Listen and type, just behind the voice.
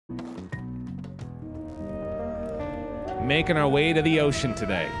Making our way to the ocean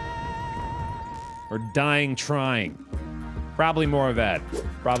today. Or dying trying. Probably more of that.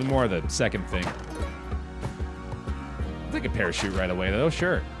 Probably more of the second thing. I'll take a parachute right away, though.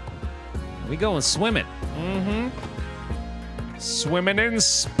 Sure. We going swimming. Mm-hmm. Swimming in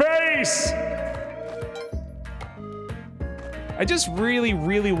space! I just really,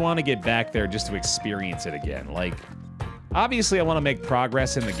 really want to get back there just to experience it again. Like, obviously I want to make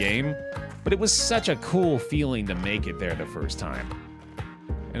progress in the game, but it was such a cool feeling to make it there the first time.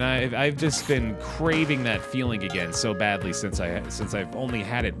 And I've just been craving that feeling again so badly since I've only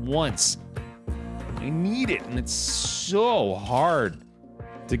had it once. I need it, and it's so hard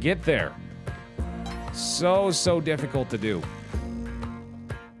to get there. So difficult to do.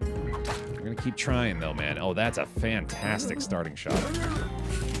 We're gonna keep trying though, man. Oh, that's a fantastic starting shot.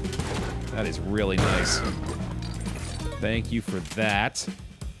 That is really nice. Thank you for that.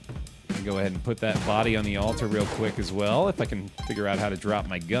 Go ahead and put that body on the altar real quick as well, if I can figure out how to drop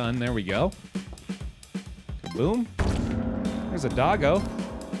my gun. There we go. Kaboom. There's a doggo.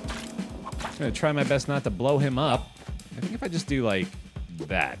 I'm gonna try my best not to blow him up. I think if I just do like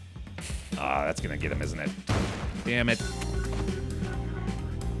that. Ah, that's gonna get him, isn't it? Damn it.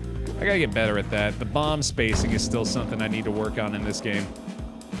 I gotta get better at that. The bomb spacing is still something I need to work on in this game.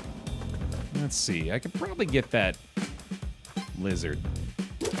 Let's see. I could probably get that lizard.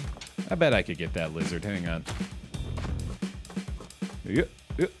 I bet I could get that lizard. Hang on.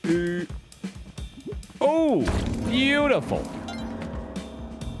 Oh, beautiful.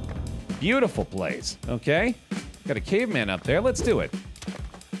 Beautiful place. Okay. Got a caveman up there. Let's do it.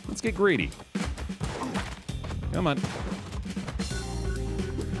 Let's get greedy. Come on.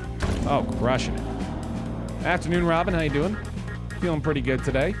 Oh, crushing it. Afternoon, Robin. How you doing? Feeling pretty good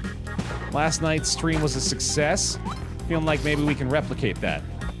today. Last night's stream was a success. Feeling like maybe we can replicate that.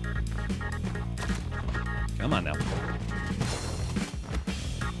 Come on now.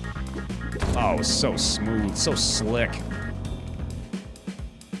 Oh, so smooth, so slick.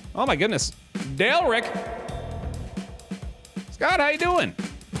 Oh my goodness. Dalric! Scott, how you doing?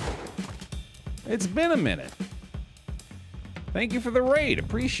 It's been a minute. Thank you for the raid,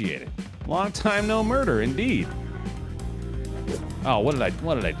 appreciate it. Long time no murder, indeed. Oh, what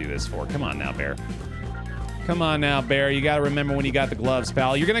did I do this for? Come on now, Baer. Come on now, Baer. You gotta remember when you got the gloves,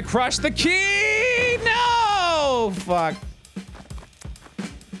 pal. You're gonna crush the key! No! Oh, fuck.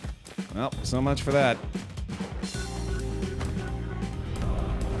 Well, so much for that.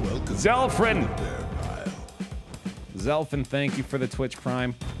 Welcome. Zelfrin! Zelfin, thank you for the Twitch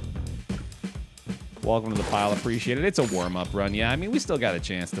Prime. Welcome to the pile, appreciate it. It's a warm-up run, yeah. I mean, we still got a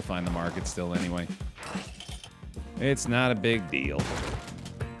chance to find the market still anyway. It's not a big deal.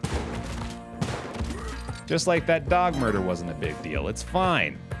 Just like that dog murder wasn't a big deal. It's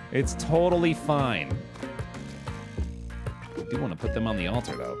fine. It's totally fine. I do want to put them on the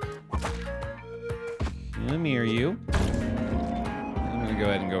altar, though. Come here, you. I'm going to go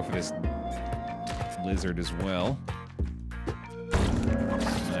ahead and go for this lizard as well.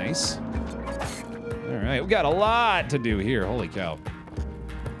 Nice. All right, we got a lot to do here. Holy cow.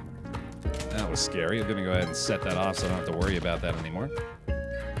 That was scary. I'm going to go ahead and set that off so I don't have to worry about that anymore.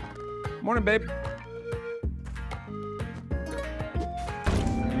 Morning, babe.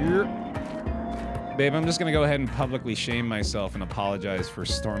 Babe, I'm just gonna go ahead and publicly shame myself and apologize for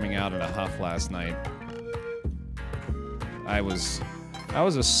storming out in a huff last night. I was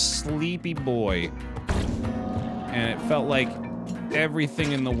a sleepy boy, and it felt like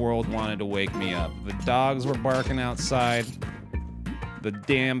everything in the world wanted to wake me up. The dogs were barking outside. The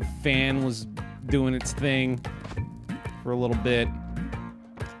damn fan was doing its thing for a little bit.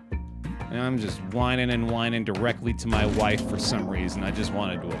 And I'm just whining and whining directly to my wife for some reason. I just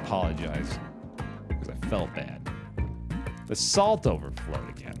wanted to apologize. Because I felt bad. The salt overflowed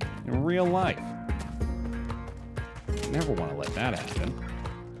again. In real life. Never want to let that happen.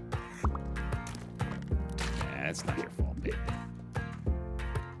 Nah, it's not your fault, babe.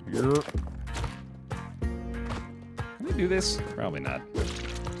 Can I do this? Probably not.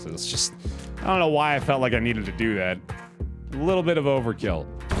 So it's just... I don't know why I felt like I needed to do that. A little bit of overkill.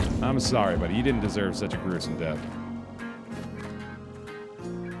 I'm sorry, buddy. You didn't deserve such a gruesome death.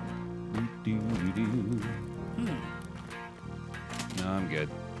 No, I'm good.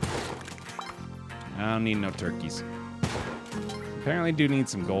 I don't need no turkeys. Apparently do need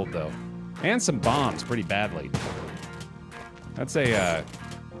some gold, though. And some bombs, pretty badly. That's a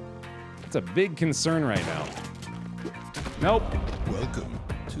big concern right now. Nope. Welcome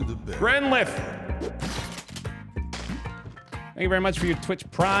to the Baer. Grenlith! Thank you very much for your Twitch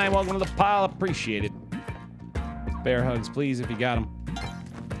Prime. Welcome to the pile. Appreciate it. Bear hugs, please, if you got them.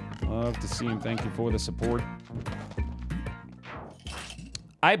 Love to see him. Thank you for the support.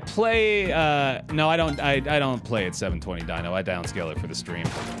 I play, no, I don't play at 720 dyno. I downscale it for the stream.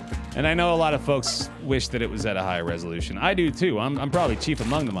 And I know a lot of folks wish that it was at a higher resolution. I do too. I'm probably chief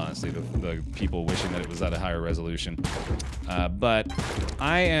among them, honestly, the people wishing that it was at a higher resolution. But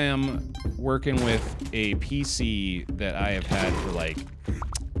I am working with a PC that I have had for like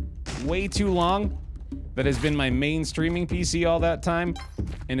way too long, that has been my main streaming PC all that time,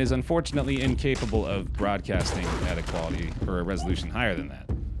 and is unfortunately incapable of broadcasting at a quality or a resolution higher than that.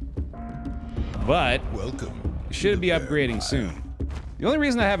 But Welcome. should be upgrading soon. The only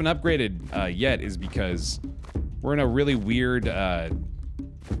reason I haven't upgraded yet is because we're in a really weird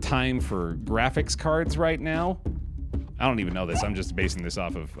time for graphics cards right now. I don't even know this. I'm just basing this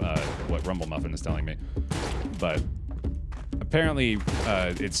off of what Rumble Muffin is telling me. But apparently,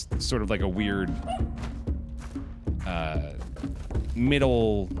 it's sort of like a weird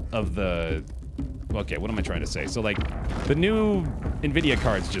middle of the... Okay, what am I trying to say? So, like, the new NVIDIA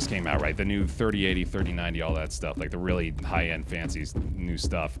cards just came out, right? The new 3080, 3090, all that stuff. Like, the really high-end, fancy new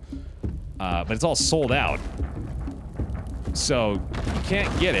stuff. But it's all sold out. So, you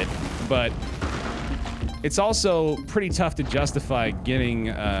can't get it, but it's also pretty tough to justify getting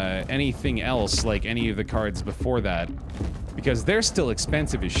anything else, like any of the cards before that, because they're still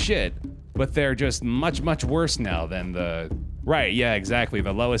expensive as shit, but they're just much, much worse now than the... Right, yeah, exactly.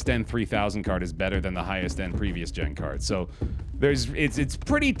 The lowest end 3000 card is better than the highest end previous gen card. So it's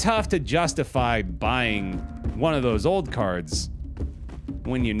pretty tough to justify buying one of those old cards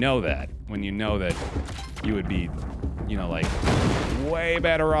when you know that. When you know that you would be, you know, like, way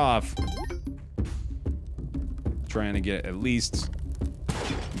better off trying to get at least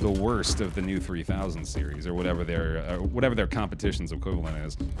the worst of the new 3000 series, or whatever their competition's equivalent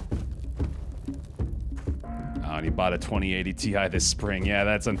is. Oh, and he bought a 2080 Ti this spring. Yeah,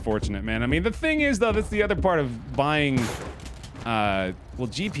 that's unfortunate, man. I mean, the thing is, though, that's the other part of buying, well,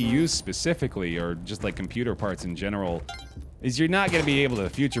 GPUs specifically, or just like computer parts in general, is you're not going to be able to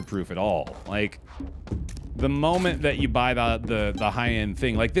future-proof at all. Like, the moment that you buy the high-end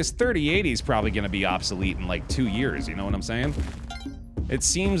thing, like this 3080 is probably going to be obsolete in like 2 years, you know what I'm saying? It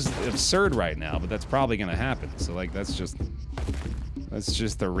seems absurd right now, but that's probably going to happen. So, like, that's just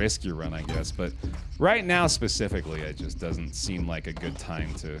the risk you run, I guess. But right now, specifically, it just doesn't seem like a good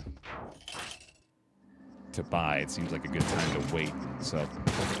time to buy. It seems like a good time to wait. So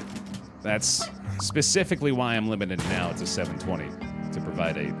that's specifically why I'm limited now to 720, to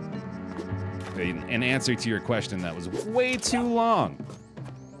provide an answer to your question that was way too long.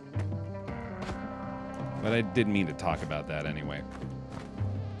 But I didn't mean to talk about that anyway.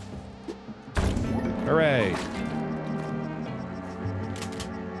 Hooray!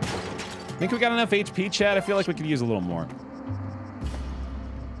 Think we got enough HP, chat? I feel like we could use a little more.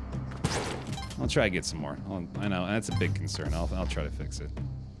 I'll try to get some more. I know, that's a big concern. I'll try to fix it.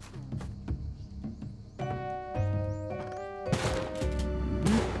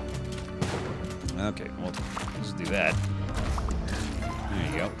 Okay, well, let's do that. There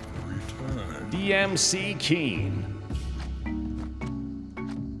you go. DMC Keen.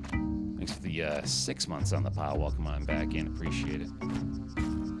 Thanks for the 6 months on the pile. Welcome on back in. Appreciate it.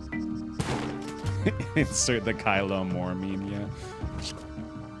 Insert the Kylo Moore meme, yeah.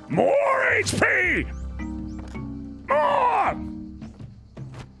 More HP! More!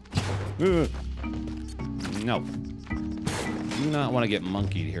 No. Do not want to get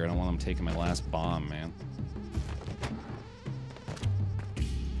monkeyed here. I don't want them taking my last bomb, man.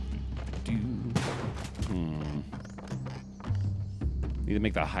 Need to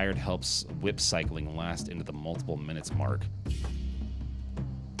make the hired help's whip cycling last into the multiple minutes mark.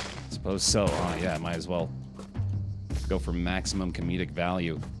 Suppose so. Oh, yeah, might as well go for maximum comedic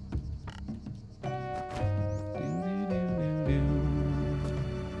value. I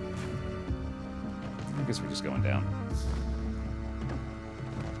guess we're just going down.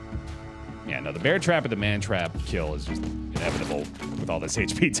 Yeah, no, the bear trap and the man trap kill is just inevitable with all this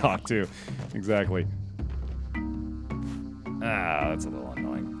HP talk, too. Exactly. Ah, that's a little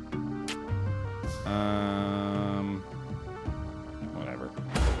annoying. Whatever.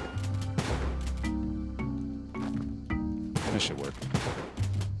 This should work.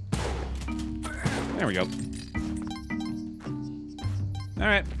 There we go. All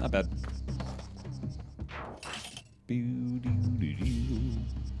right, not bad.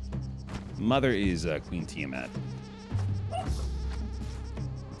 Mother is Queen Tiamat.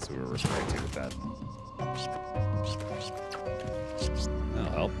 That's who we're referring to with that.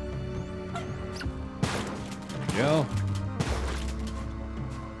 That'll help. There we go.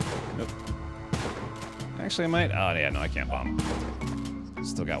 Nope. Actually, I might. Oh, yeah, no, I can't bomb.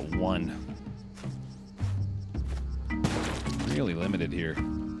 Still got one. Really limited here.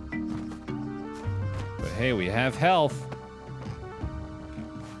 But hey, we have health.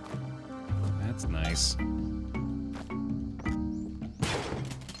 That's nice.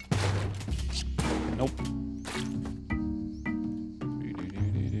 Nope.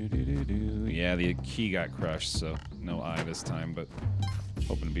 Yeah, the key got crushed, so no eye this time, but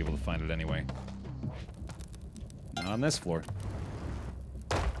hoping to be able to find it anyway. Not on this floor.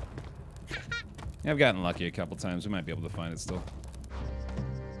 Yeah, I've gotten lucky a couple times. We might be able to find it still.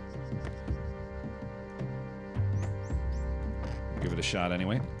 Give it a shot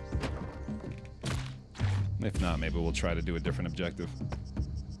anyway. If not, maybe we'll try to do a different objective.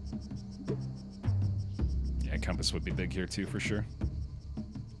 Yeah, compass would be big here too, for sure.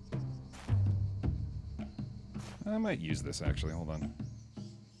 I might use this, actually. Hold on.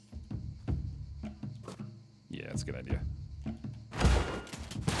 Yeah, that's a good idea.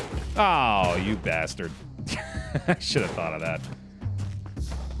 Oh, you bastard. I should have thought of that.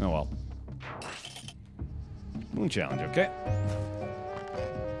 Oh, well. Moon challenge, okay.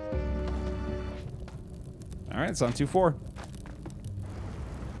 Alright, it's on 2-4.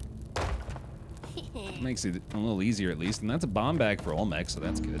 Makes it a little easier, at least. And that's a bomb bag for Olmec, so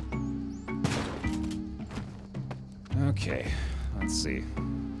that's good. Okay, let's see.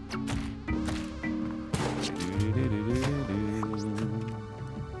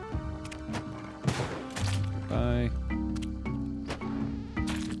 Goodbye.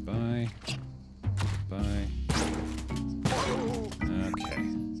 Goodbye. Goodbye. Okay.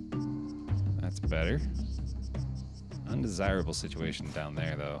 That's better. Undesirable situation down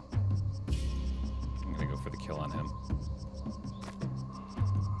there, though. I'm gonna go for the kill on him.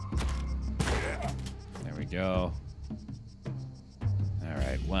 There we go.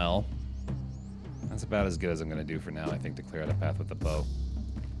 Alright, well. That's about as good as I'm gonna do for now, I think, to clear out a path with the bow.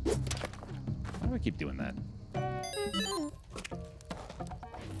 Why do I keep doing that?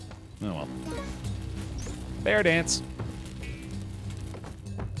 Oh well. Bear dance.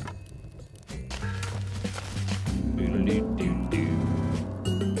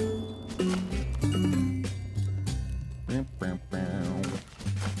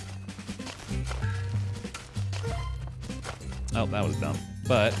 Oh, that was dumb.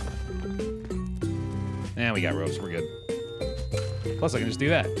 But, we got ropes. We're good. Plus, I can just do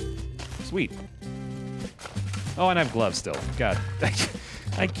that. Sweet. Oh, and I have gloves still. God,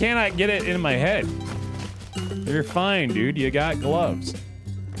 I cannot get it in my head. You're fine, dude. You got gloves.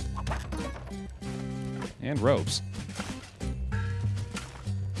 And ropes.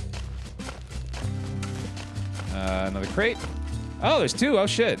 Another crate. Oh, there's two. Oh,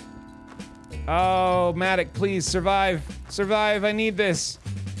 shit. Oh, Matic, please, survive. Survive. I need this.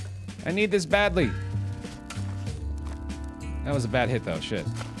 I need this badly. That was a bad hit, though. Shit.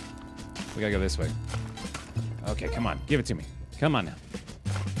 We gotta go this way. Okay, come on. Give it to me. Come on now.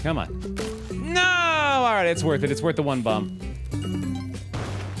 Come on. No! Alright, it's worth it. It's worth the one bump.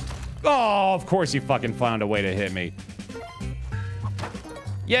 Oh, of course you fucking found a way to hit me.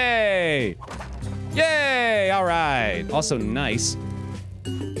 Yay! Yay! Alright. Also nice.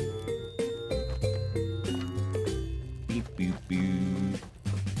 Beep, boop, boop.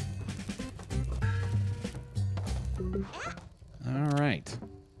 Alright.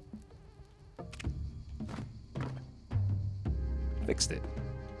 Fixed it.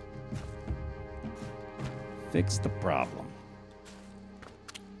 Fixed the problem.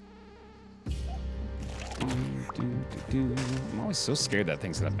 I'm always so scared that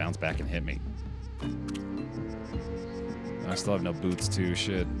thing's gonna bounce back and hit me. I still have no boots too,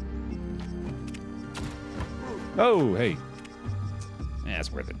 shit. Oh, hey. Yeah,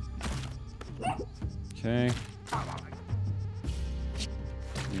 it's worth it. Okay.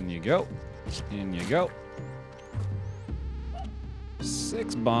 In you go. In you go.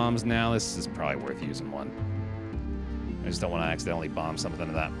 6 bombs now. This is probably worth using one. I just don't want to accidentally bomb something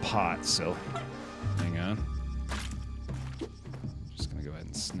in that pot, so hang on. Just gonna go ahead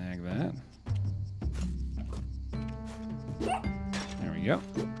and snag that. There we go.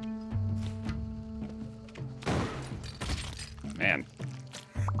 Man.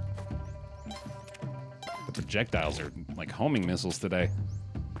 The projectiles are like homing missiles today.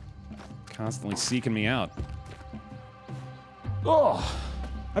 Constantly seeking me out. Oh,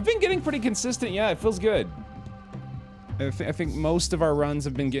 I've been getting pretty consistent. Yeah, it feels good. I think most of our runs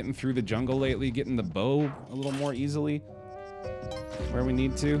have been getting through the jungle lately, getting the bow a little more easily where we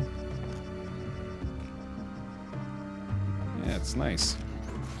need to. Yeah, it's nice.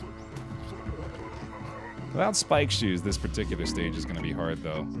 Without spike shoes, this particular stage is going to be hard,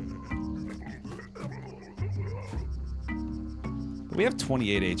 though. But we have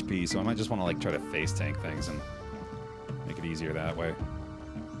 28 HP, so I might just want to like try to face tank things and make it easier that way.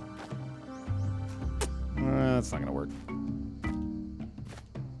 That's not gonna work.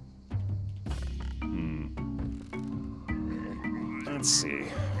 Let's see. I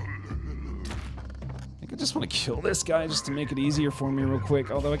think I just want to kill this guy just to make it easier for me real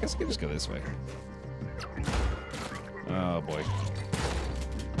quick. Although I guess I could just go this way. Oh boy.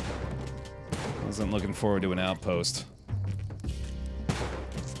 Wasn't looking forward to an outpost.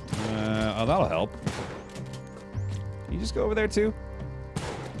 Oh, that'll help. You just go over there too?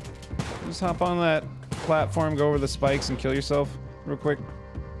 Just hop on that platform, go over the spikes, and kill yourself real quick.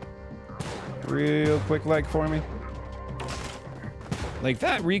 Real quick like for me. Like,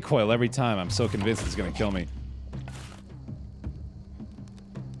 that recoil every time, I'm so convinced it's gonna kill me.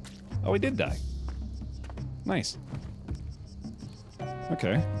 Oh, he did die. Nice.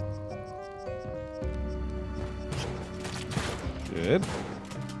 Okay. Good.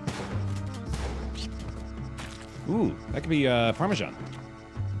 Ooh, that could be, Parmesan.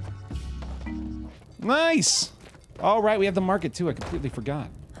 Nice! Alright, we have the market too, I completely forgot.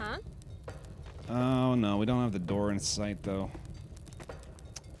 Huh? Oh no, we don't have the door in sight though.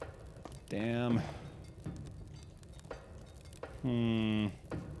 Damn.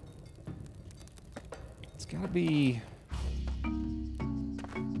 It's gotta be...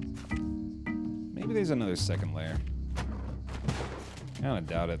 Maybe there's another second layer. Kinda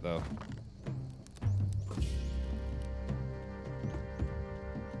doubt it though.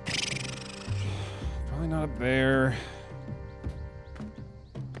 Probably not up there.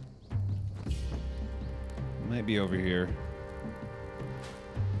 Might be over here.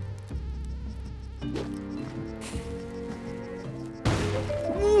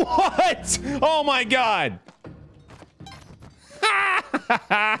 What? Oh my god!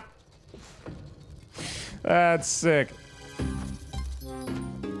 That's sick.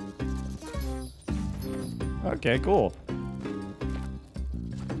 Okay, cool.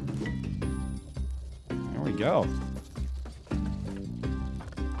 There we go.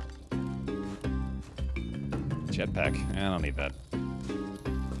 Jetpack. I don't need that.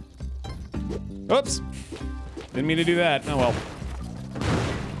 Oops! Didn't mean to do that. Oh well.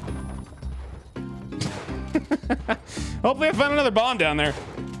 Hopefully I found another bomb down there.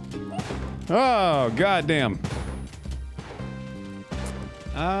 Oh, goddamn.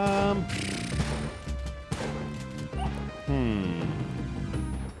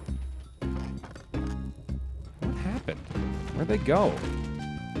 What happened? Where'd they go?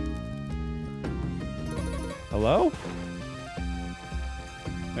 Hello?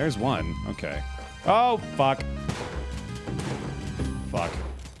 There's one. Okay. Oh, fuck. Fuck.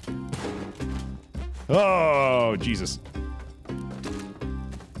 Oh, Jesus.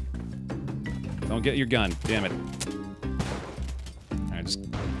 Don't get your gun. Damn it. Alright, just...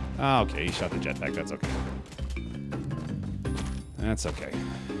 Oh, okay, he shot the jetpack. That's okay. That's okay.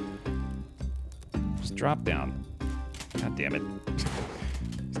 Just drop down. God damn it.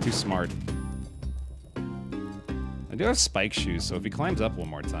 He's too smart. I do have spike shoes, so if he climbs up one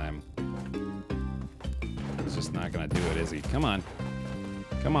more time... He's just not gonna do it, is he? Come on.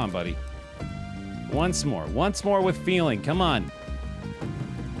 Come on, buddy. Once more. Once more with feeling. Come on.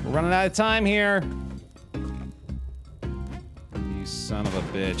 We're running out of time here. You son of a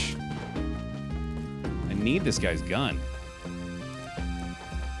bitch. I need this guy's gun.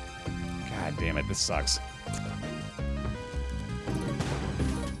 God damn it, this sucks.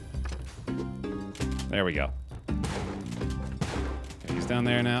 There we go. Okay, he's down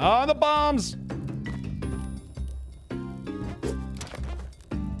there now. Oh, the bombs!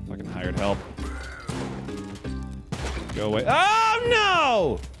 Fucking hired help. Go away. Oh,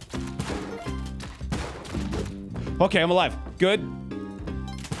 no! Okay, I'm alive. Good.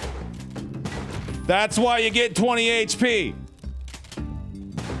 That's why you get 20 HP.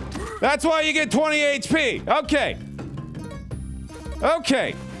 That's why you get 20 HP. Okay.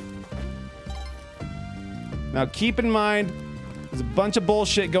 Okay. Now keep in mind, there's a bunch of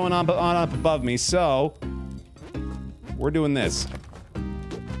bullshit going on up above me, so we're doing this.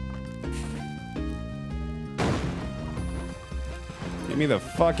 Get me the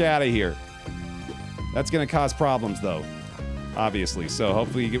fuck out of here. That's gonna cause problems, though. Obviously, so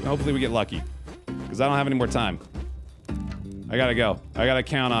hopefully we get lucky. Because I don't have any more time. I gotta go. I gotta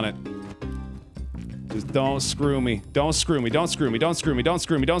count on it. Just don't screw me. Don't screw me. Don't screw me. Don't screw me. Don't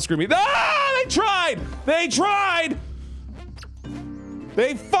screw me. Don't screw me. Ah! They tried! They tried!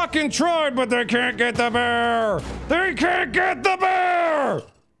 They fucking tried, but they can't get the bear! They can't get the bear!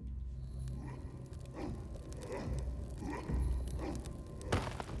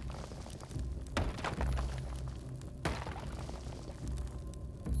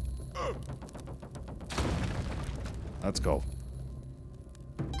 Let's go.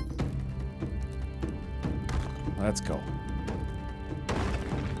 Let's go.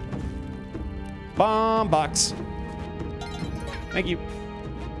 Bomb box. Thank you.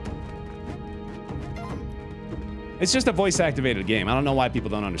 It's just a voice-activated game. I don't know why people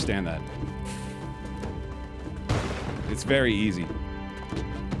don't understand that. It's very easy.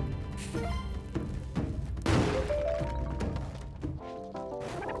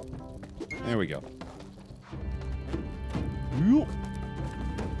 There we go.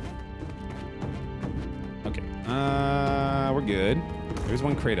 Okay. We're good. There's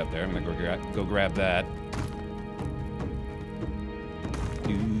one crate up there. I'm gonna go grab that.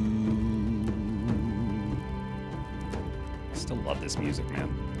 Still love this music,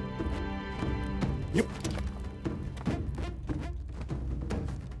 man. Yep.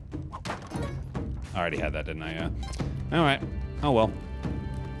 I already had that, didn't I? Yeah. All right. Oh well.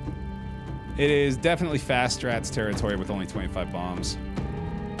 It is definitely fast strats territory with only 25 bombs.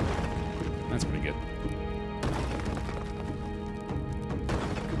 That's pretty good.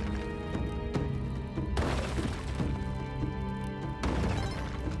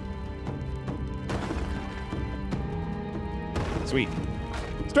 Sweet.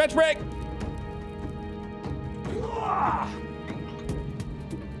 Stretch break!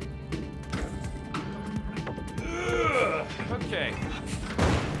 Okay.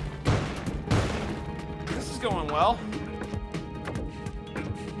 This is going well.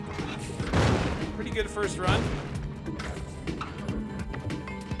 Pretty good first run.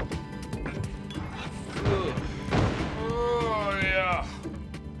 Oh, yeah.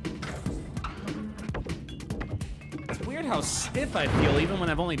 It's weird how stiff I feel even when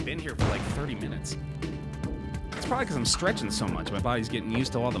I've only been here for like 30 minutes. It's probably because I'm stretching so much. My body's getting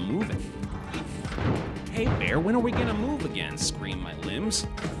used to all the moving. Hey, Baer, when are we gonna move again? Scream my limbs.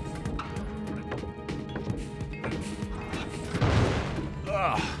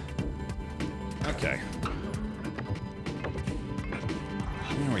 Ugh. Okay.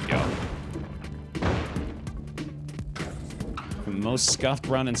 There we go. From the most scuffed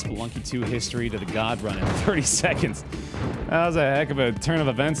run in Spelunky 2 history to the God run in 30 seconds. That was a heck of a turn of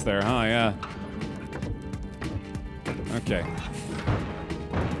events there, huh? Yeah. Okay.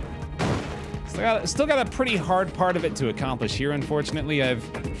 Still got a pretty hard part of it to accomplish here, unfortunately.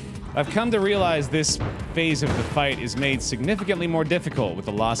 I've come to realize this phase of the fight is made significantly more difficult with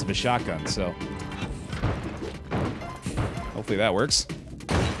the loss of a shotgun, so... hopefully that works.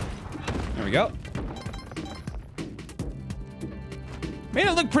 There we go. Made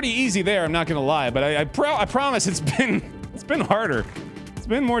it look pretty easy there, I'm not gonna lie, but I promise it's been harder. It's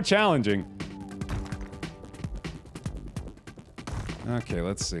been more challenging. Okay,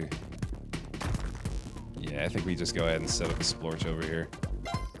 let's see. Yeah, I think we just go ahead and set up a splorch over here.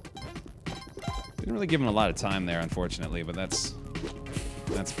 Didn't really give him a lot of time there, unfortunately, but that's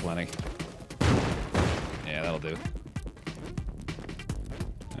plenty. Yeah, that'll do.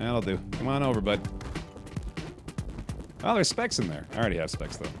 That'll do. Come on over, bud. Oh, there's specs in there. I already have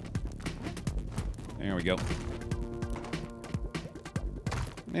specs, though. There we go.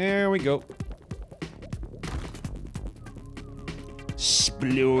 There we go.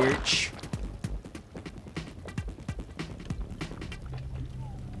 Splorch.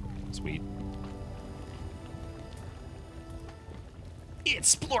 Sweet.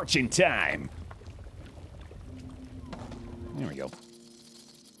 It's splorching time. There we go.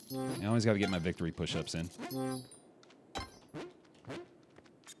 I always got to get my victory push-ups in.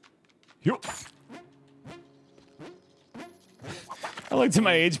 Yup. I looked at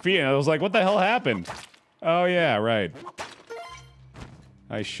my HP and I was like, what the hell happened? Oh yeah, right.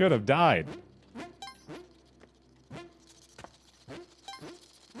 I should have died.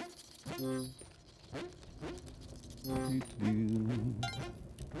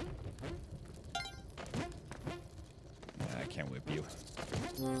 I can't whip you.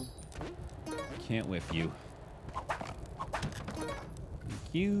 Can't whip you.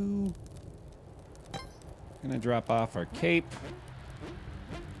 Thank you. Gonna drop off our cape.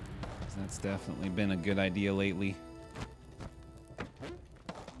 That's definitely been a good idea lately.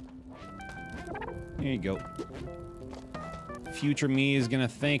 There you go. Future me is gonna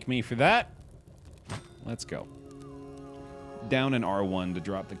thank me for that. Let's go. Down in R1 to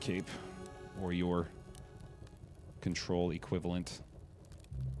drop the cape. Or your control equivalent.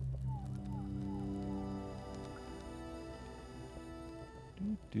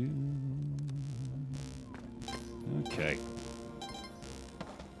 Okay.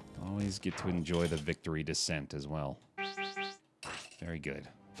 Always get to enjoy the victory descent as well. Very good.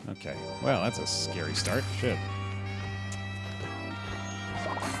 Okay. Well, that's a scary start. Shit.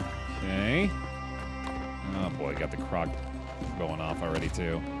 Okay. Oh boy, got the croc going off already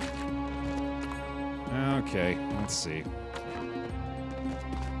too. Okay, let's see.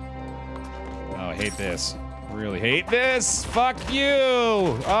 Oh, I hate this. Really hate this! Fuck you!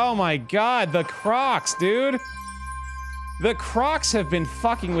 Oh my god, the Crocs, dude! The Crocs have been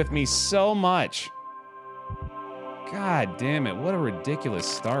fucking with me so much. God damn it, what a ridiculous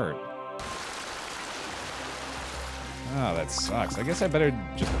start. Oh, that sucks. I guess I better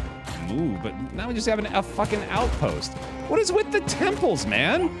just move, but now we just have a fucking outpost. What is with the temples,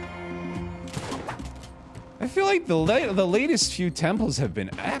 man? I feel like the latest few temples have been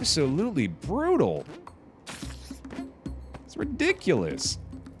absolutely brutal. It's ridiculous.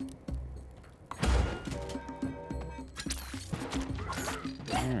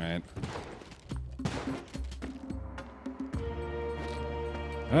 Alright.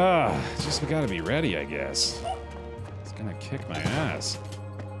 Just we gotta be ready, I guess. It's gonna kick my ass.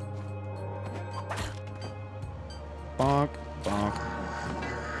 Bonk, bonk.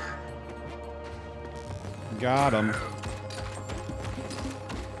 Got him.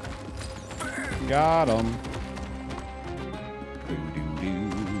 Got him.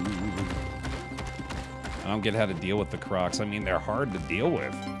 I don't get how to deal with the Crocs. I mean, they're hard to deal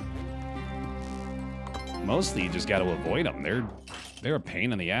with. Mostly, you just got to avoid them. They're a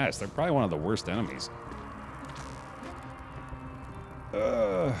pain in the ass. They're probably one of the worst enemies.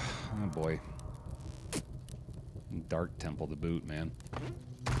 Oh boy. Dark Temple to boot, man.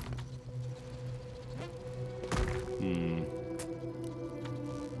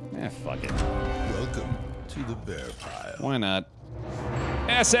 Fuck it. Welcome to the bear pile. Why not?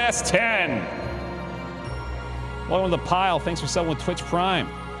 SS10! Welcome to the pile. Thanks for selling with Twitch Prime.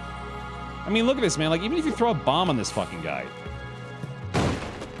 I mean, look at this, man. Like, even if you throw a bomb on this fucking guy,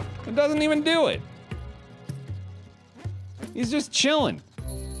 it doesn't even do it. He's just chilling.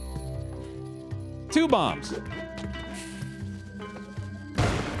 2 bombs.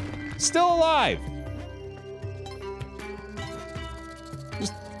 Still alive.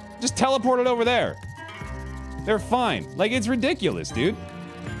 Just teleport it over there. They're fine. Like, it's ridiculous, dude.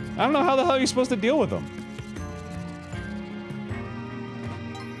 I don't know how the hell you're supposed to deal with them.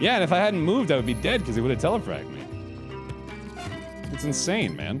 Yeah, and if I hadn't moved, I would be dead because he would have telefragged me. It's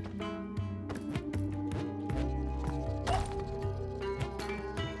insane, man.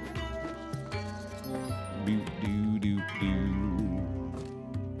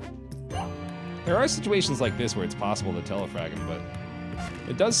 There are situations like this where it's possible to telefrag him, but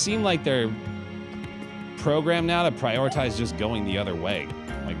it does seem like they're programmed now to prioritize just going the other way,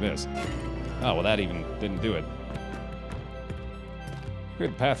 like this. Oh, well, that even didn't do it.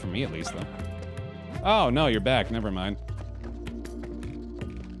 Good path for me, at least, though. Oh, no, you're back. Never mind.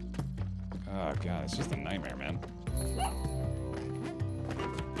 Oh, God, it's just a nightmare, man.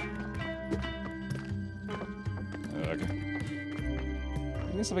 Okay.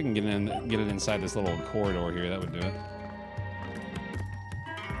 I guess if I can get it inside this little corridor here, that would do it.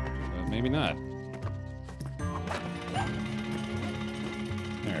 But maybe not.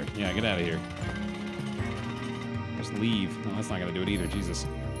 There, yeah, get out of here. Just leave. No, that's not gonna do it either, Jesus.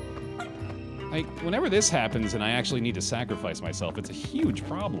 Like, whenever this happens and I actually need to sacrifice myself, it's a huge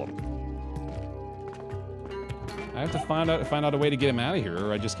problem. I have to find out a way to get him out of here,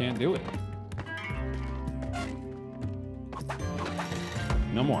 or I just can't do it.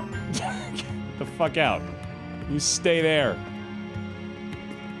 No more. Get the fuck out. You stay there.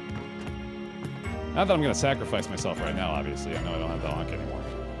 Not that I'm gonna sacrifice myself right now, obviously. I know I don't have the honk anymore.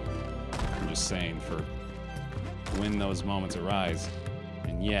 I'm just saying for when those moments arise.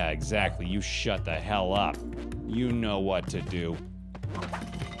 And yeah, exactly. You shut the hell up. You know what to do.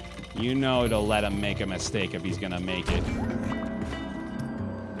 You know to let him make a mistake if he's gonna make it.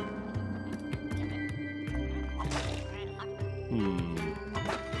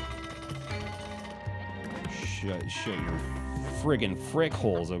 Shut your friggin' frick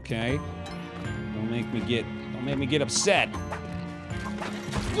holes, okay? Don't make me get upset.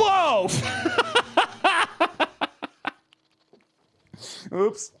 Whoa!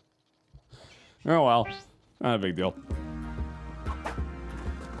 Oops. Oh well, not a big deal.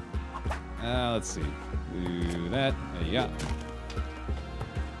 Let's see. Do that. Yeah.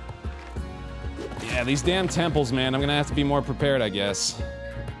 Yeah, these damn temples, man. I'm gonna have to be more prepared, I guess.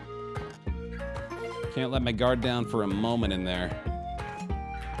 Can't let my guard down for a moment in there.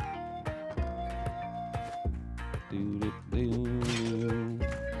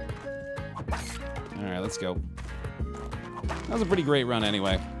 Alright, let's go. That was a pretty great run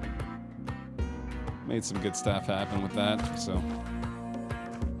anyway. Made some good stuff happen with that, so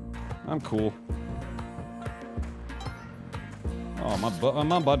I'm cool. Oh,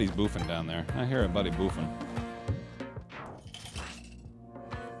 my buddy's boofing down there. I hear a buddy boofing.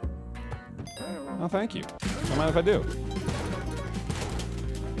 Oh, thank you. Don't mind if I do.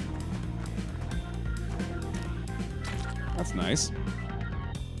 That's nice.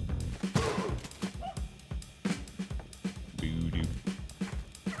 Boo-doo.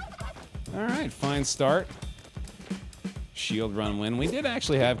 All right, fine start. Shield run win. We did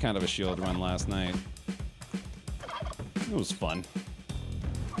actually have kind of a shield run last night. It was fun.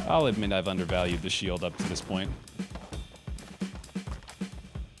 I'll admit I've undervalued the shield up to this point.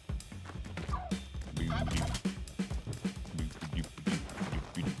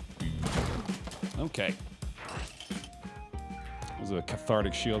 Okay. It was a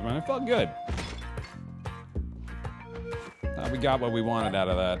cathartic shield run. It felt good. We got what we wanted out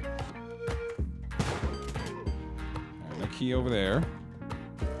of that. Alright, no key over there.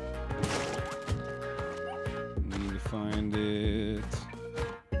 Need to find it.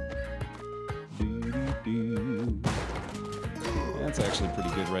 That's actually pretty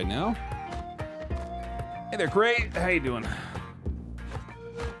good right now. Hey there, Crate. How you doing?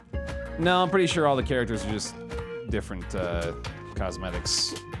 No, I'm pretty sure all the characters are just different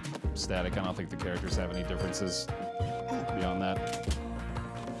cosmetics static. I don't think the characters have any differences beyond that.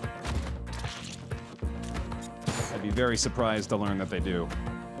 I'd be very surprised to learn that they do.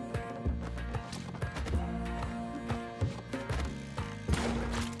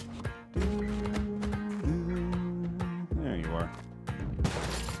 There you are.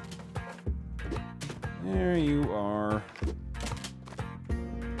 There you are.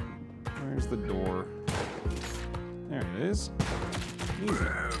 Where's the door? There it is. Easy.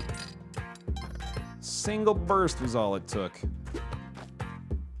 Single burst was all it took.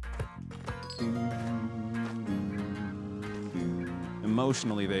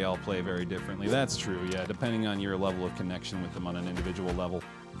 Emotionally, they all play very differently. That's true, yeah, depending on your level of connection with them on an individual level.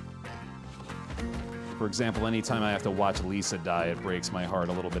 For example, anytime I have to watch Lisa die, it breaks my heart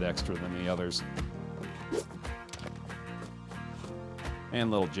a little bit extra than the others. And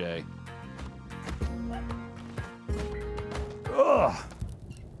little Jay. Ugh!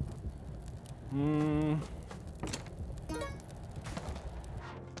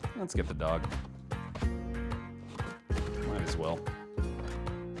 Let's get the dog. Might as well.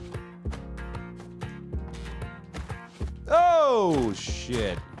 Oh,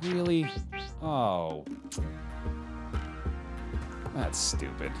 shit. Really? Oh. That's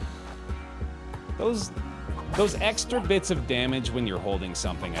stupid. Those extra bits of damage when you're holding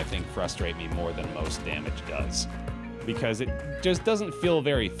something, I think, frustrate me more than most damage does. Because it just doesn't feel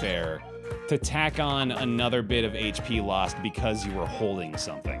very fair to tack on another bit of HP lost because you were holding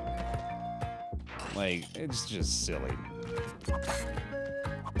something. Like, it's just silly.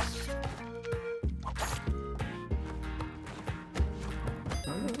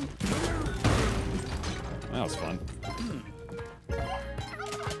 That was fun.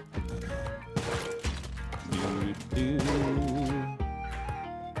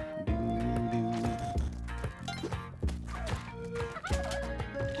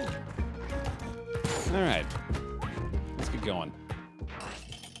 All right, let's get going.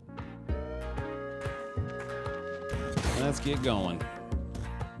 Let's get going.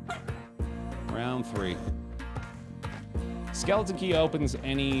 Round 3. Skeleton key opens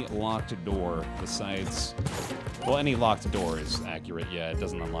any locked door besides... Well, any locked door is accurate, yeah. It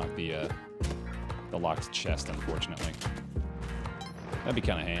doesn't unlock the locked chest, unfortunately. That'd be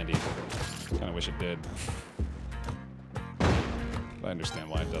kind of handy. Kind of wish it did. But I understand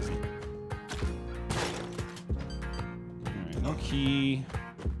why it doesn't. Alright, no key.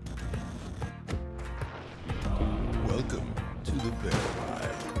 Welcome to the Baer Pile.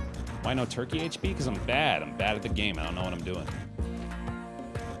 Why no turkey HP? Because I'm bad. I'm bad at the game. I don't know what I'm doing.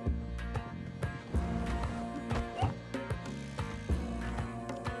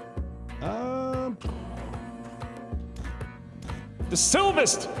 The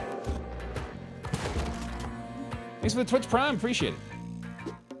Silvest! Thanks for the Twitch Prime. Appreciate it.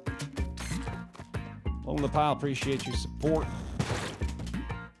 Welcome to the pile. Appreciate your support.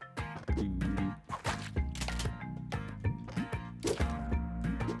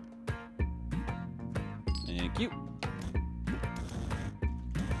 Thank you.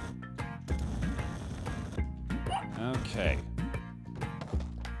 Okay.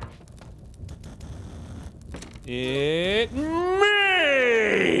 It may!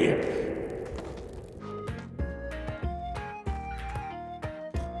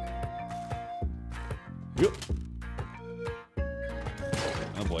 Yep.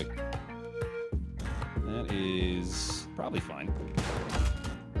 Oh boy. That is probably fine.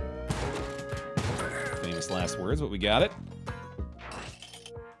 Famous last words, but we got it.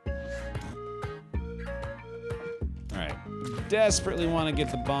 Alright. desperately want to get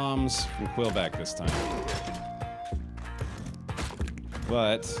the bombs from Quillback this time.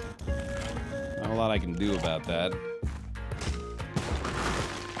 But not a lot I can do about that.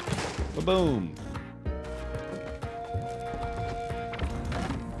 Ba-boom!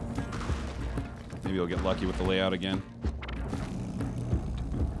 Maybe I'll get lucky with the layout again.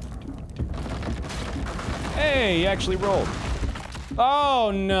 Hey, he actually rolled.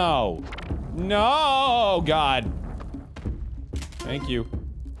 Oh, no. No, God. Thank you.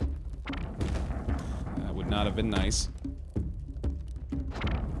 That would not have been nice.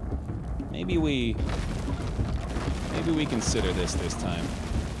 Maybe we consider this time.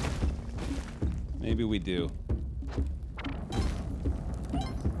 Maybe we do.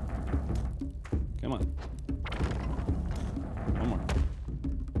 Come on. One more.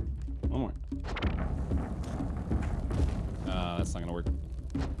 One more. That's not gonna work.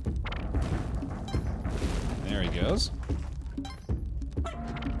 There he goes.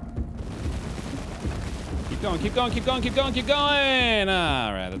 Keep going, keep going, keep going, keep going, keep going!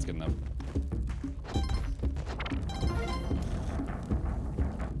 Alright, that's good enough.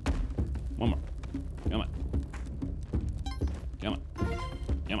 One more. Come on. Come on.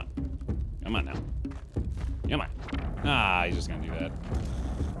 Come on. Come on now. Come on. Ah, he's just gonna do that.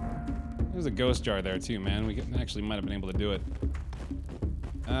 There's a ghost jar there too, man. We actually might have been able to do it.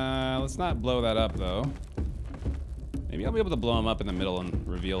 Let's not blow that up, though. Maybe I'll be able to blow him up in the middle and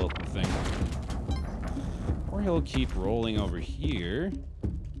reveal the thing. Or he'll keep rolling over here.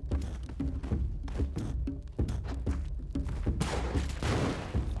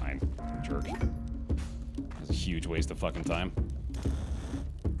 Fine. Jerk. That's a huge waste of fucking time.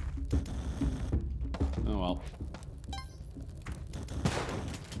 Oh well.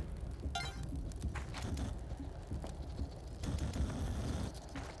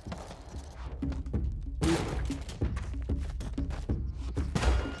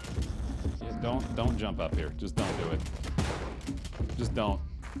 Don't jump up here. Just don't do it. Just don't.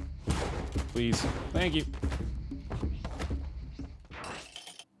 Please. Thank you.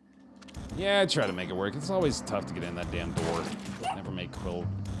 Yeah, I try to make it work. It's always tough to get in that damn door. Never make Quill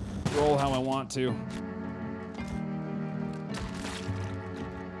roll how I want to.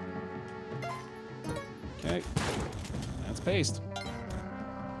 Okay. That's paste.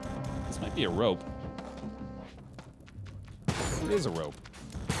 This might be a rope. It is a rope.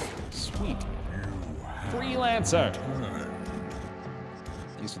 Sweet. Freelancer!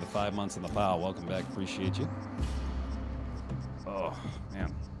 Thanks for the 5 months in the pile. Welcome back. Appreciate you. Oh,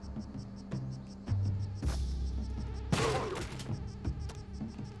 man.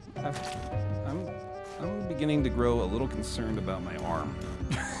 I'm beginning to grow a little concerned about my arm.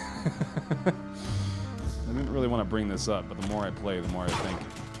 I didn't really want to bring this up, but the more I play, the more I think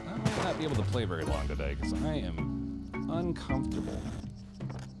I might not be able to play very long today, because I am uncomfortable.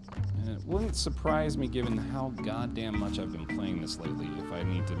 And it wouldn't surprise me, given how goddamn much I've been playing this lately, if I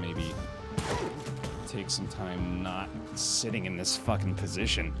need to maybe take some time not sitting in this fucking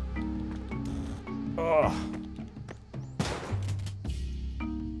position. Ugh.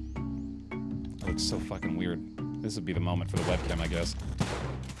 It looks so fucking weird. This would be the moment for the webcam, I guess.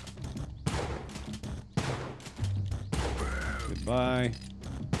 Goodbye.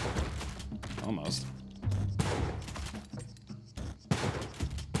 Almost.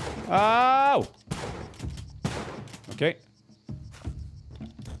 Oh! Okay.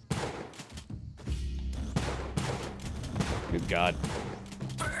 Good God.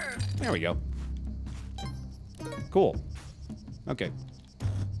 There we go. Cool. Okay.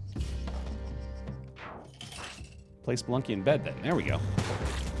 Play Spelunky in bed then. There we go.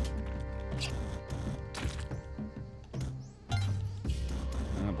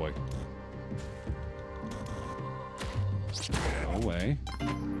 Oh boy. Go away.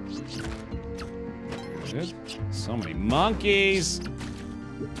 Good. So many monkeys!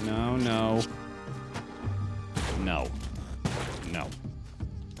 No, no. No. No.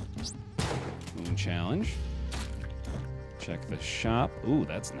 Moon challenge. Check the shop. Ooh,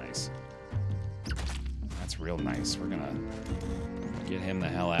 that's nice. That's real nice. We're gonna get him the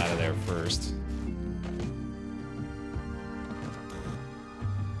hell out of there first.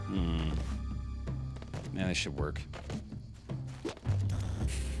 Yeah, this should work.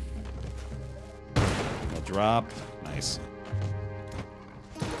 Drop. Nice.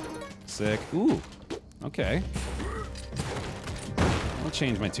 Sick. Ooh. Okay. I'll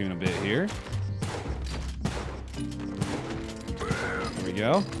change my tune a bit here. There we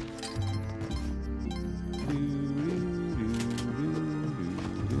go.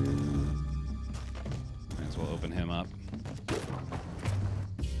 Might as well open him up.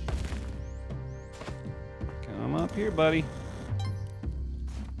 Come up here, buddy.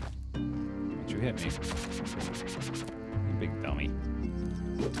 hit me. You big dummy.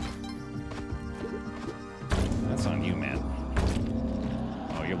 That's on you, man.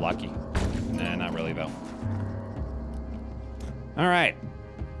 Oh, you're lucky. Nah, not really, though. All right.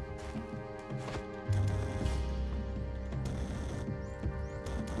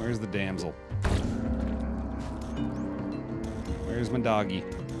 Where's the damsel? Where's my doggy?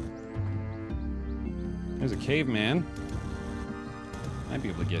 There's a caveman. Might be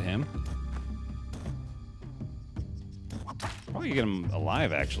able to get him. Probably get him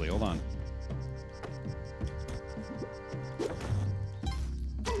alive, actually. Hold on.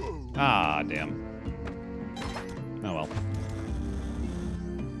 Ah, damn. Oh, well.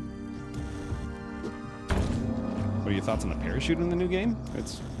 What are your thoughts on the parachute in the new game?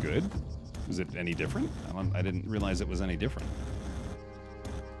 It's good. Is it any different? I didn't realize it was any different.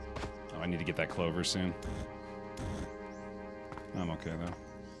 Oh, I need to get that clover soon. I'm okay, though.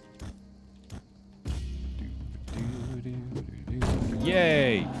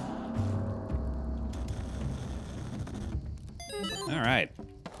 Yay! All right.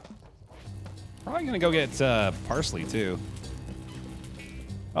 Probably gonna go get parsley, too.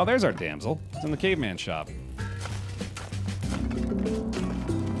 Oh, there's our damsel. It's in the caveman shop.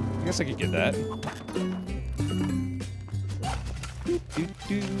 I guess I could get that.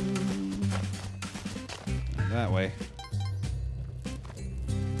 That way.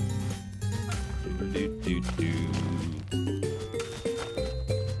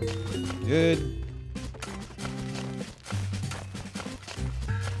 Good.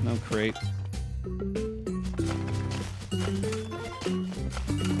 No crate.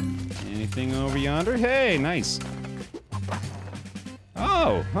 Anything over yonder? Hey, nice.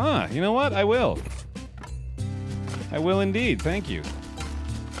 Oh, huh. You know what? I will. I will indeed. Thank you.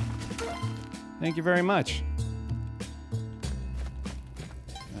 Thank you very much.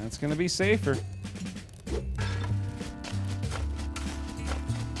 That's gonna be safer.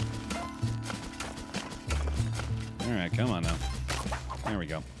 All right, come on now. There we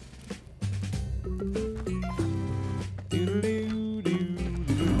go.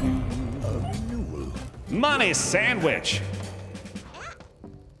 Money sandwich.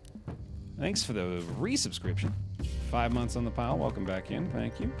 Thanks for the resubscription. 5 months on the pile. Welcome back in.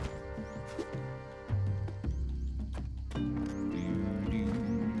 Thank you.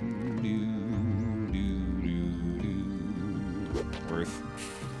 Worth.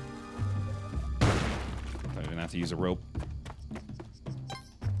 I didn't have to use a rope.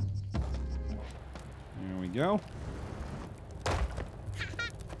 There we go.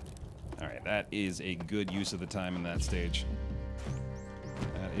 Alright, that is a good use of the time in that stage.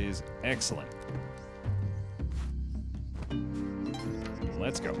 That is excellent.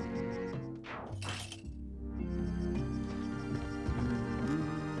 Let's go.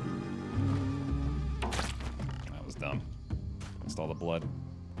 That was dumb. Missed all the blood.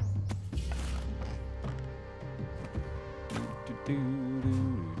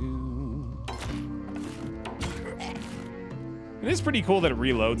 It is pretty cool that it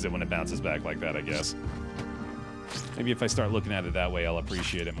reloads it when it bounces back like that, I guess. Maybe if I start looking at it that way, I'll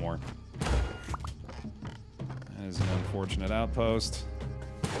appreciate it more. That is an unfortunate outpost.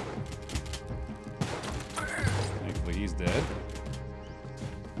 Thankfully, he's dead.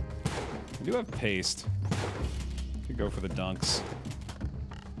 I do have paste. Could go for the dunks.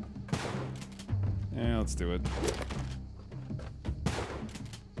 Yeah, let's do it.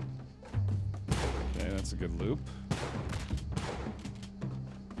 Okay, that's a good loop.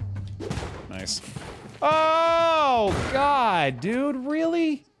 Nice. Oh, God, dude,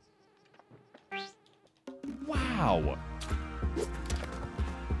 really? Wow.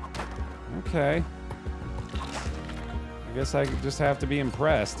 Okay. I guess I just have to be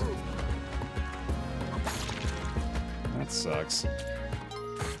impressed. That sucks.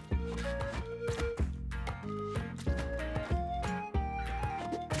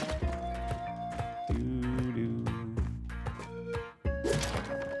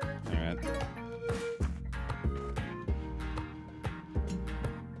 Alright.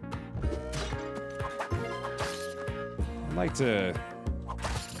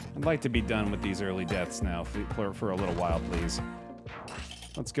 I'd like to be done with these early deaths now for a little while, please.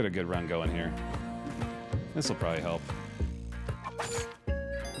 Let's get a good run going here. This will probably help.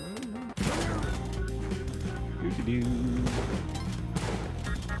 Doo-doo-doo.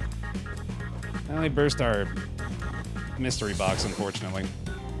 I only burst our mystery box, unfortunately.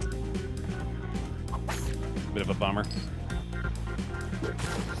 Bit of a bummer.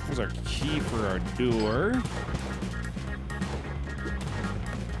 There's our key for our door.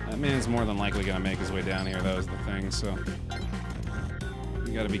 That man's more than likely gonna make his way down here, that was the thing, so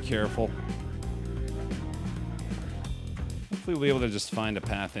you gotta be careful. Hopefully we'll be able to just find a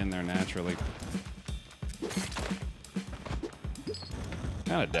path in there naturally.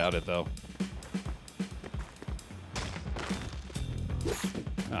 Kinda doubt it, though.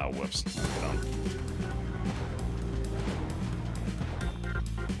 Oh, whoops. Dumb.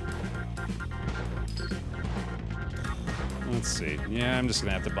 Let's see. Yeah, I'm just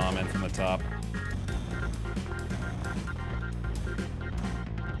gonna have to bomb in from the top.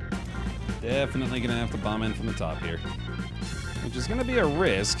 Definitely gonna have to bomb in from the top here. Which is gonna be a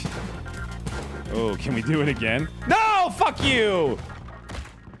risk. Oh, can we do it again? No! Fuck you!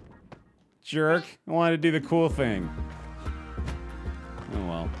 Jerk. I wanted to do the cool thing. Oh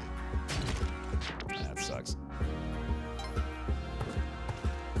well. That sucks.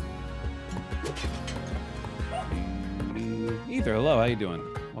 Ether, hello, how you doing?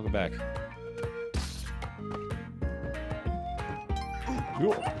 Welcome back.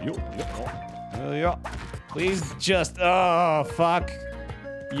 Yeah. Please just, oh, fuck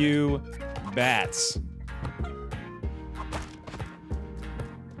you, bats.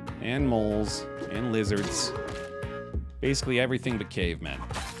 And moles, and lizards. Basically everything but cavemen.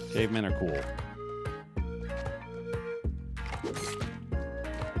 Cavemen are cool.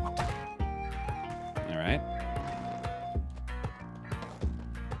 Alright.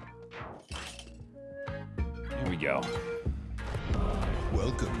 Here we go.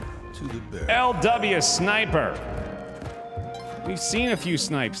 Welcome to the Baer. LW Sniper. We've seen a few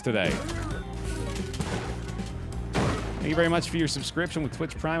snipes today. Thank you very much for your subscription with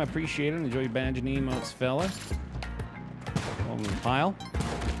Twitch Prime. I appreciate it. Enjoy your badge and emotes, fella. Welcome to the pile.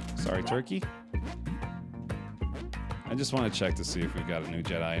 Sorry, turkey. I just want to check to see if we've got a new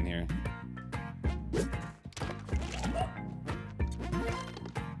Jedi in here.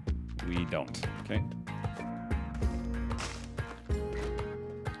 We don't. Okay.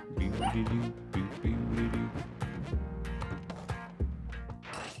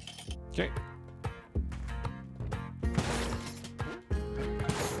 Okay.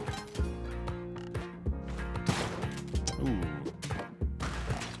 Ooh.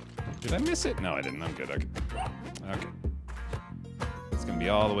 Did I miss it? No, I didn't. I'm good. Okay. Okay. It's gonna be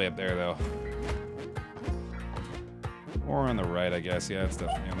all the way up there, though. Or on the right, I guess. Yeah, it's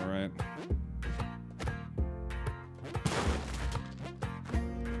definitely on the right.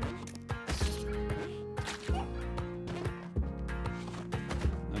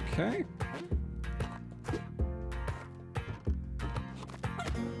 Okay.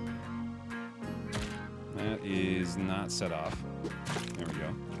 That is not set off. There we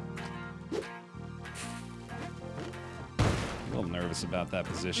go. A little nervous about that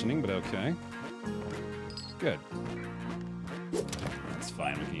positioning, but okay. Good. That's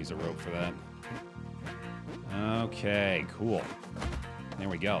fine. We can use a rope for that. Okay, cool. There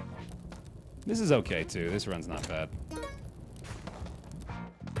we go. This is okay, too. This run's not bad.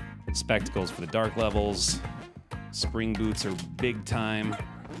 Spectacles for the dark levels. Spring boots are big time.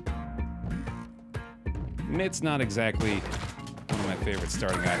 Mit's not exactly one of my favorite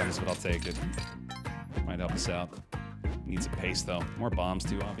starting items, but I'll take it. Might help us out. Needs a pace, though. More bombs,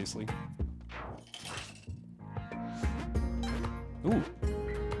 too, obviously. Ooh.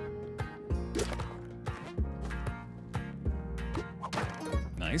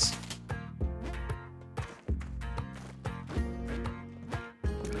 Nice.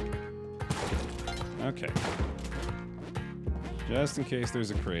 Okay. Just in case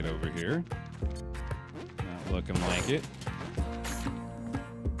there's a crate over here. Not looking like it.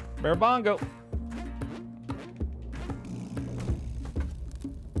 Bear bongo.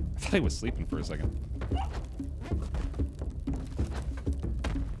 I thought he was sleeping for a second.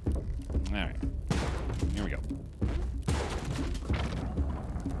 Alright. Here we go.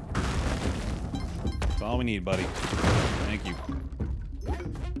 That's all we need, buddy. Thank you.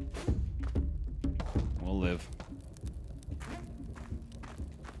 We'll live.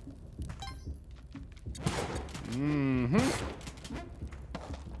 Mm-hmm.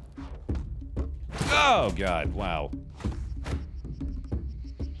 Oh, God. Wow.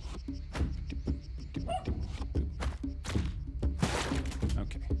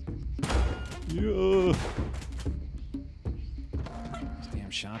 Okay. Yeah. These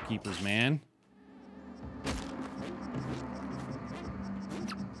damn shopkeepers, man.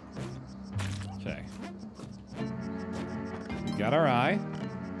 Okay. We got our eye.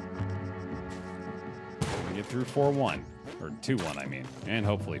 We get through 4-1. Or 2-1, I mean. And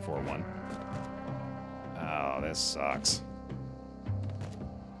hopefully 4-1. Oh, this sucks.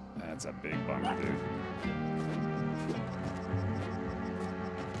 That's a big bummer, dude.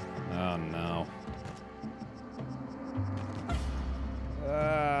 Oh, no.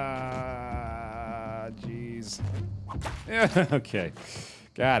 Jeez. Yeah, okay.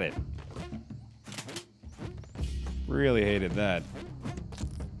 Got it. Really hated that.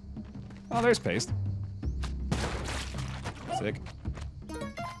 Oh, there's paste. Sick.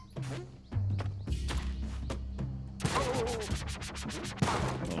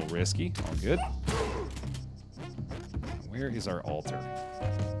 A little risky. All good. Where is our altar?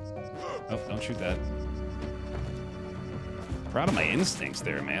 Oh, don't shoot that. Proud of my instincts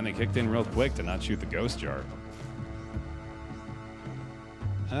there, man. They kicked in real quick to not shoot the ghost jar.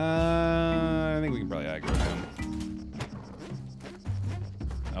 I think we can probably aggro him.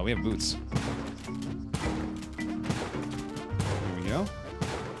 Oh, we have boots. Here we go.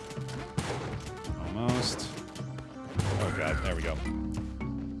 Almost. Oh god, there we go.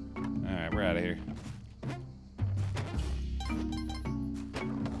 Alright, we're out of here.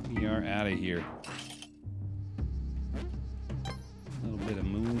 We are out of here. A little bit of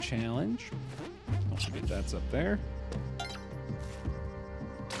moon challenge. Don't forget that's up there.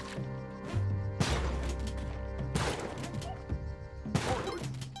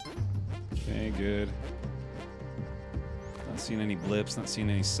 Okay, good. Not seeing any blips, not seeing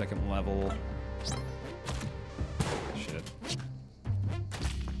any second level. Shit.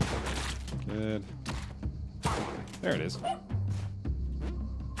 Good. There it is.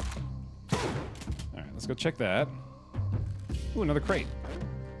 Alright, let's go check that. Ooh, another crate.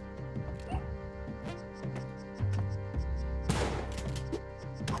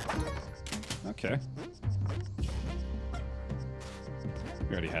 Okay.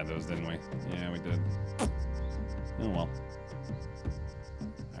 We already had those, didn't we? Yeah, we did. Oh well.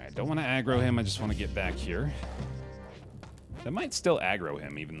 Alright, don't want to aggro him, I just want to get back here. That might still aggro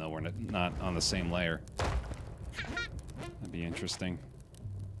him, even though we're not on the same layer. That'd be interesting.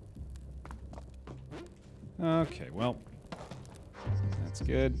 Okay, well. That's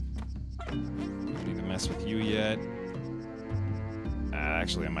good. Don't need to mess with you yet.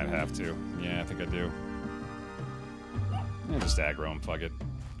 Actually, I might have to. Yeah, I think I do. Yeah, just aggro him, fuck it.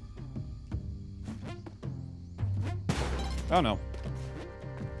 Oh no.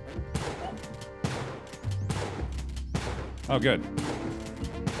 Oh, good.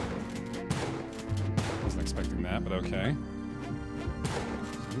 Wasn't expecting that, but okay.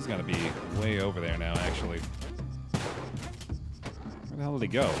 He's gotta be way over there now, actually. Where the hell did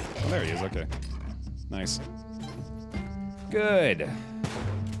he go? Oh, there he is, okay. Nice. Good. I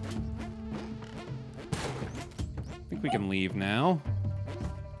think we can leave now.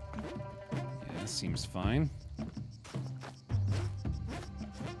 Yeah, seems fine.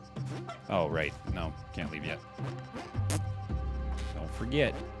 Oh, right. No, can't leave yet. Don't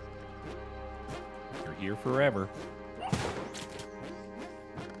forget. You're here forever.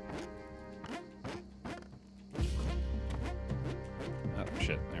 Oh,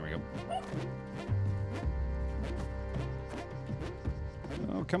 shit. There we go.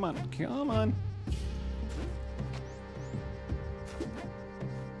 Oh, come on. Come on.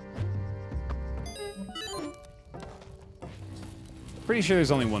 Pretty sure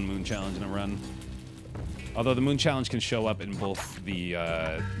there's only one moon challenge in a run. Although the moon challenge can show up in both the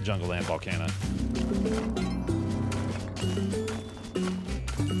jungle and volcano.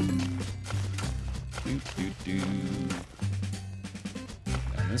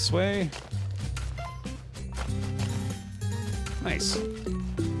 Down this way. Nice.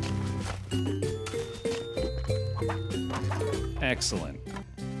 Excellent.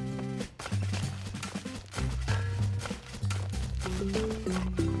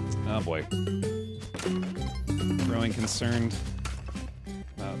 Oh boy. Growing concerned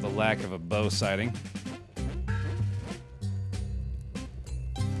about the lack of a bow sighting.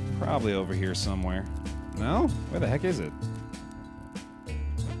 Probably over here somewhere. No? Where the heck is it?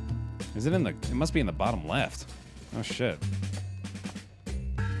 Is it in the... It must be in the bottom left. Oh shit.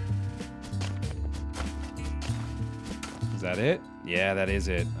 Is that it? Yeah, that is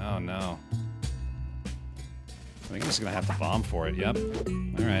it. Oh no. I think I'm just gonna have to bomb for it. Yep.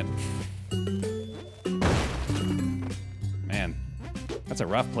 Alright. Man, that's a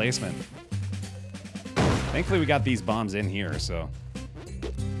rough placement. Thankfully we got these bombs in here, so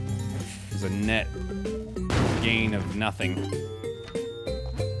there's a net gain of nothing.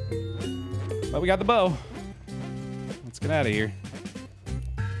 But we got the bow. Let's get out of here.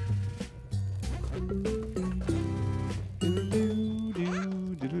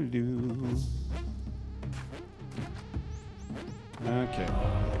 Okay.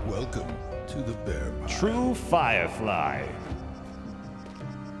 Welcome to the Baer Pile. True Firefly.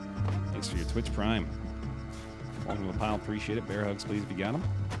 Thanks for your Twitch Prime. Welcome to the pile. Appreciate it. Bear hugs, please, if you got them.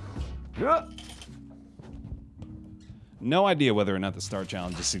 Yeah. No idea whether or not the Star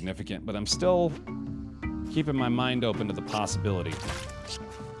Challenge is significant, but I'm still Keeping my mind open to the possibility.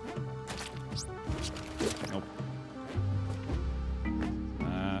 Nope.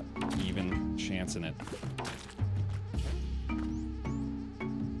 Not even chancing it.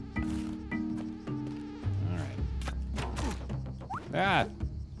 Ah!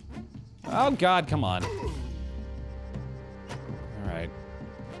 Oh God, come on. Alright.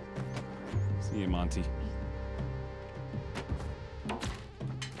 See you, Monty.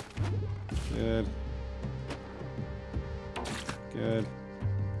 Good. Good.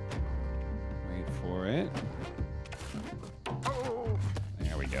 Wait for it.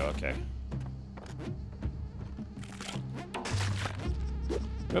 There we go, okay.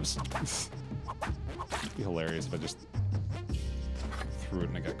 Oops. It'd be hilarious if I just threw it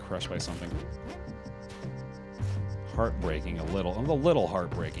and I got crushed by something. Heartbreaking a little. A little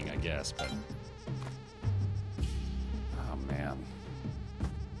heartbreaking, I guess, but... Oh, man.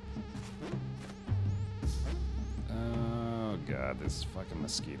 Oh, God, this fucking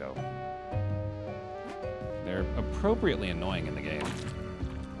mosquito. They're appropriately annoying in the game.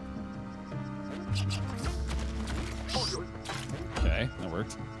 Okay, that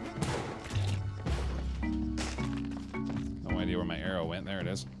worked. No idea where my arrow went. There it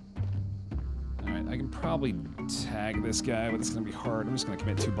is. Alright, I can probably tag this guy, but it's gonna be hard. I'm just gonna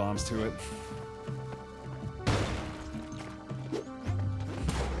commit 2 bombs to it.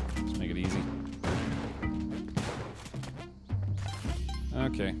 Just make it easy.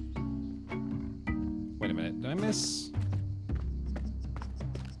 Okay. Wait a minute. Did I miss?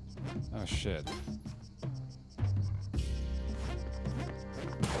 Oh, shit.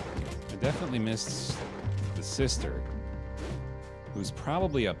 I definitely missed the sister, who's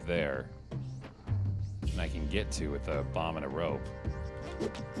probably up there, and I can get to with a bomb and a rope.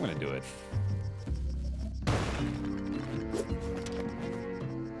 I'm gonna do it.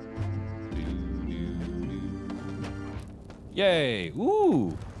 Yay!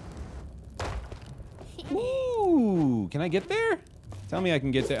 Ooh! Ooh! Can I get there? Tell me I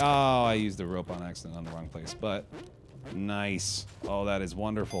can get there. Oh, I used the rope on accident on the wrong place, but nice. Oh, that is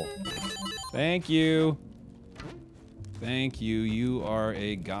wonderful. Thank you. Thank you. You are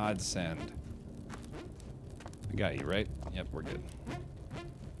a godsend. I got you, right? Yep, we're good.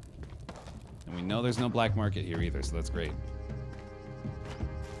 And we know there's no black market here either, so that's great.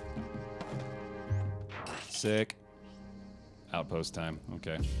 Sick. Outpost time.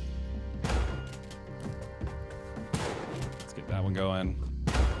 Okay. Let's get that one going.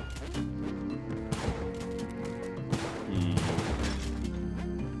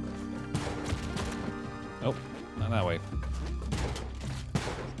 Oh, not that way.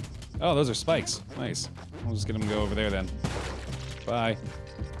 Oh, those are spikes. Nice. We'll just get them to go over there then. Bye.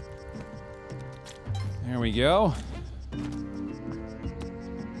 There we go.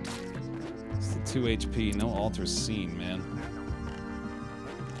 It's the 2 HP. No altars seen, man.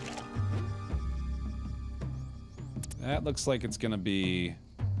 That looks like it's gonna be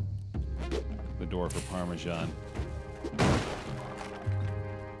the door for Parmesan.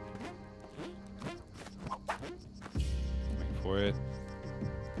 Wait for it.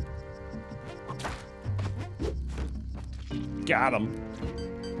 Got him.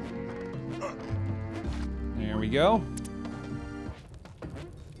 There we go.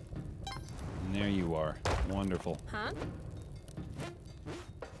 And there you are. Wonderful. Huh?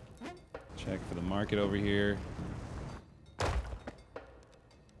 Check for the market over here.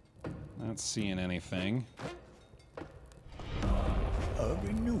 Not seeing anything. A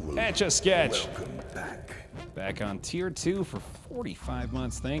renewal. Etch a sketch. Welcome back. Back on tier 2 for 45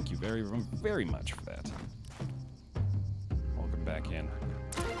 months. Thank you very, very much for that. Welcome back in.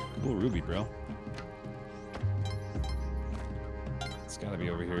 Cool ruby, bro. It's gotta be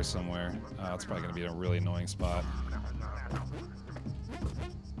over here somewhere. Oh, it's probably gonna be in a really annoying spot.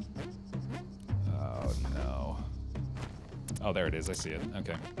 Oh, no. Oh, there it is. I see it.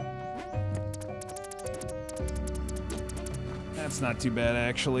 Okay. That's not too bad,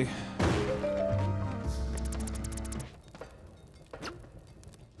 actually.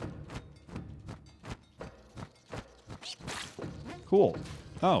 Cool.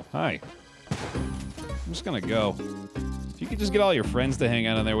 Oh, hi. I'm just gonna go. If you could just get all your friends to hang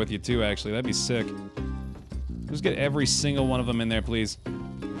out in there with you too, actually, that'd be sick. Just get every single one of them in there, please.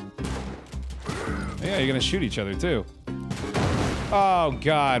 Yeah, you're gonna shoot each other too. Oh,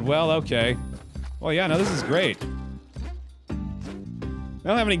 God. Well, okay. Well, yeah, no, this is great. I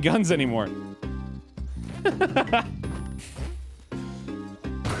don't have any guns anymore.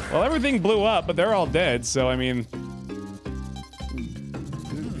 Well, everything blew up, but they're all dead, so, I mean...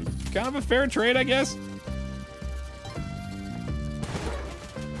 kind of a fair trade, I guess.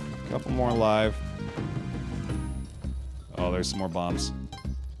 Couple more alive. Oh, there's some more bombs.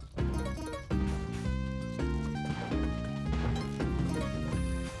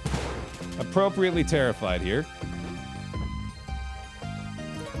 Appropriately terrified here.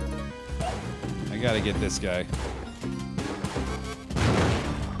 I gotta get this guy.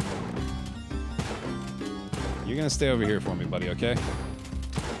 You're gonna stay over here for me, buddy, okay?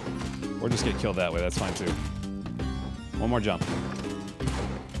 Or just get killed that way, that's fine too. One more jump.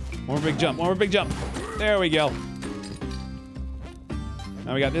 One more big jump, one more big jump. There we go.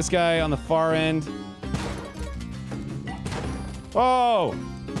 Now we got this guy on the far end. Oh!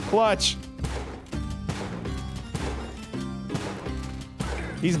 Clutch.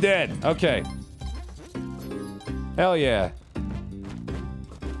 He's dead. Okay. Hell yeah.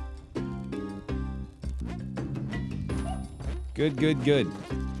 Good, good, good.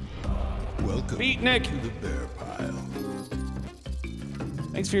 Welcome Beat Nick. to the bear pile.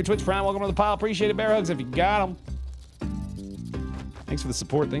 Thanks for your Twitch Prime. Welcome to the pile. Appreciate it, Bear Hugs, if you got them. Thanks for the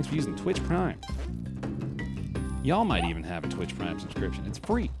support. Thanks for using Twitch Prime. Y'all might even have a Twitch Prime subscription. It's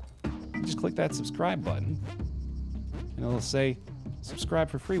free. You just click that subscribe button, and it'll say, subscribe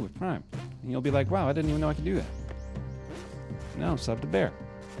for free with Prime. And you'll be like, wow, I didn't even know I could do that. Now, sub to Bear.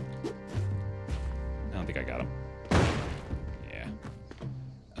 I don't think I got him. Yeah.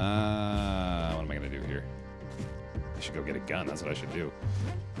 What am I gonna do here? I should go get a gun. That's what I should do.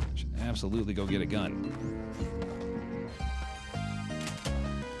 I should absolutely go get a gun.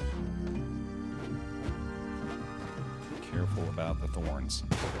 Careful about the thorns.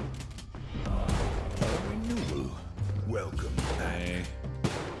 Renewal. Welcome back. Okay.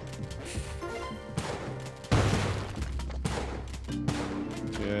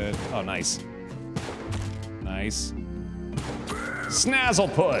 Good. Oh, nice. Nice.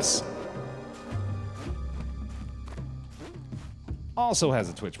 Snazzlepuss! Also has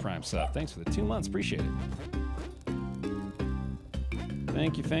a Twitch Prime sub. Thanks for the 2 months. Appreciate it.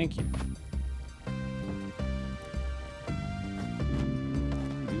 Thank you, thank you.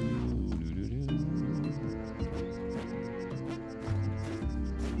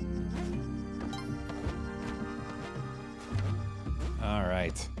 All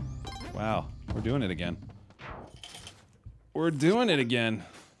right. Wow, we're doing it again. We're doing it again.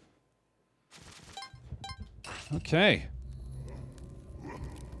 Okay.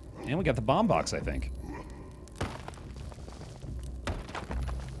 And we got the bomb box, I think.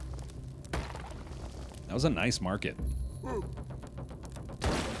 That was a nice market.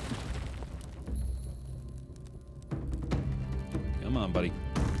 Come on, buddy.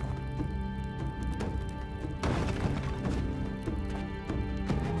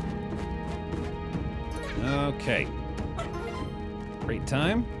 Okay. Great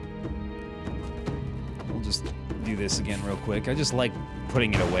time. We'll just do this again real quick. I just like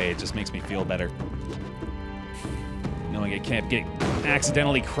putting it away. It just makes me feel better. Knowing it can't get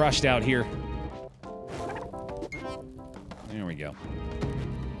accidentally crushed out here. There we go.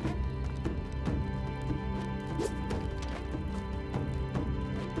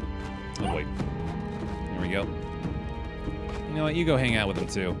 Oh, wait. There we go. You know what? You go hang out with them,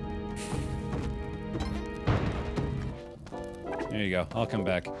 too. There you go. I'll come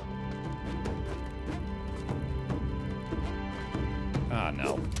back. Ah,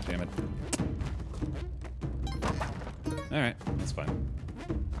 no. Damn it. Alright, that's fine.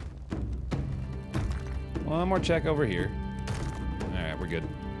 One more check over here. Alright, we're good.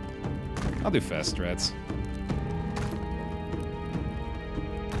 I'll do fast strats.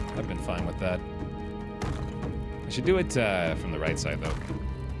 I've been fine with that. I should do it from the right side, though.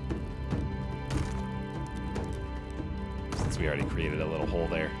 Since we already created a little hole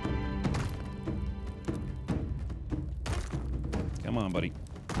there. Come on, buddy.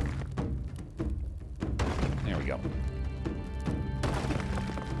 There we go.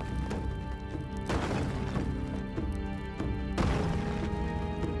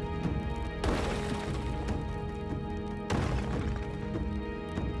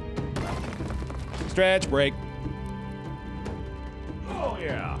 Stretch break. Oh,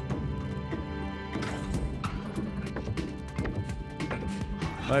 yeah.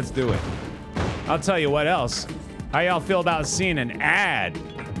 Let's do it. I'll tell you what else. How y'all feel about seeing an ad?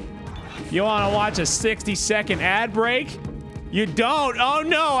 You want to watch a 60-second ad break? You don't? Oh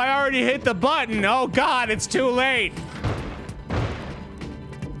no, I already hit the button. Oh God, it's too late.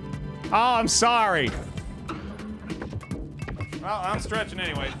 Oh, I'm sorry. Well, I'm stretching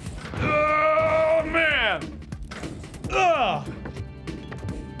anyway. Oh, man. Ugh.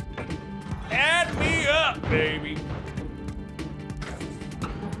 Add me up, baby.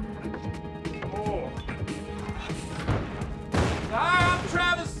 Oh. Hi, I'm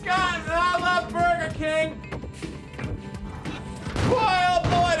Travis Scott, and I love Burger King.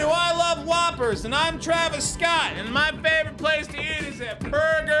 Burgers, and I'm Travis Scott, and my favorite place to eat is at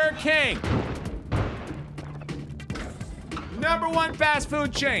Burger King. #1 fast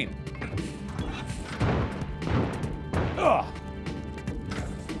food chain. Ugh.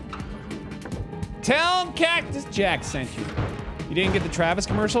 Tell him Cactus Jack sent you. You didn't get the Travis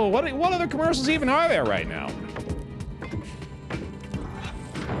commercial? What other commercials even are there right now?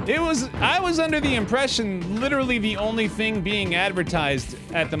 I was under the impression literally the only thing being advertised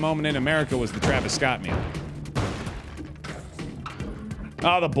at the moment in America was the Travis Scott meal.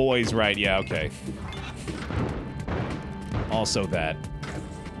 Oh, the boys, right, yeah, okay. Also that.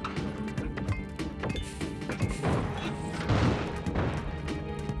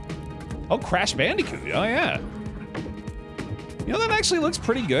 Oh, Crash Bandicoot, oh yeah. You know, that actually looks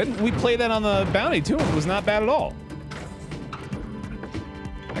pretty good. We played that on the Bounty too, and it was not bad at all.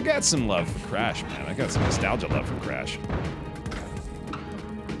 I got some love for Crash, man. I got some nostalgia love for Crash.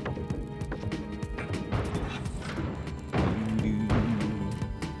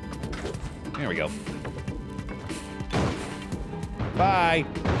 There we go. Bye.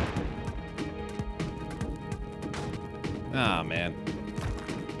 Ah, man.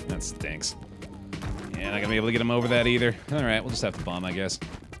 That stinks. Yeah, not gonna be able to get him over that either. Alright, we'll just have to bomb, I guess.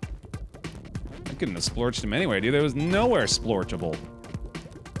 I couldn't have splorched him anywhere, dude. There was nowhere splorchable.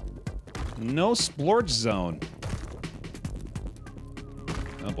 No splorch zone.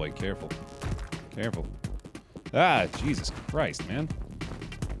 Oh boy, careful. Careful. Ah, Jesus Christ, man.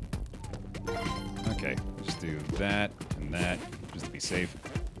 Okay, just do that and that, just to be safe.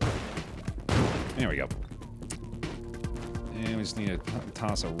 There we go. And we just need to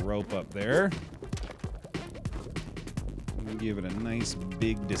toss a rope up there. And give it a nice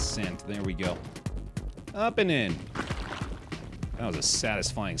big descent. There we go. Up and in. That was a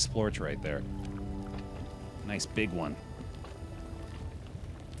satisfying splorch right there. Nice big one.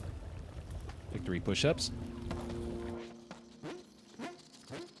 Victory push-ups.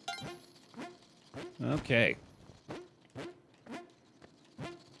 Okay.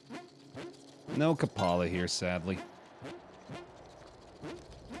 No Kapala here, sadly.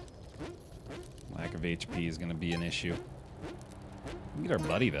 Lack of HP is going to be an issue. We can get our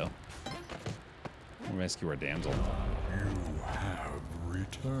buddy, though. We'll rescue our damsel. You have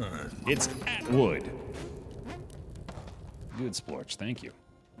returned. It's Atwood. Good splorch, thank you.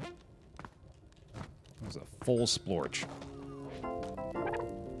 That was a full splorch.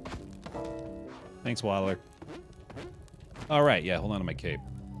 Thanks, Waddler. All right, yeah, hold on to my cape.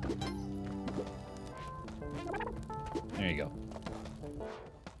 There you go.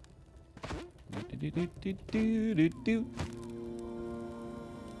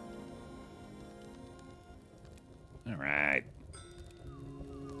 All right.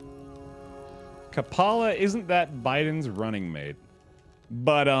 Kapala isn't that Biden's running mate.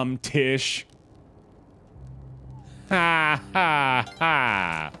 But, Tish. Ha, ha,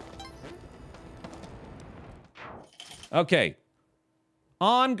 ha. Okay.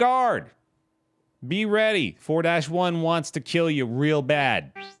 On guard. Be ready. 4-1 wants to kill you real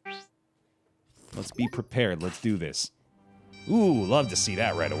bad. Let's be prepared. Let's do this. Ooh, love to see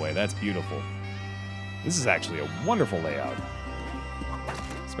that right away. That's beautiful. This is actually a wonderful layout.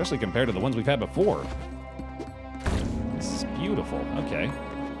 Especially compared to the ones we've had before. This is beautiful. Okay.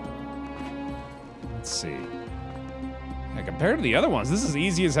 Let's see. Yeah, compared to the other ones, this is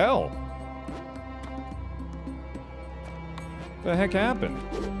easy as hell. What the heck happened?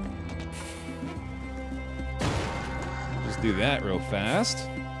 Just do that real fast.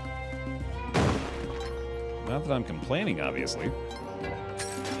 Not that I'm complaining, obviously.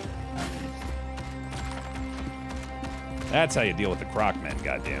 That's how you deal with the croc men,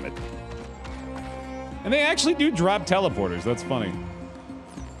 goddammit. And they actually do drop teleporters, that's funny.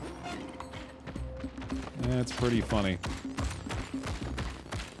 That's pretty funny.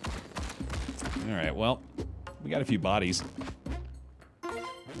 Alright, well, we got a few bodies. Might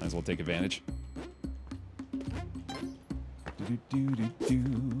as well take advantage.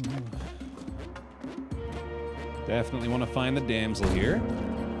 Definitely want to find the damsel here.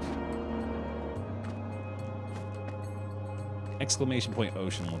 Exclamation point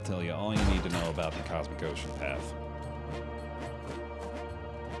ocean will tell you all you need to know about the Cosmic Ocean path.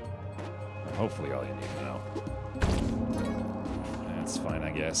 Or hopefully all you need to know. That's fine, I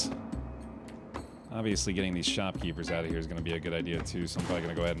guess. Obviously getting these shopkeepers out of here is going to be a good idea too, so I'm probably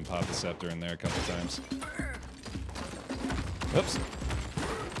going to go ahead and pop the scepter in there a couple times. Oops.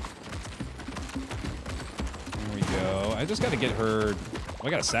 There we go. I just got to get her... Well, I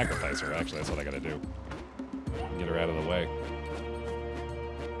got to sacrifice her, actually. That's what I got to do. Get her out of the way.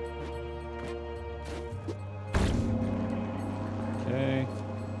 Okay.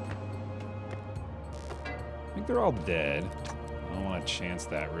 think they're all dead. I don't want to chance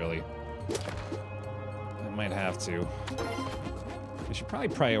that, really. I might have to. I should probably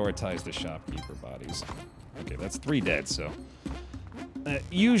prioritize the shopkeeper bodies. Okay, that's 3 dead, so... That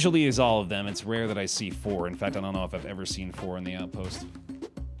usually is all of them. It's rare that I see 4. In fact, I don't know if I've ever seen 4 in the outpost.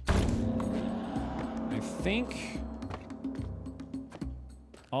 I think...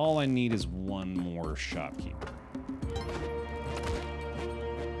 all I need is 1 more shopkeeper.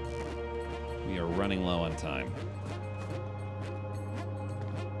 We are running low on time.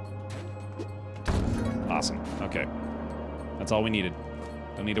 Awesome. Okay. That's all we needed.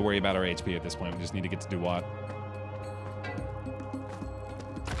 Don't need to worry about our HP at this point. We just need to get to Duat.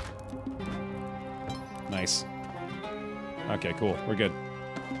 Nice. Okay, cool. We're good.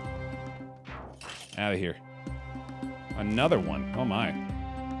 Out of here. Another one. Oh my.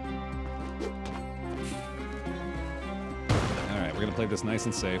 Alright, we're gonna play this nice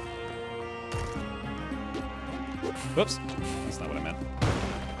and safe. Whoops. That's not what I meant.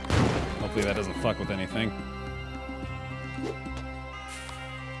 Hopefully that doesn't fuck with anything.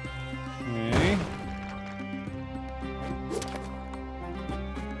 Okay.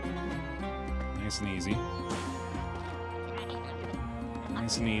 Nice and easy.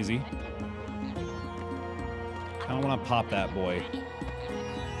 Nice and easy. I don't want to pop that boy.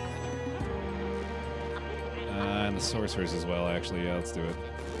 And the sorcerers as well, actually. Yeah, let's do it.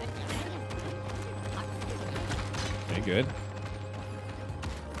 Okay, good.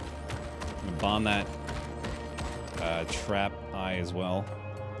 I'm gonna bomb that trap eye as well.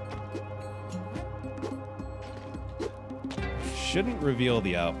 Shouldn't reveal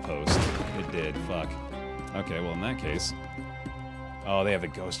the outpost. It did, fuck. Okay, well in that case... Oh, they have the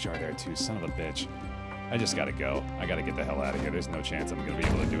ghost jar there too, son of a bitch. I just gotta go. I gotta get the hell out of here. There's no chance I'm gonna be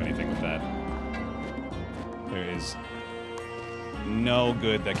able to do anything with that. There is no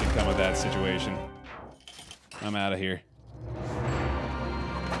good that can come of that situation. I'm out of here.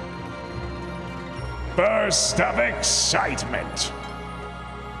 Burst of excitement!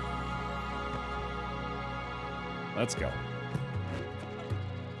 Let's go.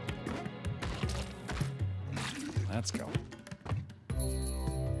 Let's go.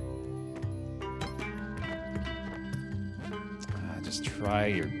 Just try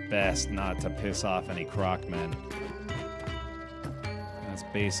your best not to piss off any crocmen. That's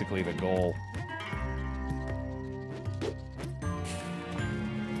basically the goal.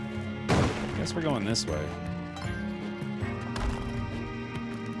 Guess we're going this way.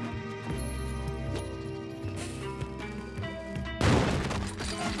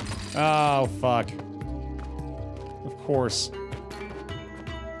 Oh, fuck. Of course.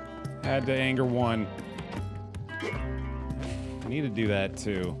 Had to anger one. I need to do that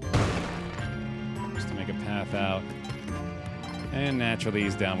too. Just to make a path out. And naturally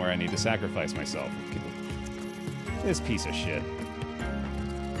he's down where I need to sacrifice myself. This piece of shit.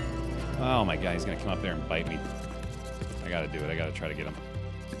 Oh my god, he's gonna come up there and bite me. I gotta do it, I gotta try to get him.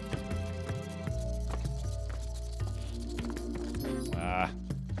 Ah.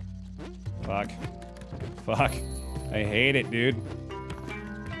 Fuck. Fuck. I hate it, dude.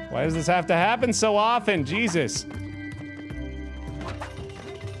 Why does this have to happen so often? Jesus.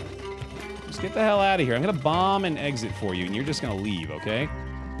 Just get the hell out of here. I'm gonna bomb and exit for you, and you're just gonna leave, okay?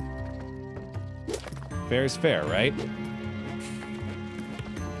 Fair is fair, right?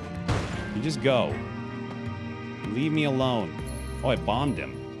 You just go. Leave me alone. Oh, I bombed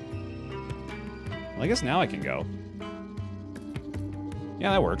him. Well, I guess now I can go.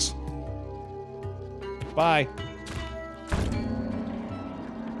 Yeah, that works. Bye.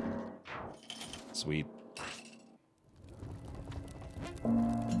 Sweet.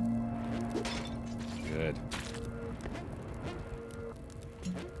 Good.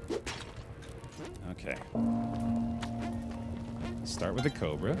 Okay. Start with the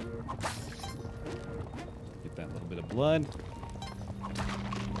cobra. Get that little bit of blood.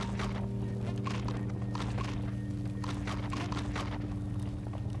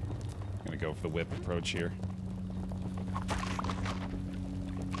 I'm gonna go for the whip approach here.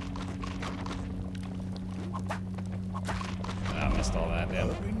 Missed all that, damn.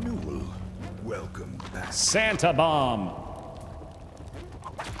 Renewal. Welcome back. Santa Bomb!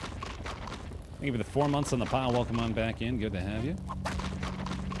 Thank you for the 4 months on the pile. Welcome on back in. Good to have you.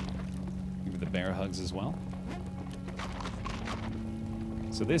 Give you the bear hugs as well.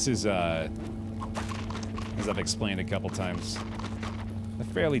 So this is, as I've explained a couple times, a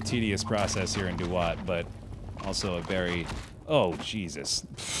fairly tedious process here in Duat, but also a very... Oh, Jesus.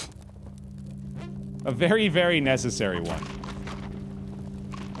 A very, very necessary one.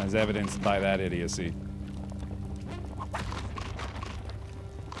 As evidenced by that idiocy.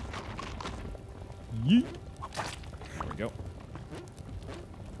 Yeet. go.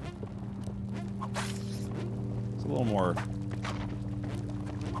 It's a little more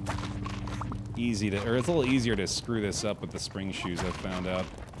easy to, or it's a little easier to screw this up with the spring shoes, I've found out.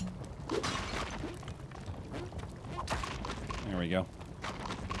 There we go.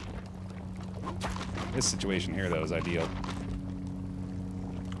 This situation here, though, is ideal.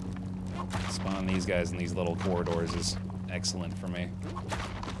 Spawn these guys in these little corridors is excellent for me.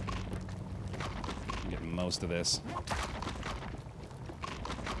 I'm getting most of this.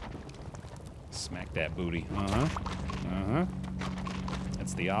 Smack that booty. Uh-huh. Uh-huh.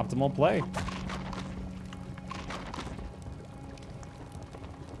 That's the optimal play.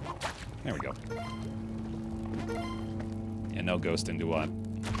 There we go. And no ghost into what?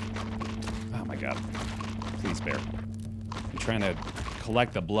 Oh my god. Please, Baer. I'm trying to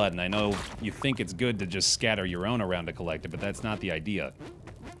collect the blood, and I know you think it's good to just scatter your own around to collect it, but that's not the idea.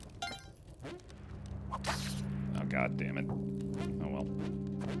 Oh god damn it. Oh well.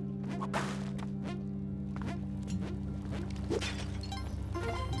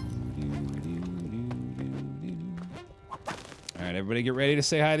 Alright, everybody get ready to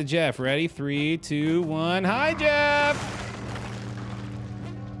say hi to Jeff. Ready? 3, 2, 1. Hi, Jeff!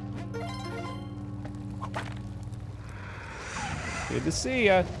 Good to see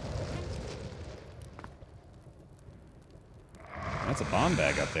ya. That's a bomb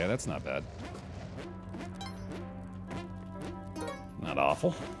bag up there. That's not bad. Not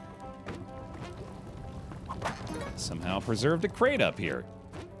awful. Somehow preserved a crate up here.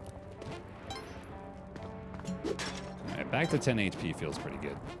 Alright, back to 10 HP feels pretty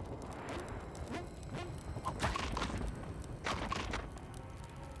good.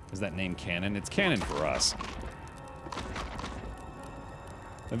 Is that name canon? It's canon for us.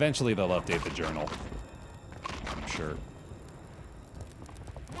 Eventually they'll update the journal. I'm sure.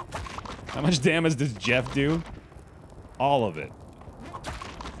 How much damage does Jeff do? All of it.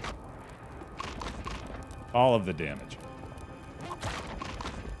 All of the damage.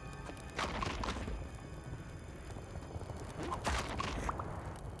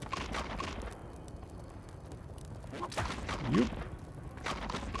 Yup.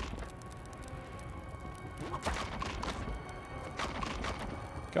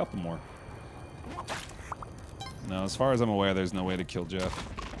 Couple more. No, as far as I'm aware, there's no way to kill Jeff.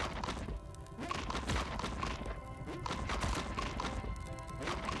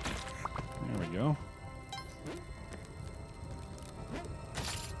 There we go.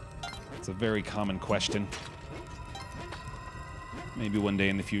 It's a very common question. Maybe one day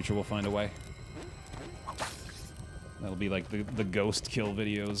in the future we'll find a way. That'll be like the ghost kill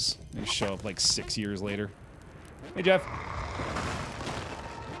videos. They show up like 6 years later. Hey, Jeff.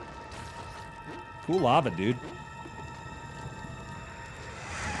 Cool lava, dude.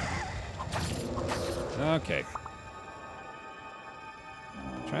 Okay.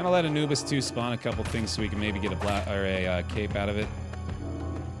 Trying to let Anubis 2 spawn a couple things so we can maybe get a cape out of it.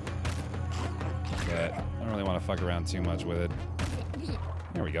 But I don't really want to fuck around too much with it.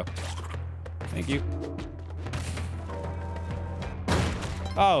 There we go. Thank you.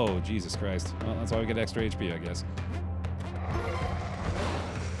 Oh, Jesus Christ. Well, that's why we get extra HP, I guess.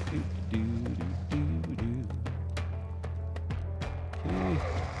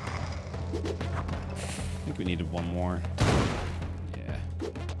 I think we needed one more. Yeah.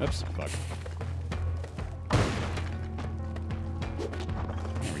 Oops, fuck.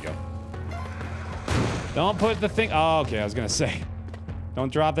 There we go. Don't put the thing... Oh, okay, I was gonna say.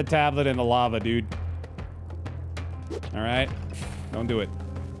 Don't drop the tablet in the lava, dude. Alright? Don't do it.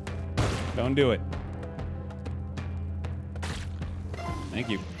 Don't do it. Thank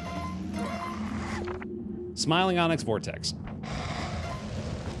you. Smiling Onyx Vortex.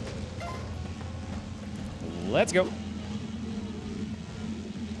 Let's go.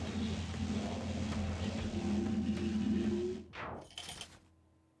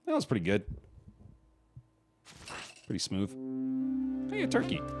 That was pretty good. Pretty smooth. Hey, a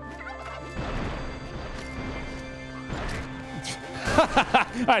turkey.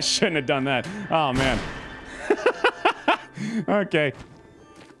 I shouldn't have done that. Oh, man. Okay.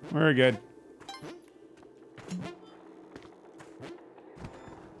 We're good.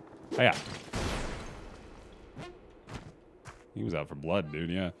 Oh, yeah. He was out for blood, dude,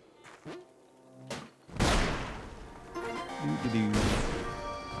 yeah.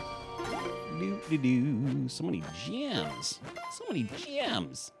 Doo-doo-doo. So many gems. So many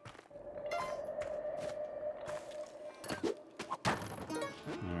gems.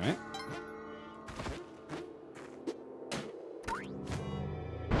 Alright.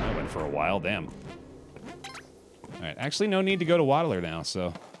 That went for a while, damn. Alright, actually no need to go to Waddler now,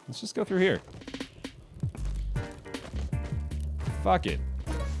 so let's just go through here. Fuck it.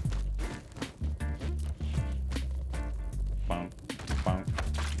 Bonk, bonk,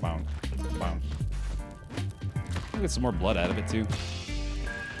 bonk, bonk. I'll get some more blood out of it, too.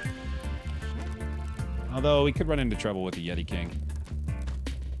 Although, we could run into trouble with the Yeti King.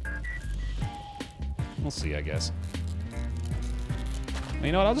 We'll see, I guess.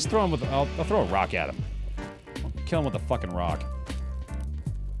 You know what? I'll just throw him with... I'll throw a rock at him. I'll kill him with a fucking rock.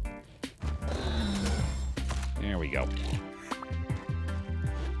 There we go.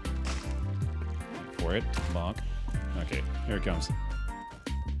 Wait for it. Bonk. Okay, here it comes.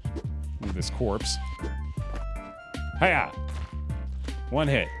 Look at this corpse. Hiya! One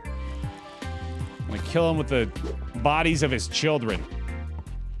hit. I'm gonna kill him with the bodies of his children.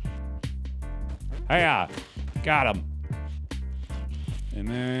 Hiya! Got him. And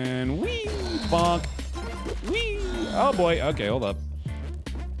then, whee! Bonk! Whee! Oh boy, okay, hold up.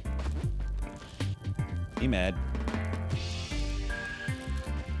 He mad.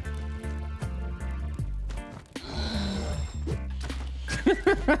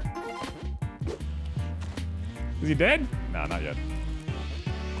 Is he dead? No, not yet.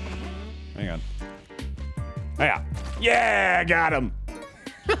 Hang on. Hiya! Yeah, got him!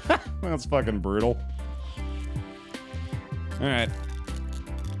 That's fucking brutal. Alright.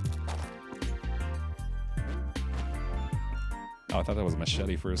 Oh, I thought that was a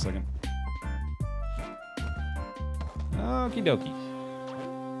machete for a second. Okie dokie.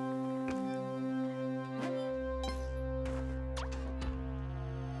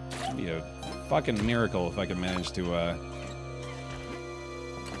 It'd be a fucking miracle if I could manage to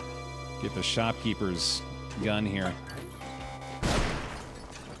get the shopkeeper's gun here.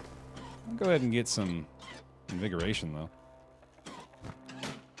 I'll go ahead and get some invigoration, though.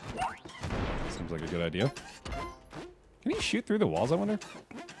 Seems like a good idea. Can he shoot through the walls, I wonder?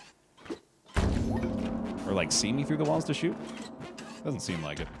 Or, like, see me through the walls to shoot? Doesn't seem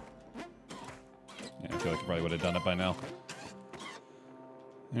like it. Yeah, I feel like I probably would have done it by now.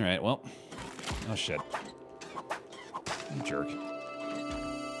 Alright, well. Oh, shit. You jerk.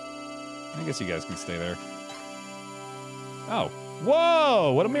 I guess you guys can stay there. Oh.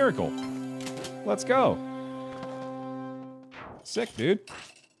 Whoa! What a miracle. Let's go. Sick, dude.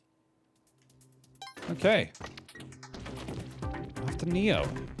 Okay. Off to Neo.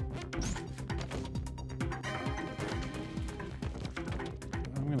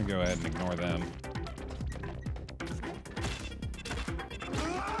 I'm gonna go ahead and ignore them.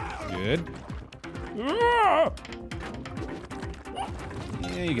 Good.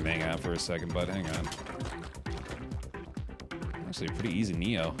 Yeah, you can hang out for a second, bud. Hang on. Actually, a pretty easy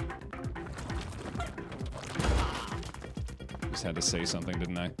Neo. Just had to say something,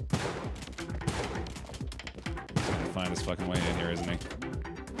 didn't I? He's gonna find his fucking way in here, isn't he?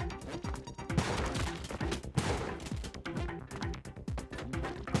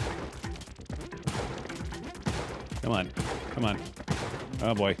 Come on. Come on.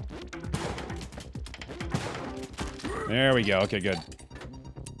 Oh, boy. There we go. Okay, good.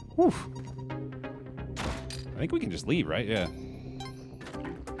 Whew. I think we can just leave, right? Yeah.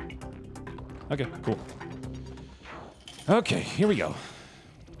 Okay, cool. Okay, here we go.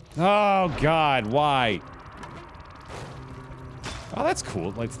 Oh, God, why? Oh, that's cool.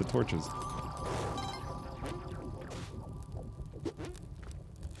 It lights the torches.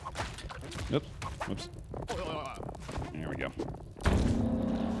 Oops. Whoops. There we go. I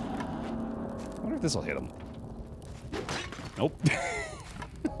wonder if this will hit him. Nope.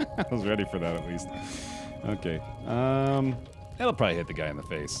 I was ready for that, at least. Okay. It'll probably hit the guy in the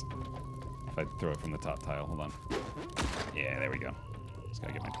face. If I throw it from the top tile. Hold on. Yeah, there we go. Just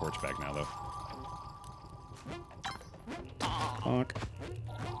gotta get my torch back now, though. Honk.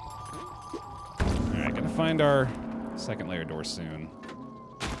 Alright, gonna find our second layer door soon.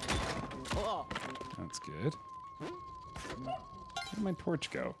 That's good. Where'd my torch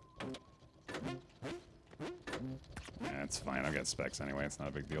go? That's fine. I've got specs anyway. It's not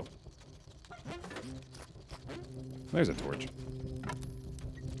a big deal. There's a torch.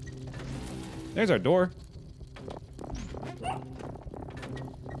 There's our door.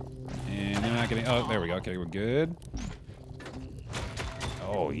 And you're not getting... Oh, there we go. Okay, we're good.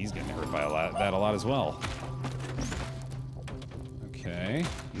 Oh, he's getting hurt by a lot as well. Okay.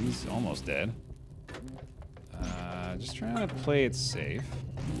 He's almost dead. Just trying to play it safe.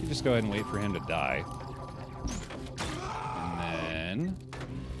 You just go ahead and wait for him to die. And then...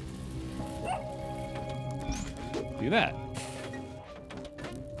 do that.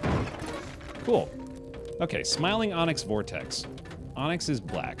 Cool. Okay, Smiling Onyx Vortex. Onyx is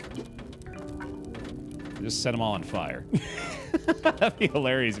black. Just set them all on fire. That'd be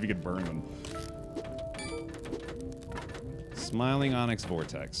hilarious if you could burn them. Smiling Onyx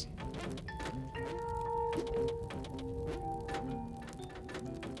Vortex.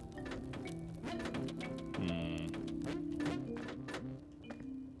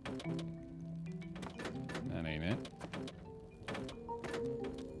 That ain't it.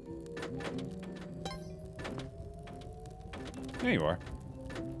 There you are.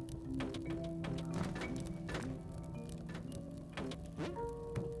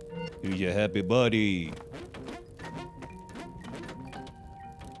 Who's your happy buddy?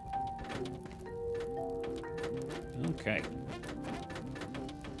 Okay.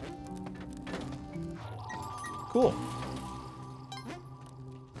 Cool.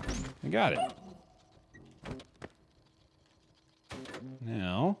 I got it.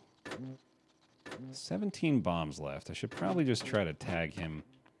 Now, 17 bombs left. I should probably just try to tag him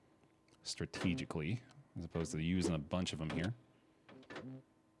strategically, as opposed to using a bunch of them here.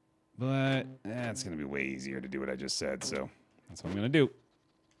 But that's going to be way easier to do what I just said, so that's what I'm going to do.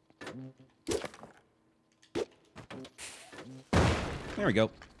 There we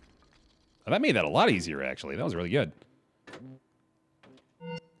go. Oh, that made that a lot easier, actually. That was really good.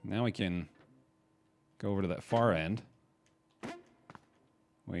 Now we can go over to that far end.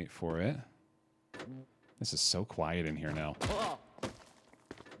 Wait for it. This is so quiet in here now.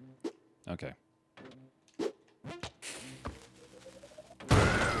 Okay.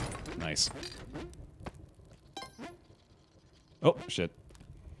 Nice. Oh, shit.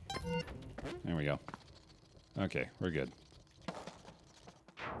 There we go. Okay, we're good.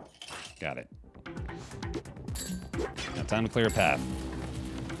 Got it. Now time to clear a path.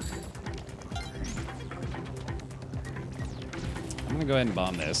 I'm gonna go ahead and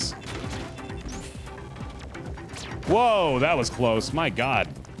bomb this. Whoa, that was close. My God.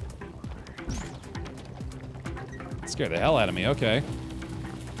 That scared the hell out of me. Okay.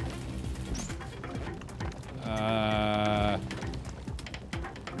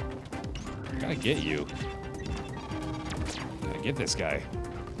 Gotta get you. Gotta get this guy.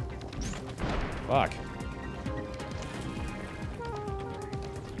 Fuck.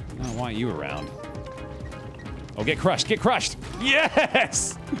 I don't want you around. Oh, get crushed. Get crushed.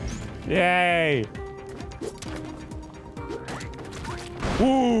 Yes! Yay!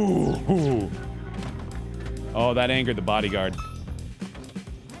 Ooh. Oh, that angered the bodyguard.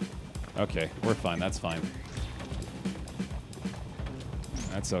 Okay, we're fine. That's fine.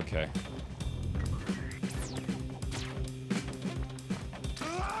 That's okay.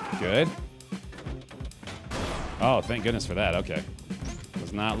 Good. Oh, thank goodness for that. Okay.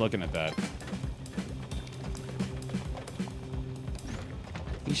 Was not looking at that.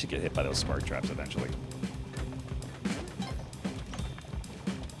 He should get hit by those spark traps eventually.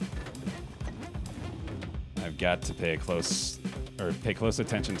 I've got to pay close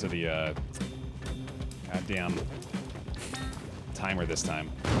attention to the goddamn timer this time.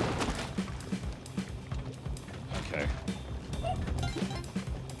 Okay.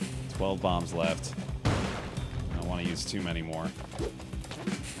 12 bombs left. I don't want to use too many more.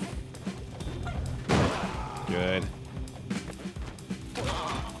 Good.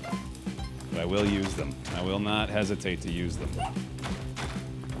 But I will use them. I will not hesitate to use them.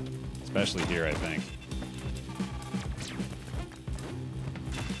 Especially here, I think.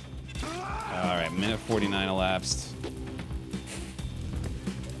 Alright, minute 49 elapsed.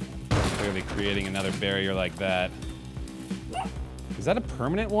 Clearly creating another barrier like that. Is that a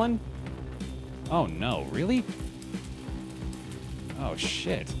permanent one? Oh no, really? Oh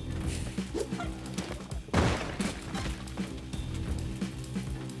shit.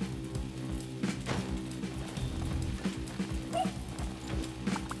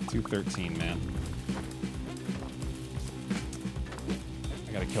 $213, man.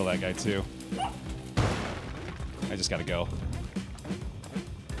 I gotta kill that guy too. I just gotta go.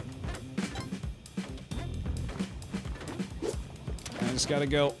 I just gotta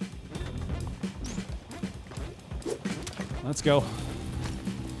go. Let's go.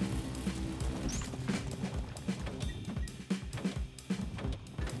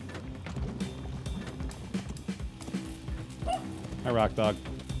 Hi, Rock Dog.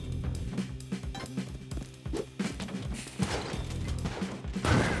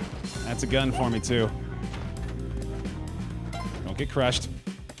 That's a gun for me, too. Don't get crushed.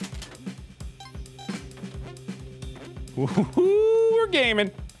 Woohoo! We're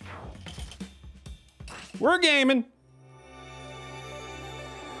gaming. We're gaming.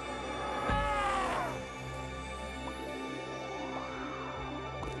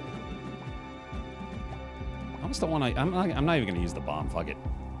 I almost don't want to. I'm not even going to use the bomb. Fuck it.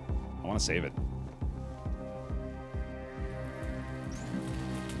 I want to save it.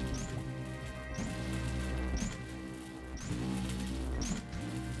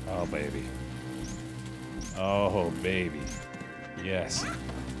 Oh, baby. Oh, baby. Yes.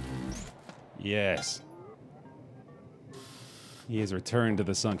 Yes. He has returned to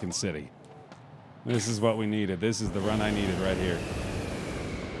the sunken city. This is what we needed. This is the run I needed right here.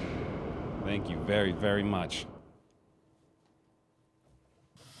 Thank you very, very much.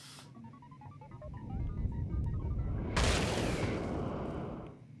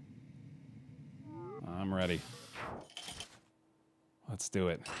 I'm ready. Let's do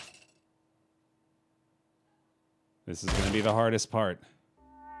it. This is going to be the hardest part.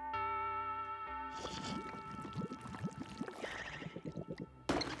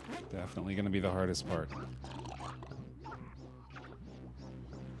 Definitely going to be the hardest part.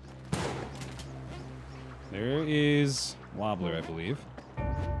 There is Wobbler, I believe.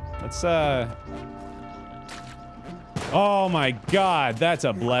 Let's, oh my god, that's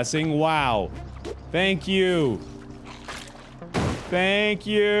a blessing. Wow. Thank you. Thank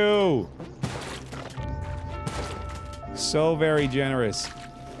you. So very generous.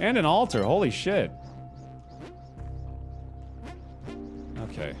 And an altar, holy shit.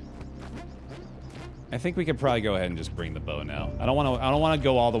 Okay. I think we could probably go ahead and just bring the bow now. I don't want to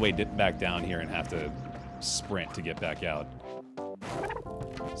go all the way back down here and have to sprint to get back out.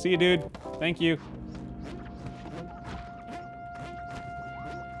 See you, dude. Thank you.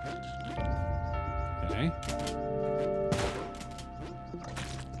 Okay.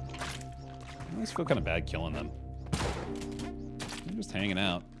 I always feel kind of bad killing them. They're just hanging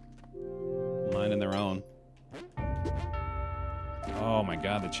out. Minding their own. Oh my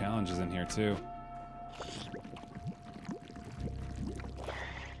god, the challenge is in here too.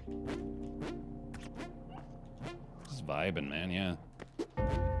 Just vibing, man, yeah.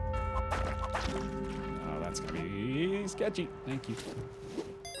 Oh, that's gonna be sketchy. Thank you.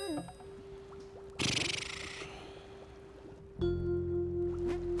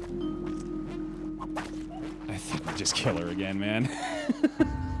 I think we just kill her again, man.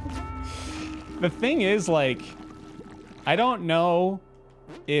 The thing is, like, I don't know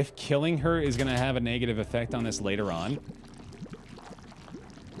if killing her is gonna have a negative effect on this later on.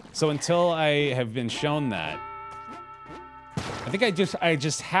 So until I have been shown that, I think I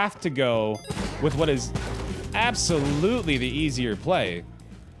just have to go with what is absolutely the easier play,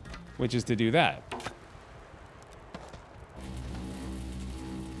 which is to do that.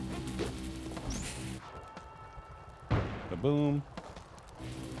 Ba-boom.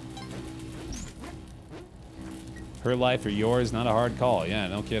 Her life or yours, not a hard call. Yeah,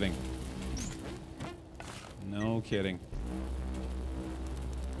 no kidding. No kidding.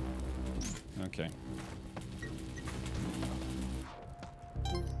 Okay.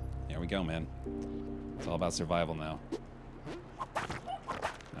 There we go, man. It's all about survival now.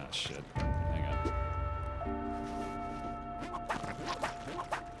 Ah, shit. Hang on.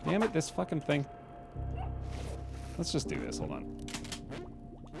 Damn it, this fucking thing. Let's just do this. Hold on.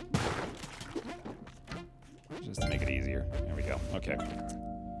 Just to make it easier. There we go. Okay.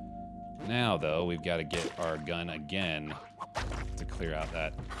 Now, though, we've got to get our gun again to clear out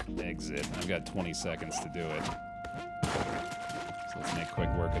that exit. I've got 20 seconds to do it. So let's make quick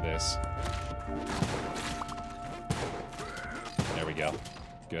work of this. There we go.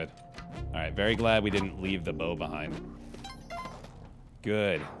 Good. All right. Very glad we didn't leave the bow behind.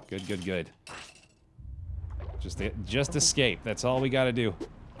 Good. Good, good, good. Just escape. That's all we got to do.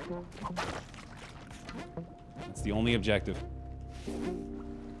 That's the only objective.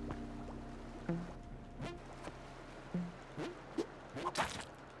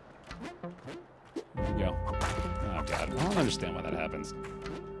 There we go. Oh, God. I don't understand why that happens.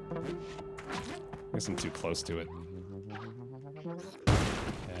 I guess I'm too close to it.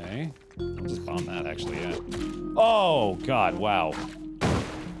 Okay. I'll just bomb that, actually, yeah. Oh, God, wow.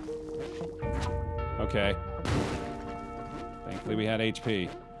 Okay. Thankfully, we had HP.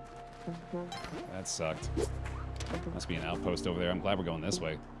 That sucked. Must be an outpost over there. I'm glad we're going this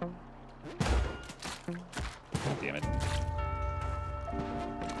way. God damn it.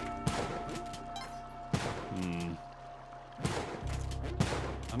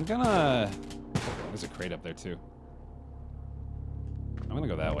 I'm gonna... There's a crate up there, too. I'm gonna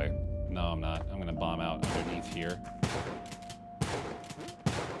go that way. No, I'm not. I'm gonna bomb out underneath here.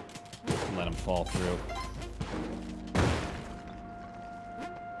 And let him fall through.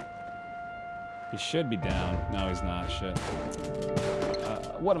 He should be down. No, he's not. Shit.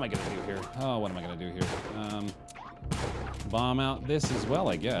 What am I gonna do here? Oh, what am I gonna do here? Bomb out this as well,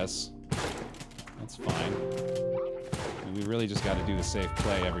 I guess. That's fine. I mean, we really just got to do the safe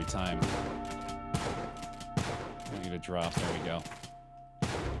play every time. I want you to drop. There we go.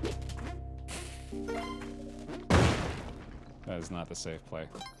 That is not the safe play.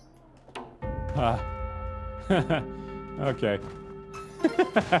 Okay.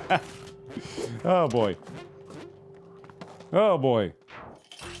 Oh boy. Oh boy.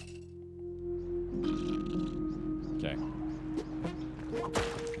 Okay.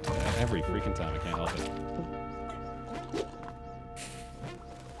 Every freaking time, I can't help it.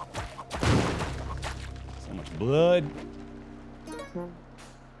 So much blood.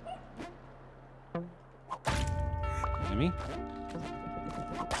 Enemy.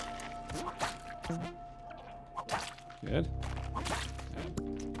 Good.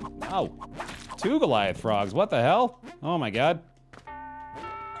 Oh, 2 Goliath frogs. What the hell? Oh my god.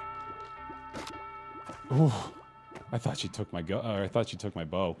 Ooh, I thought she took my I thought she took my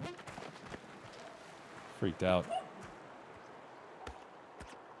bow. Freaked out.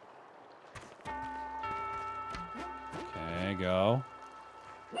 Okay, go.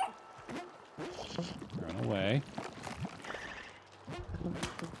 Run away.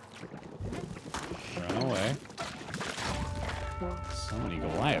 Run away. So many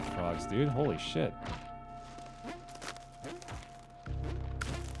Goliath frogs, dude. Holy shit.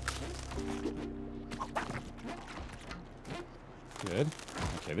 Good.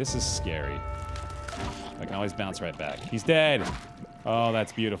 Okay, this is scary. I can always bounce right back. He's dead! Oh,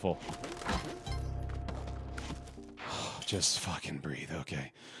 that's beautiful. Just fucking breathe,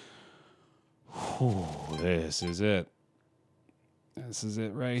 okay. Whew, this is it. This is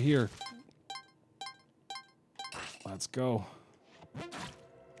it right here. Let's go.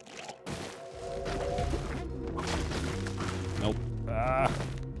 Nope. Ah.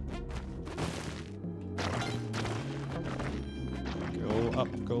 Go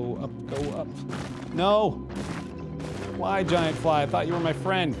up, go up, go up. No! Why, giant fly? I thought you were my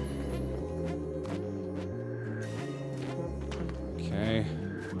friend. Okay.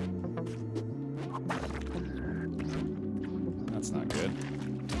 That's not good.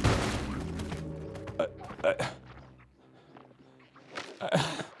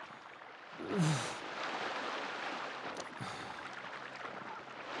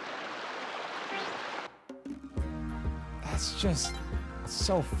 That's just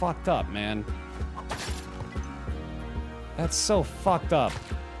so fucked up, man. That's so fucked up.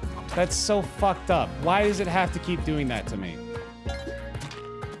 That's so fucked up. Why does it have to keep doing that to me?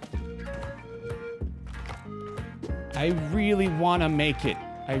 I really want to make it.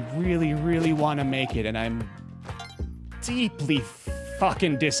 I really, really want to make it, and I'm deeply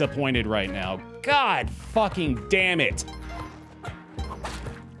fucking disappointed right now. God fucking damn it.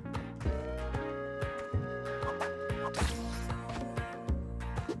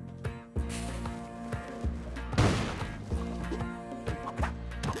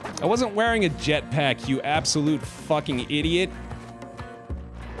 I wasn't wearing a jetpack, you absolute fucking idiot.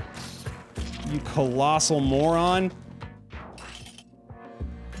 You colossal moron.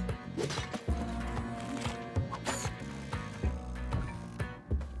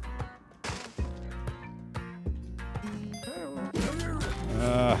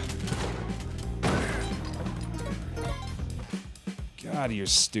 God, you're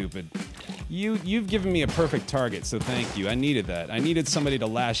stupid. You've given me a perfect target, so thank you. I needed that. I needed somebody to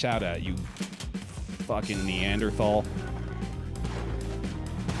lash out at, you fucking Neanderthal.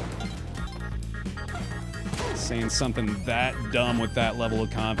 Saying something that dumb with that level of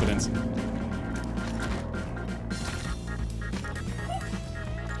confidence.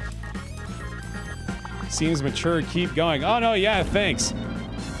 Seems mature, keep going. Oh no, yeah, thanks.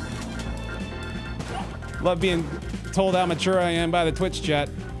 Love being told how mature I am by the Twitch chat.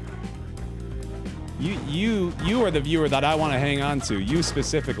 You are the viewer that I want to hang on to. You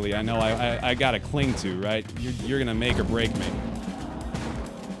specifically, I know I gotta cling to, right? You're gonna make or break me.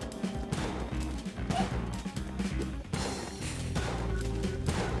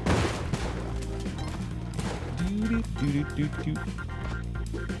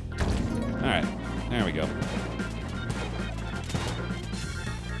 All right, there we go.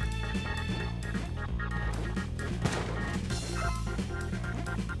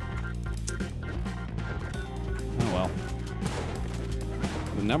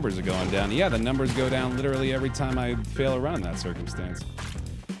 Numbers are going down. Yeah, the numbers go down literally every time I fail a run in that circumstance.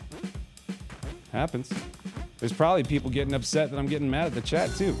 Happens. There's probably people getting upset that I'm getting mad at the chat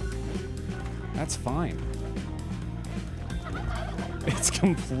too. That's fine. It's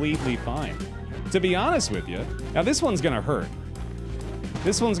completely fine. To be honest with you, now this one's gonna hurt.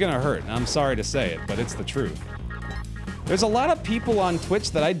 This one's gonna hurt, and I'm sorry to say it, but it's the truth. There's a lot of people on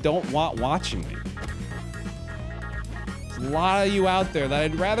Twitch that I don't want watching me. A lot of you out there that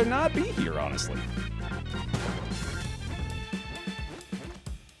I'd rather not be here, honestly.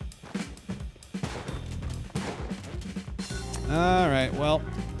 All right, well,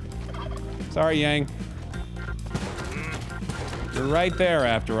 Sorry, Yang. You're right there,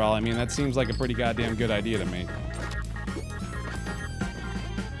 after all. I mean, that seems like a pretty goddamn good idea to me.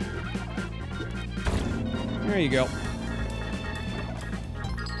 There you go.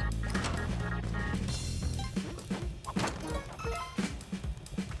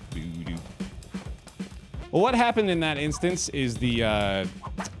 Well, what happened in that instance is the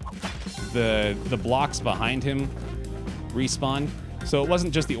blocks behind him respawned. So it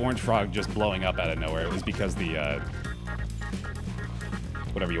wasn't just the orange frog just blowing up out of nowhere. It was because the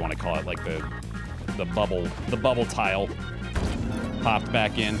whatever you want to call it, like the bubble tile popped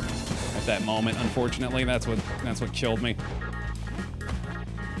back in at that moment. Unfortunately, that's what killed me.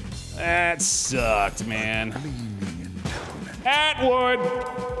 That sucked, man. Atwood!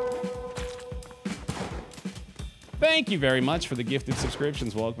 Thank you very much for the gifted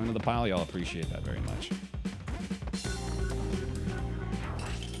subscriptions. Welcome to the pile, y'all. Appreciate that very much.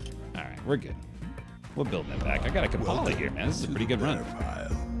 All right, we're good. We're building it back. I got a Kapala here, man. This is a pretty good run.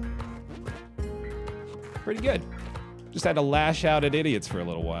 Pretty good. Just had to lash out at idiots for a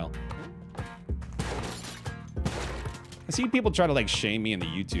little while. I see people try to like shame me in the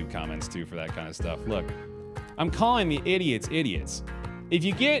YouTube comments too for that kind of stuff. Look, I'm calling the idiots idiots. If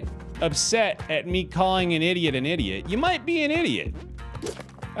you get upset at me calling an idiot, you might be an idiot.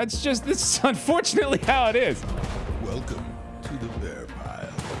 This is unfortunately how it is. Welcome to the bear pile.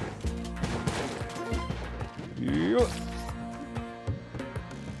 Yeah.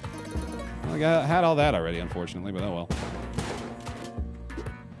 Well, I had all that already, unfortunately, but oh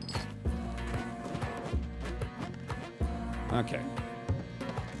well. Okay.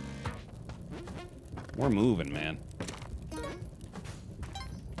 We're moving, man.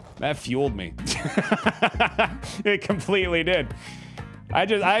 That fueled me. It completely did.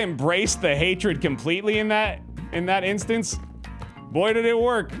 I embraced the hatred completely in that instance. Boy, did it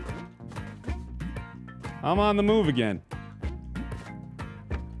work. I'm on the move again.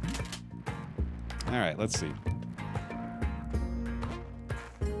 All right, let's see.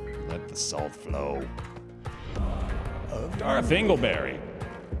 Let the salt flow. Darth Ingleberry.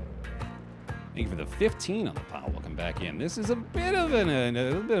 Thank you for the 15 on the pile. Welcome back in. This is a bit of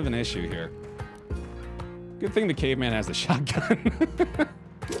an issue here. Good thing the caveman has the shotgun.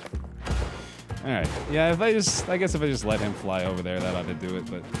 All right. Yeah, I guess if I just let him fly over there, that ought to do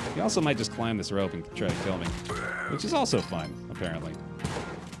it. But he also might just climb this rope and try to kill me, which is also fine, apparently.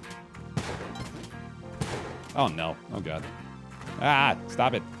 Oh no! Oh god! Ah!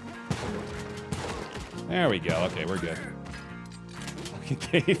 Stop it! There we go. Okay, we're good. Fucking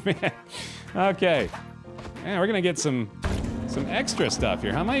caveman. Okay. Man, we're gonna get some extra stuff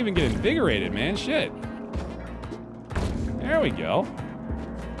here. How am I even getting invigorated, man? Shit. There we go.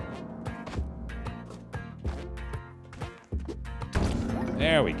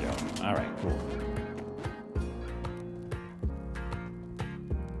 There we go. All right, cool.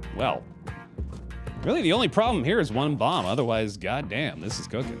 Well, really the only problem here is one bomb. Otherwise, goddamn, this is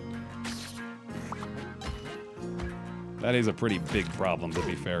cooking. That is a pretty big problem, to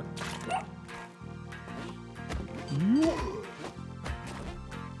be fair.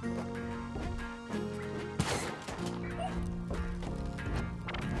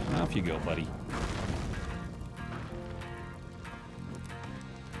 Off you go, buddy.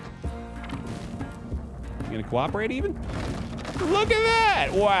 You gonna cooperate even? Look at that!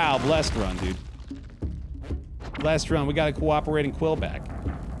 Wow, blessed run, dude. Blessed run. We got a cooperating quill back.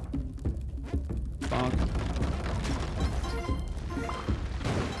 Bonk.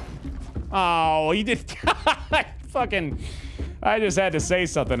 Oh, he did. Fucking. I just had to say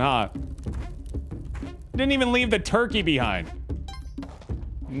something, huh? Didn't even leave the turkey behind.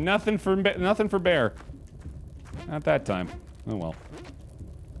 Nothing for Baer. Not that time. Oh well.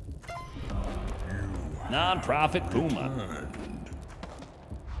 Non-profit Puma.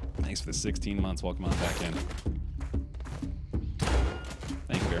 Thanks for the 16 months. Welcome on back in.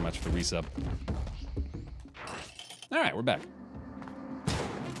 Thank you very much for the resub. All right, we're back.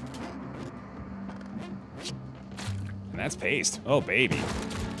 And that's paste. Oh, baby.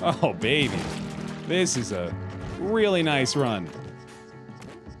 Oh, baby. This is a really nice run.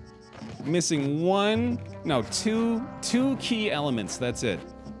 Missing two key elements. That's it.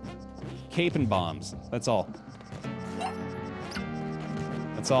 Cape and bombs. That's all.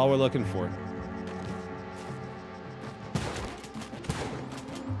 That's all we're looking for.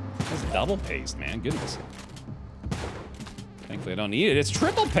 That's double paste, man. Goodness. Thankfully, I don't need it. It's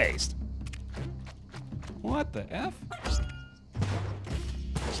triple paste. What the F?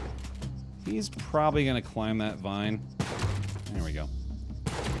 He's probably gonna climb that vine. There we go.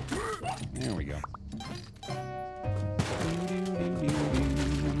 There we go.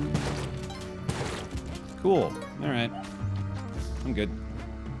 Cool. All right. I'm good.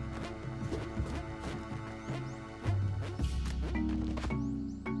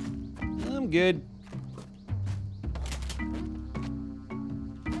 I'm good.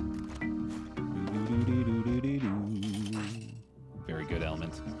 Very good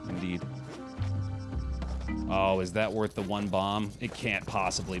element, indeed. Oh, is that worth the one bomb? It can't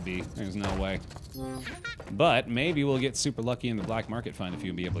possibly be. There's no way. But maybe we'll get super lucky in the black market find a few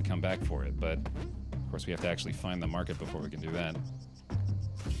and be able to come back for it. But of course we have to actually find the market before we can do that.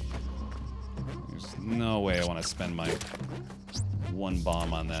 There's no way I want to spend my one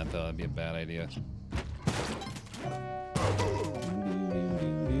bomb on that, though. That'd be a bad idea.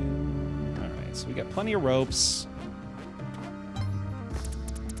 Alright, so we got plenty of ropes.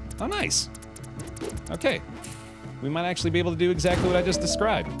 Oh, nice. Okay. We might actually be able to do exactly what I just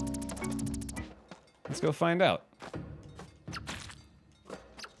described. Let's go find out.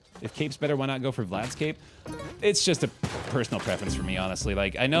 If cape's better, why not go for Vlad's cape? It's just a personal preference for me, honestly.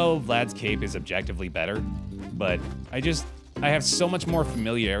 Like, I know Vlad's cape is objectively better, but I have so much more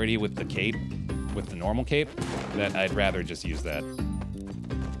familiarity with the cape, with the normal cape, that I'd rather just use that.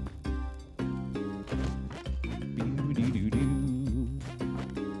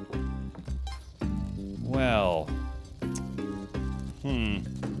 Well,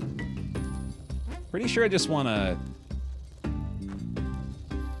 pretty sure I just want to...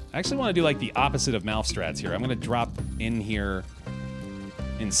 I actually want to do like the opposite of Malf strats here. I'm going to drop in here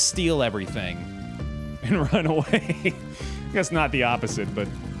and steal everything and run away. I guess not the opposite, but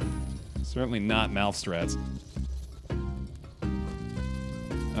certainly not Malf strats.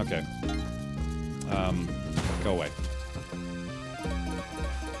 Okay. Go away.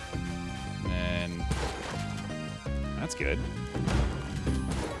 And that's good.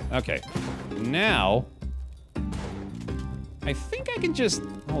 Okay. Now, I think I can just...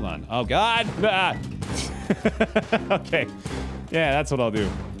 Hold on. Oh, God! Ah. Okay. Yeah, that's what I'll do.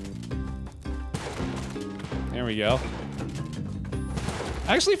 There we go.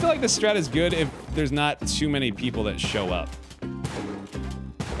 I actually feel like this strat is good if there's not too many people that show up.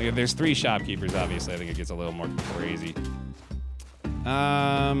 Like, if there's 3 shopkeepers, obviously, I think it gets a little more crazy.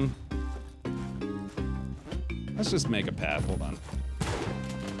 Let's just make a path. Hold on.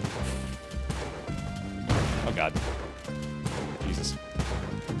 Oh, God. Jesus.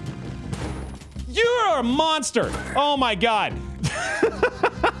 You're a monster! Oh, my God.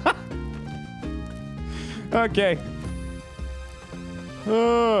 Okay.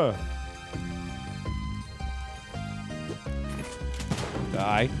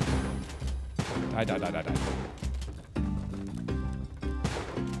 Die. Die, die, die, die, die.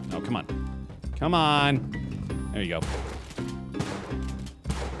 Oh, come on. Come on. There you go.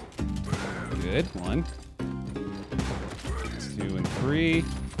 Good. 1. 2 and 3.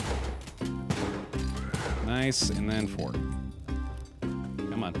 Nice. And then 4.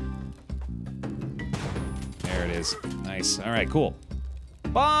 Come on. There it is. Nice. All right, cool.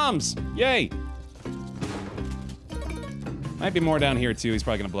 Bombs! Yay! Might be more down here, too. He's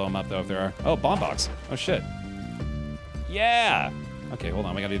probably going to blow them up, though, if there are. Oh, bomb box. Oh, shit. Yeah! Okay, hold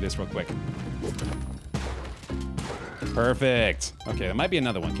on. We got to do this real quick. Perfect. Okay, there might be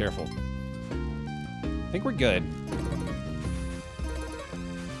another one. Careful. I think we're good.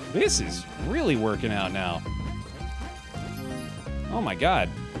 This is really working out now. Oh, my God.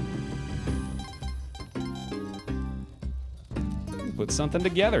 Put something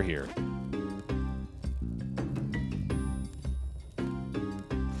together here.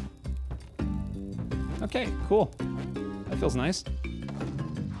 Okay, cool. That feels nice.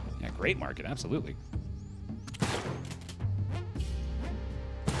 Yeah, great market, absolutely.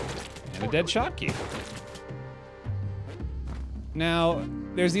 And a dead shopkeep. Now,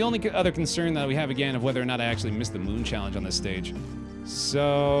 there's the only other concern that we have again of whether or not I actually missed the moon challenge on this stage.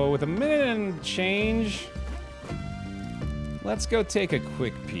 So, with a minute and change, let's go take a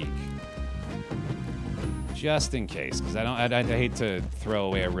quick peek. Just in case, because I'd hate to throw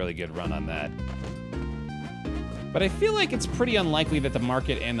away a really good run on that. But I feel like it's pretty unlikely that the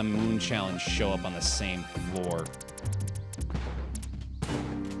market and the moon challenge show up on the same floor.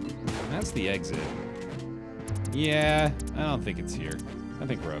 That's the exit. Yeah, I don't think it's here. I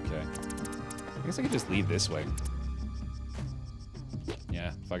think we're okay. I guess I could just leave this way.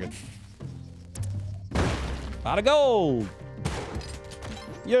 Yeah, fuck it. Pot of gold!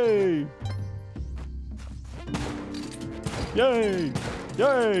 Yay! Yay!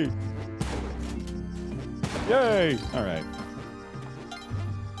 Yay! Yay! All right.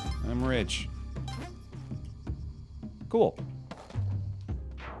 I'm rich. Cool.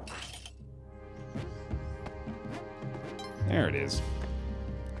 There it is.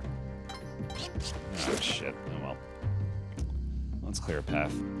 Oh, shit. Oh, well. Let's clear a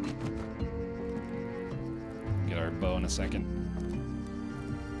path. Get our bow in a second.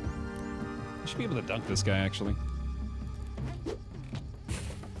 I should be able to dunk this guy, actually.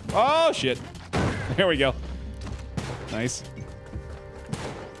 Oh, shit. There we go. Nice.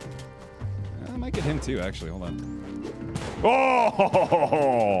 I might get him, too, actually. Hold on.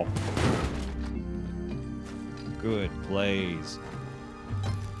 Oh! Good plays.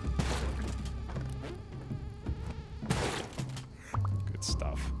 Good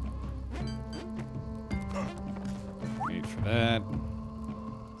stuff. Wait for that.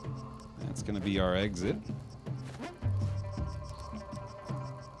 That's gonna be our exit.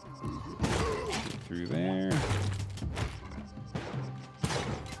 Get through there.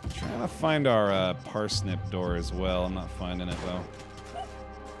 Trying to find our parsnip door as well. I'm not finding it though.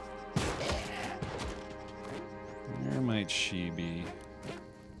 Where might she be?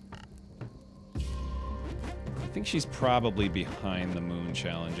 I think she's probably behind the moon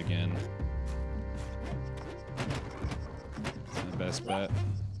challenge again. That's my best bet.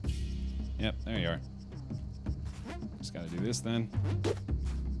 Yep, there you are. Just gotta do this then.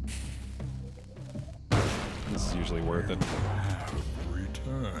 This is usually worth it.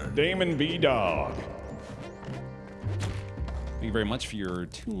 Damon B. Dog. Thank you very much for your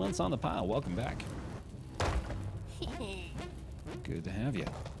 2 months on the pile. Welcome back. Good to have you.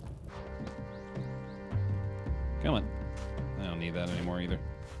 Come on. I don't need that anymore either.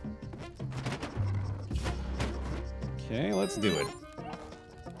 Okay, let's do it.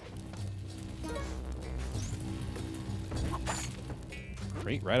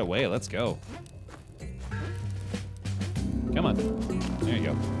 Great, right away. Let's go. Come on. There you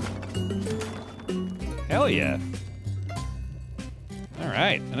go. Hell yeah. All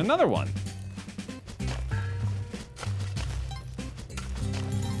right, and another one.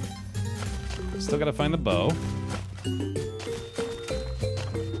 Still gotta find the bow.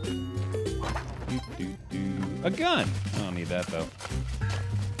 A gun. I don't need that though.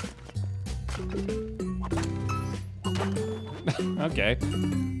 Okay.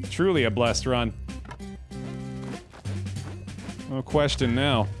 Truly a blessed run. No question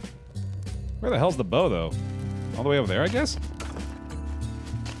now. Where the hell's the bow, though? All the way over there, I guess?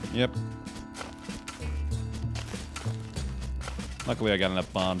 Yep. Luckily, I got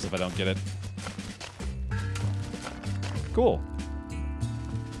enough bombs if I don't get it. Cool.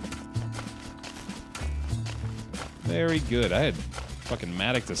 Very good. I had fucking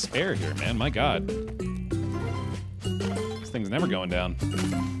Matic to spare here, man. My god. This thing's never going down.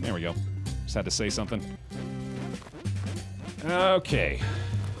 There we go. Just had to say something. Okay.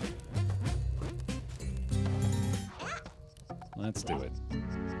 Let's do it.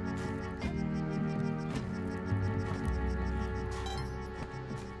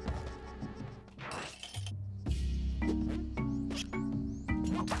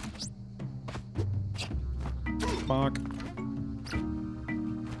 Bonk.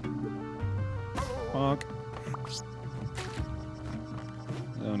 Bonk.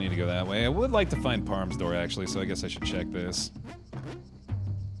 I don't need to go that way. I would like to find Parm's door, actually, so I guess I should check this.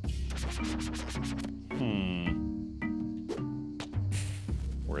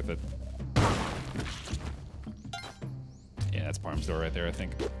 Worth it. Yeah, that's Parm's door right there, I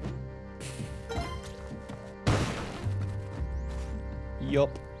think.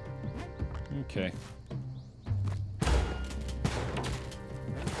 Yup. Okay.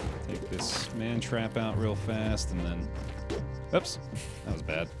 Take this man trap out real fast, and then... Oops. That was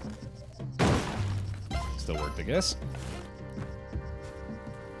bad. Still worked, I guess.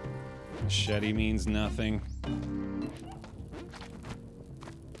 Machete means nothing.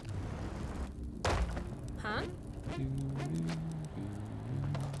 Huh?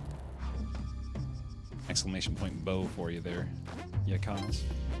 Exclamation point bow for you there. Yeah, Cos.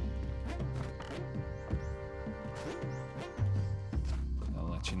 I'll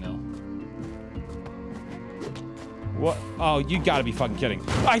let you know. What? Oh, you gotta be fucking kidding.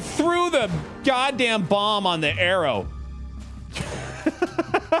 I threw the goddamn bomb on the arrow.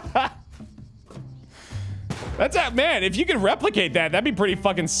 That's that, man. If you could replicate that, that'd be pretty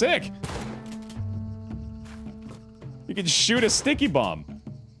fucking sick. You could shoot a sticky bomb.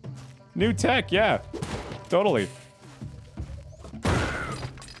 New tech, yeah. Totally.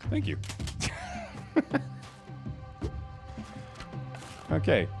 Thank you.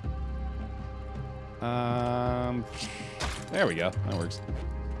 Okay. There we go. That works.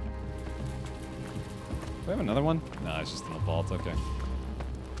 Do I have another one? No, it's just in the vault. Okay.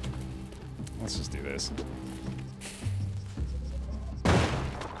 Let's just do this.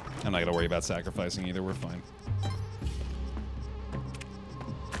 I'm not gonna worry about sacrificing either. We're fine.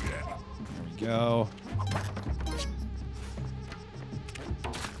 There we Go.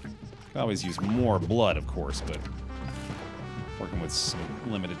 Could always use more blood, of course, but working with some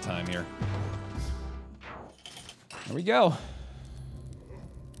limited time here. There we go.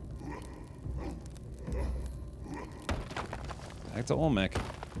 Back to Olmec.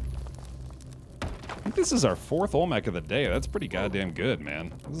 I think this is our 4th Olmec of the day. That's pretty goddamn good,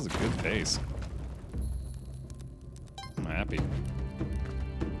 man. This is a good pace. I'm happy.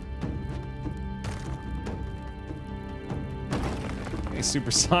 Hey,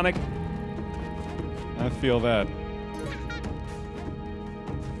 Supersonic. I feel that.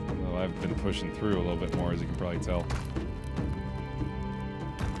 Well, I've been pushing through a little bit more, as you can probably tell.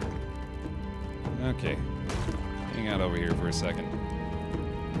 Okay. Hang out over here for a second.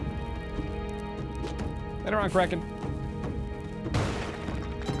 Later on, Kraken.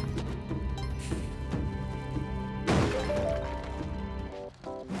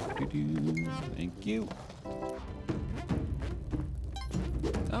 Thank you.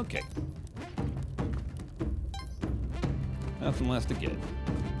 Okay. Nothing left to get.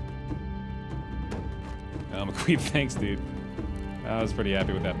 Oh, McQueen, thanks, dude. I was pretty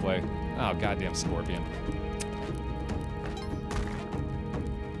happy with that play. Oh, goddamn Scorpion.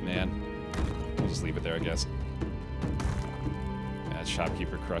 Man. We'll just leave it there, I guess. That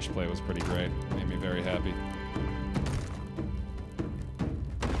Shopkeeper Crush play was pretty great. Made me very happy.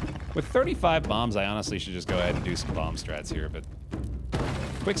 With 35 bombs, I honestly should just go ahead and do some bomb strats here, but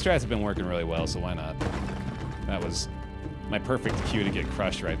quick strats have been working really well, so why not? That was my perfect cue to get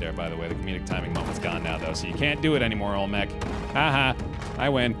crushed right there, by the way. The comedic timing moment's gone now, though, so you can't do it anymore, Olmec. Haha, I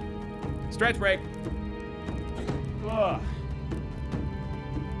win. Stretch break. Ugh.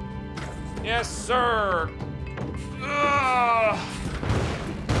 Yes, sir. Ugh.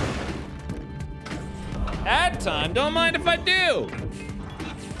 Ad time, don't mind if I do.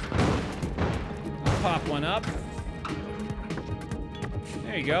 I'll pop one up.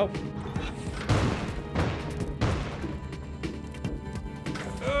 There you go.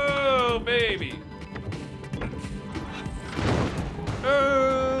 Oh, baby.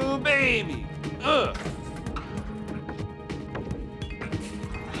 Oh, baby. Ugh.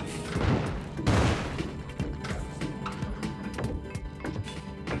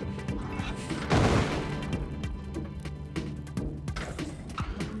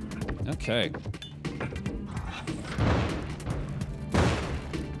 Okay.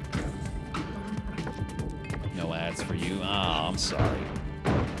 No ads for you? Oh, I'm sorry.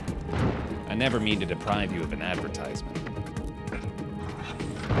 I never mean to deprive you of an advertisement.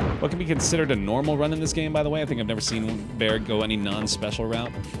 What can be considered a normal run in this game, by the way? I think I've never seen Baer go any non-special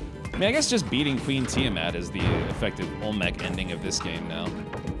route. I mean, I guess just beating Queen Tiamat is the effective Olmec ending of this game now.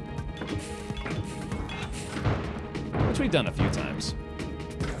 Which we've done a few times.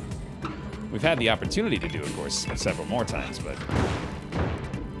 We've had the opportunity to do, of course, several more times, but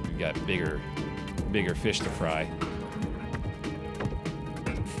we've got bigger fish to fry.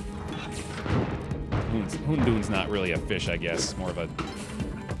 Hoondoon's not really a fish, I guess. More of a...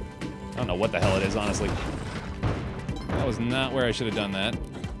 I don't know what the hell it is, honestly. That was not where I should have done that,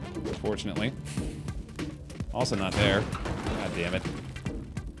 fortunately. Also not there. God damn it.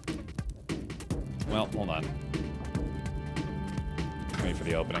 Well, hold on. Wait for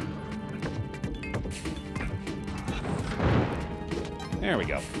the opening. There we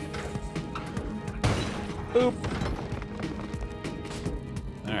go. Boop.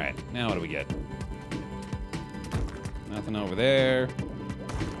 Alright, now what do we get? Nothing over there.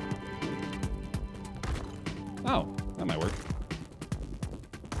 Oh, that might work.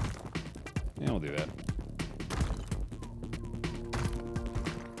 Yeah, we'll do that.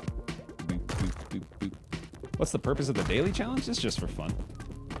 Boop, boop, boop, boop. What's the purpose of the daily challenge? It's just for fun.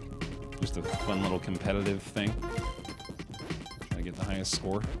 Just a fun little competitive thing. Try to get the highest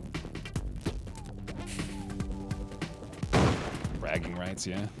score. Bragging rights,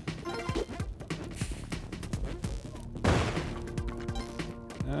 yeah.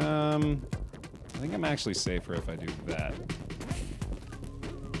 I think I'm actually safer if I do that.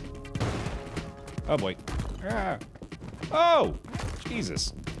 Oh boy. Ah. Oh!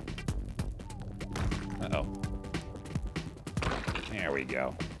 Jesus. Uh-oh. There we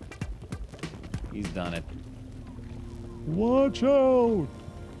go. He's done it. Watch out!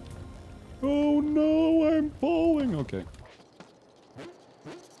 Oh no, I'm falling. Okay.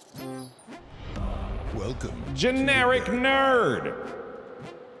 Welcome. Generic nerd!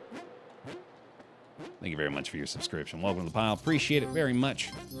 Thank you very much for your subscription. Welcome to the pile. Appreciate it very much.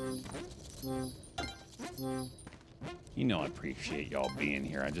 You know I appreciate y'all being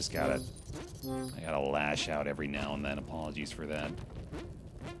here. I gotta lash out every now and then. Apologies for that.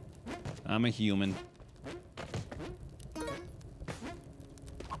 I'm a human.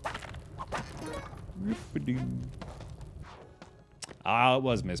 Ah, it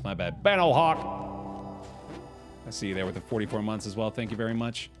was missed. My bad. Benno Hawk. I see you there with the 44 months as well. Thank you very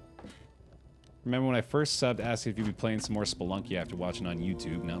much. Remember when I first subbed, asked if you'd be playing some more Spelunky after watching on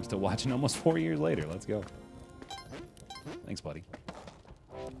YouTube. Now I'm still watching almost 4 years later. Let's go. Thanks, buddy.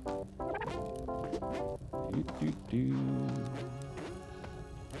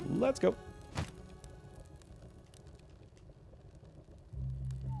 Let's go.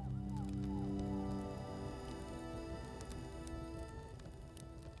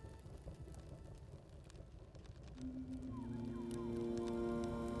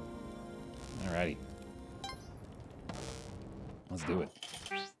 Alrighty. Let's do it.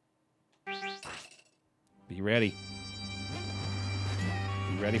 Be ready.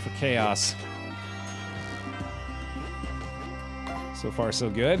 Be ready for chaos. So far, so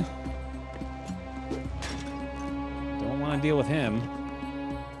good. Don't want to deal with him.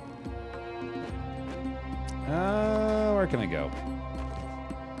 Where can I go?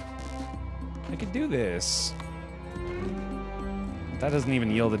 I could do this. That doesn't even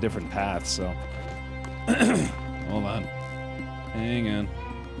yield a different path, so... Hold on. Hang on.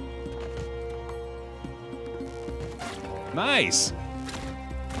 Nice!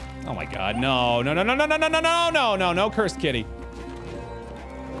 Oh my god, no, no, no, no, no, no, no, no, no, no, no, no cursed kitty.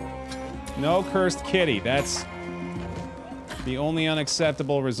 No cursed kitty. That's the only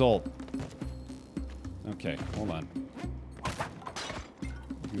unacceptable result. Okay, hold on.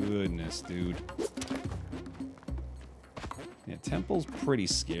 Goodness, dude. Yeah, Temple's pretty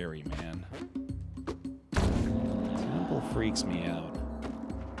scary, man. Temple freaks me out.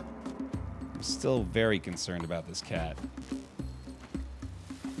 I'm still very concerned about this cat.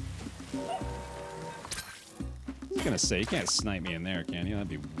 I was gonna say, you can't snipe me in there, can you? That'd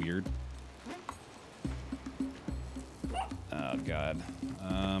be weird. Oh, God.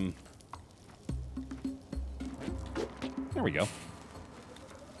 There we go.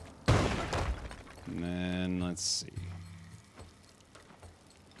 And then, let's see.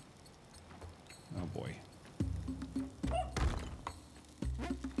 Oh, boy.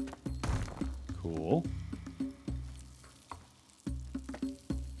 Cool.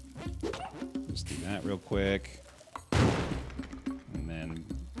 Just do that real quick. And then,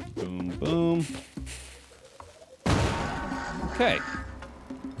 boom, boom. Okay.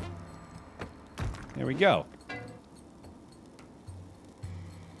 There we go.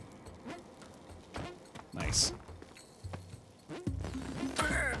 Nice.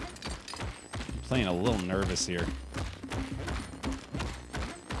 I'm playing a little nervous here.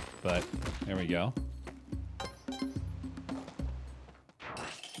 But, there we go.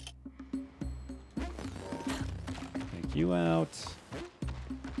 Take you out.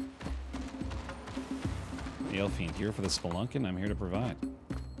 The Elfiend here for the Spelunkin. I'm here to provide.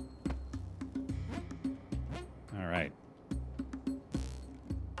 Alright.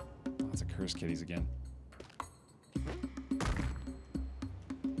 Lots of cursed kitties again.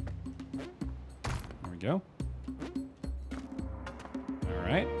 There we go.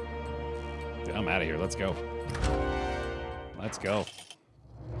 Alright. Dude, I'm out of here. Let's go. Let's go.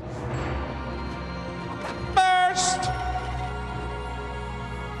 Burst!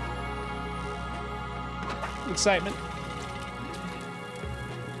 Excitement.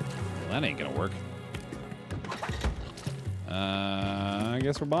 Well, that ain't gonna work. I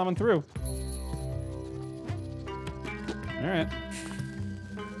guess we're bombing through. Alright.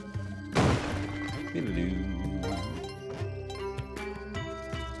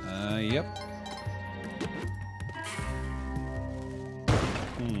 Yep.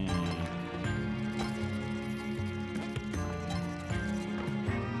 A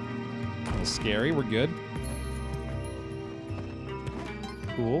little scary, we're good.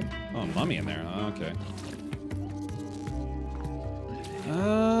 Cool. Oh, mummy in there. Oh, okay.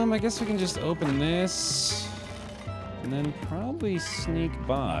 I guess we can just open this and then probably sneak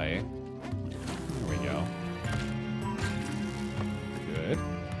by. There we go. Good.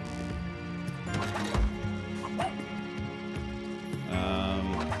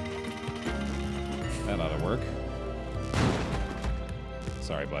 That ought to work.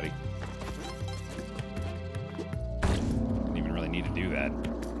 Sorry, buddy. Didn't even really need to do that.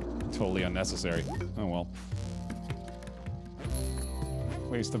 Totally unnecessary. Oh well.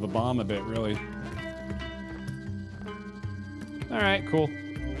 Waste of a bomb a bit, really. Alright, cool.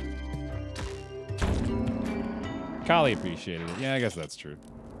 Kali appreciated it. Yeah, I guess that's true.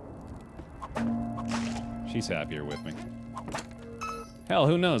 She's happier with me. Hell,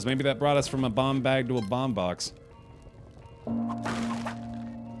 who knows? Maybe that brought us from a bomb bag to a bomb box.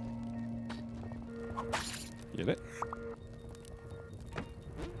 Get it?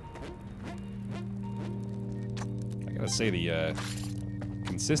 I gotta say, the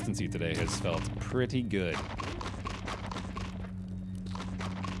consistency today has felt pretty good.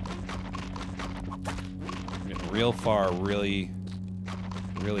 I'm getting real far really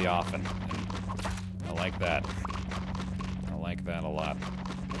often. And I like that. I like that a lot.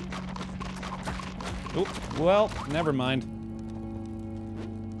 Oop, well, never mind.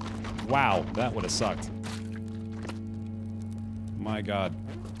 Wow, that would have sucked. My God.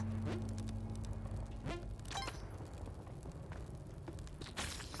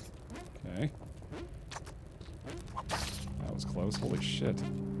 Okay. That was close. Holy shit.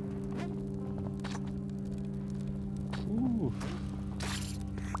 Ooh.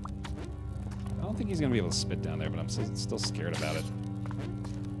 I don't think he's gonna be able to spit down there, but I'm still scared about it.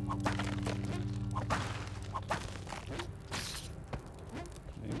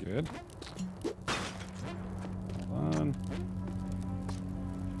 Okay, good. Hold on.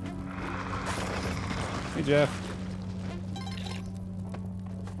 Hey, Jeff.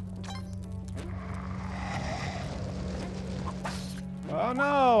 Oh, no!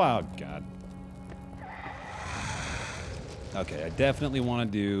 Oh, God. Okay, I definitely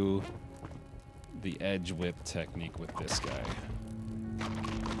want to do the edge whip technique with this guy.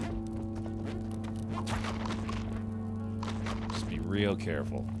 Just be real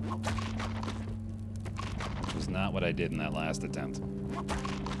careful. Which was not what I did in that last attempt.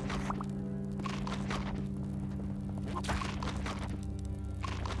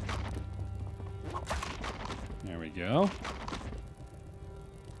 There we go.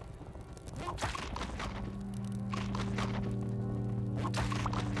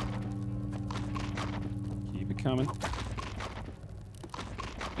 Coming.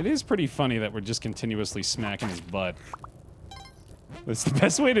 It is pretty funny that we're just continuously smacking his butt. That's the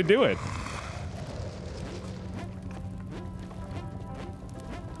best way to do it.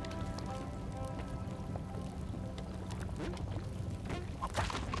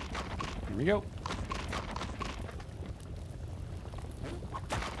 Here we go.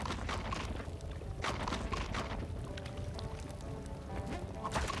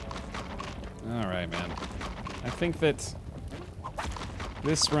 All right, man. I think that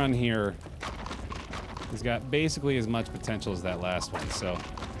this run here has got basically as much potential as that last one, so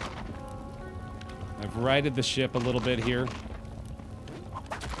I've righted the ship a little bit here.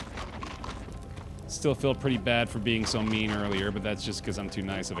 Still feel pretty bad for being so mean earlier, but that's just because I'm too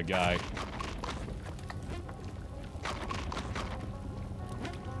nice of a guy.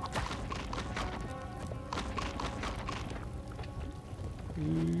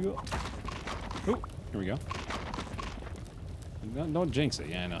 Oh, here we go. Don't jinx it.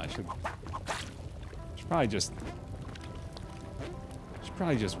 Yeah, I know. I should probably just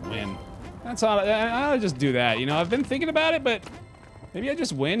win. That's all. I'll just do that. You know, I've been thinking about it, but maybe I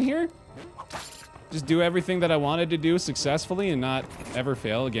just win here. Just do everything that I wanted to do successfully and not ever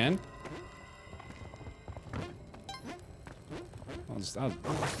fail again. I'll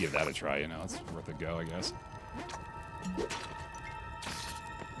give that a try. You know, it's worth a go, I guess.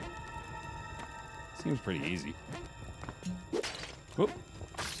 Seems pretty easy. Whoop.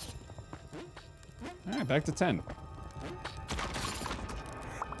 Alright, back to 10.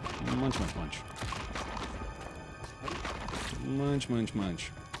 Munch, munch, munch. Munch, munch, munch.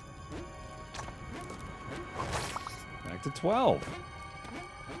 Back to 12.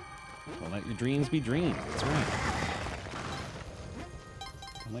 Don't let your dreams be dreams. That's right.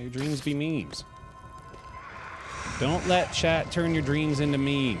 Don't let your dreams be memes. Don't let chat turn your dreams into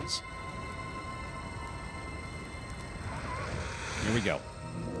memes. Here we go.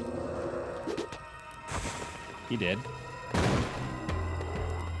 He did. I'm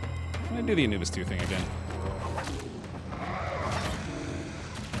gonna do the Anubis 2 thing again.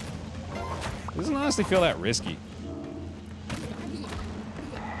 It doesn't honestly feel that risky.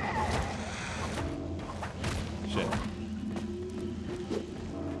 Shit.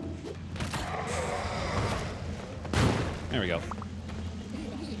 There we go.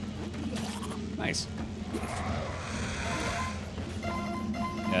 Nice.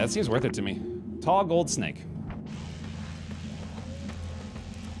 Yeah, that seems worth it to me. Tall gold snake.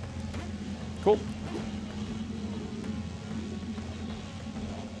 Cool.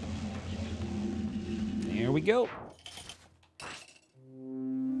 There we go.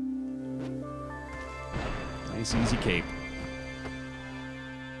 Nice, easy cape.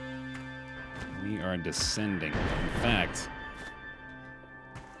 We are descending. In fact,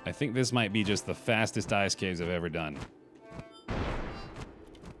 I think this might be just the fastest ice caves I've ever done.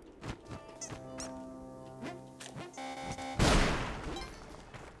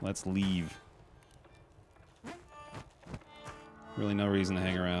 Let's leave. Really no reason to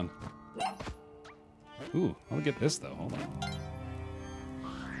hang around. Ooh, I'll get this though. Hold on.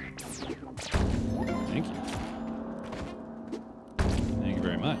 Thank you. Thank you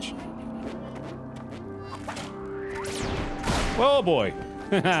very much. Oh boy.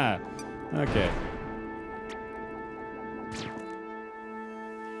 Okay.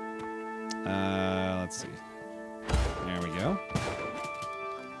 Let's see. There we go.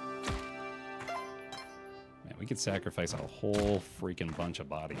 Man, we could sacrifice a whole freaking bunch of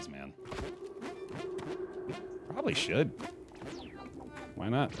bodies, man. Probably should. Why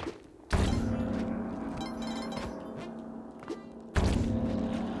not? We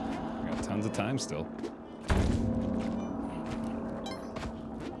got tons of time still.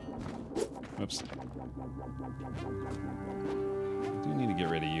 Oops. I do need to get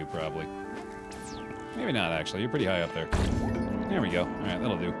rid of you, probably. Maybe not, actually. You're pretty high up there. There we go. Alright,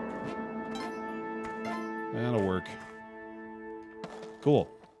 that'll do. That'll work. Cool.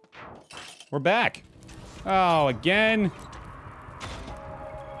 We're back! Oh, again?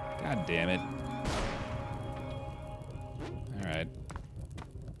 God damn it. Alright.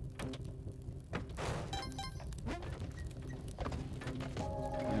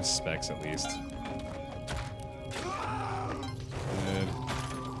 There's specs, at least. Good.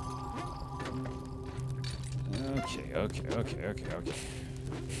 Okay.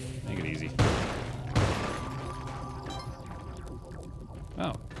 Make it easy.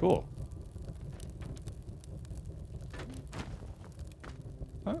 Oh, cool.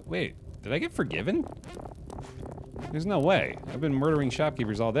 Oh, wait. Did I get forgiven? There's no way. I've been murdering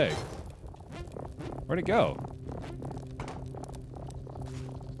shopkeepers all day. Where'd it go?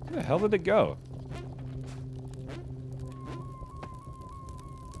 Where the hell did it go?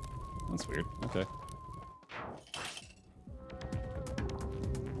 That's weird. Okay.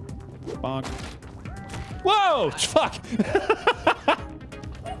 Bonk. Whoa! Fuck!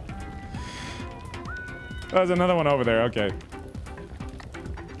 There's another one over there. Okay.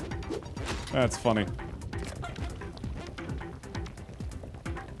 That's funny.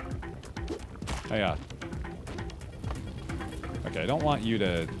 Oh, yeah. Okay, I don't want you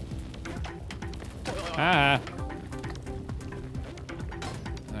to... Ah!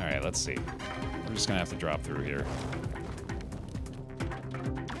 Alright, let's see. We're just gonna have to drop through here.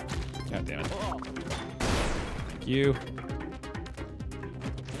 God damn it. Thank you.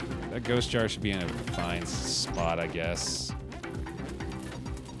 That ghost jar should be in a fine spot, I guess.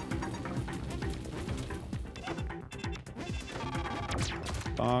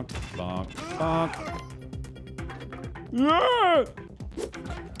 Bonk, bonk, bonk. Yeah!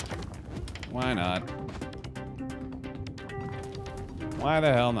 Why not? Why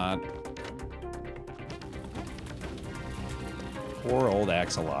the hell not? Poor old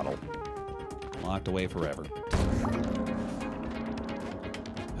axolotl. Locked away forever.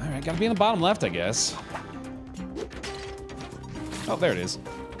 Alright, gotta be in the bottom left, I guess. Oh, there it is.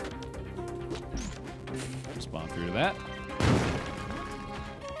 Spawn through to that.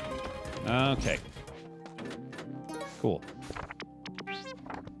 Okay. Cool.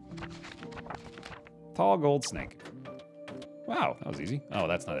 Tall gold snake. Wow, that was easy. Oh,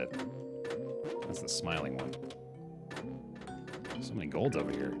 that's not it. That's the smiling one. So many golds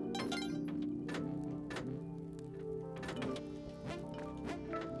over here.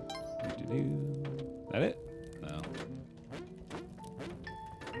 That it? No.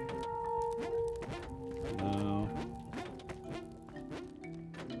 No.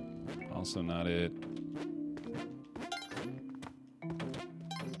 Also not it.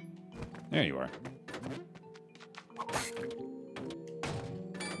 There you are.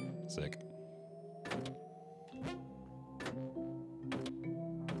 Sick.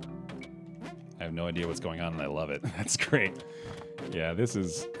 I have no idea what's going on and I love it. That's great. Yeah, this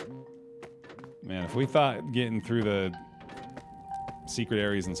is... Man, if we thought getting through the secret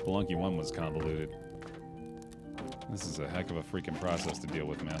areas in Spelunky 1 was convoluted, this is a heck of a freaking process to deal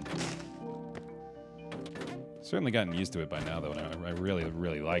with, man. Certainly gotten used to it by now, though, and I really,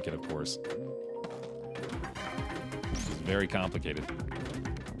 really like it, of course. This is very complicated.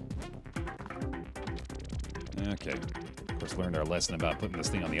 Okay. Of course, learned our lesson about putting this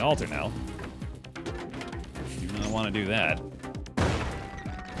thing on the altar now. You don't want to do that.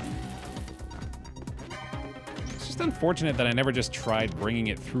 It's just unfortunate that I never just tried bringing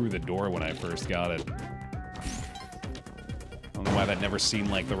it through the door when I first got it. I don't know why that never seemed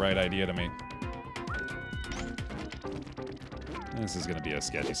like the right idea to me. This is going to be a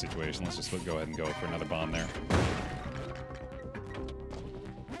sketchy situation. Let's just go ahead and go for another bomb there.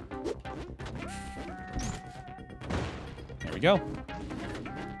 There we go.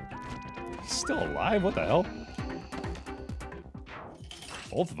 He's still alive? What the hell?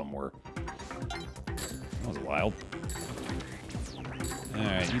 Both of them were. That was wild.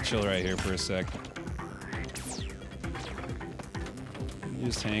 Alright, you chill right here for a sec. You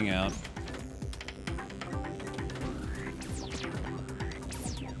just hang out.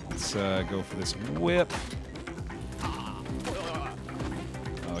 Let's go for this whip.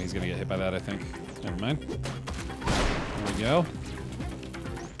 Oh, he's gonna get hit by that, I think. Never mind. There we go.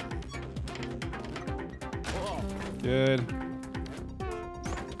 Good.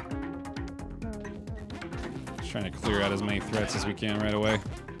 Just trying to clear out as many threats as we can right away.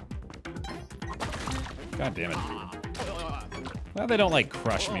 God damn it. Well, they don't, like,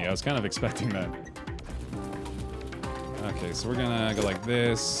 crush me. I was kind of expecting that. Okay, so we're gonna go like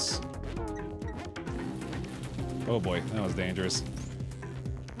this. Oh boy, that was dangerous.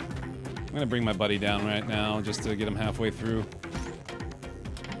 I'm gonna bring my buddy down right now just to get him halfway through.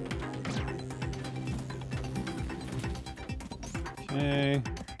 Okay.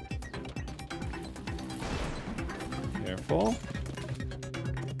 Careful.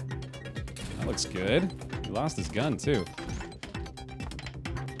 That looks good. He lost his gun too.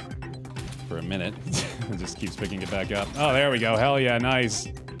 For a minute. It just keeps picking it back up. Oh, there we go. Hell yeah, nice.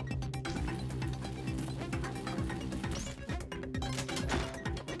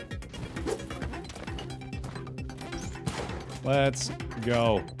 Let's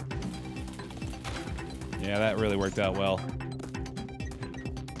go. Yeah, that really worked out well.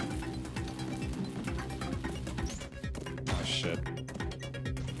 Oh, shit.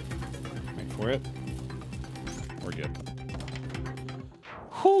 Wait for it. We're good.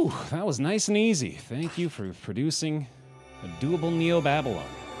 Whew, that was nice and easy. Thank you for producing a doable Neo-Babylon.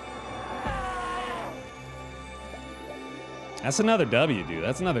 That's another W, dude.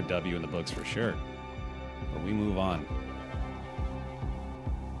 That's another W in the books for sure. But we move on.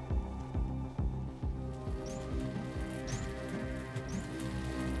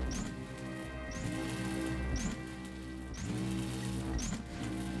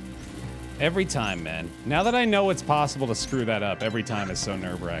 Every time, man. Now that I know it's possible to screw that up, every time is so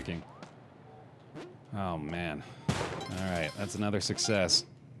nerve-wracking. Oh, man. Alright, that's another success.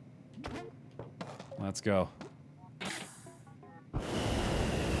 Let's go.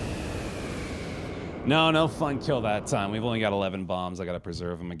 No fun kill that time. We've only got 11 bombs. I gotta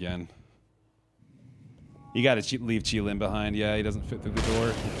preserve them again. You gotta leave Chilin behind. Yeah, he doesn't fit through the door.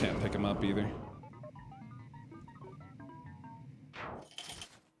 You can't pick him up either.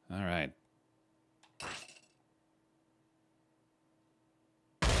 Alright.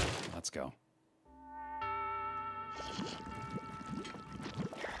 Let's go.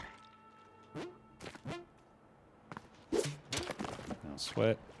 No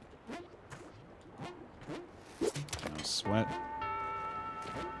sweat. No sweat.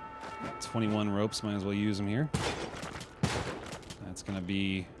 Got 21 ropes, might as well use them here. That's gonna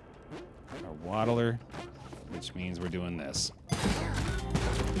be our waddler, which means we're doing this.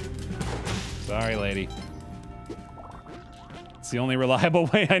 Sorry, lady. It's the only reliable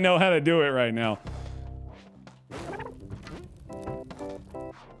way I know how to do it right now.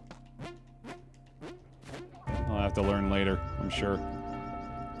 I'll have to learn later, I'm sure.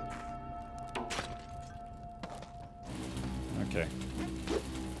 Okay.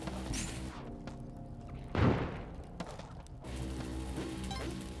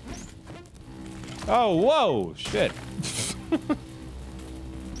 Oh, whoa! Shit.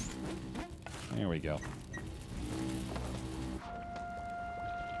 There we go.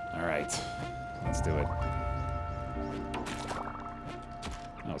 Alright. Let's do it.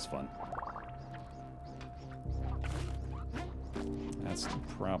 That was fun. That's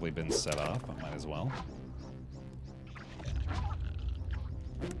probably been set off, but might as well.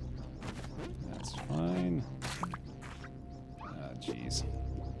 That's fine. Ah, jeez.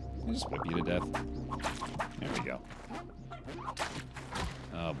 I just whip you to death. There we go.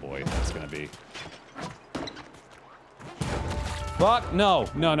 Oh boy, that's gonna be... Fuck! No!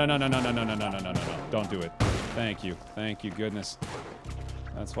 No, no, no, no, no, no, no, no, no, no, no, no. Don't do it. Thank you. Thank you, goodness.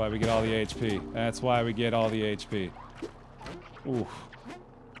 That's why we get all the HP. That's why we get all the HP. Oof.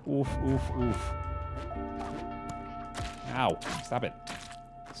 Oof, oof, oof. Ow. Stop it.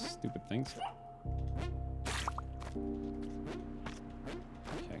 Stupid things.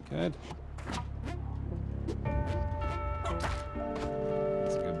 Okay, good.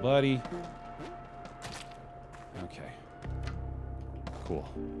 That's a good buddy. Okay. Cool.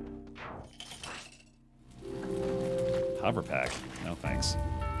 Hover pack. No thanks.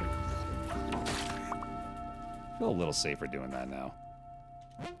 I feel a little safer doing that now.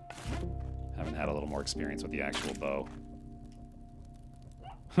 Haven't had a little more experience with the actual bow.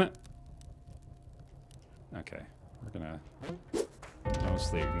 Okay. We're gonna... No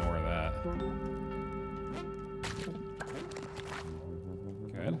mostly ignore that.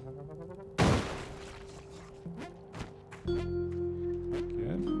 Good.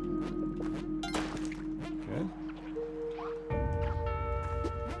 Good. Good.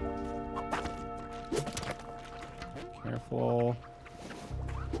 Careful.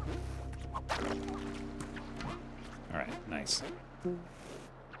 All right, nice.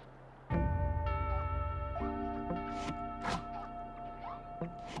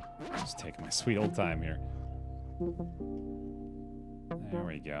 Just taking my sweet old time here. There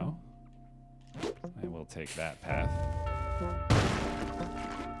we go. I will take that path.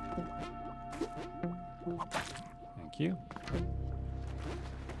 Thank you.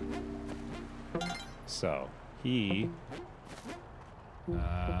 So, he...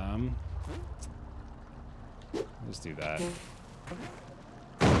 let's do that.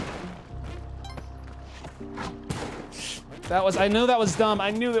 That was... I knew that was dumb.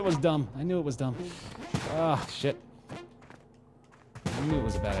 I knew it was dumb. I knew it was dumb. Ah, shit. I knew it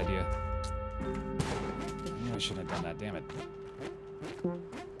was a bad idea. I knew I shouldn't have done that. Damn it.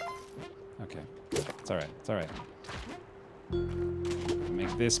 Okay. It's alright. It's alright.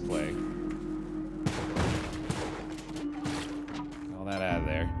 Make this play. Get all that out of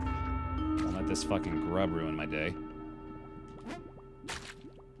there. Don't let this fucking grub ruin my day.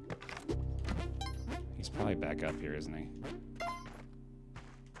 He's probably back up here, isn't he?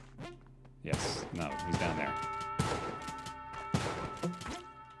 Yes. No, he's down there.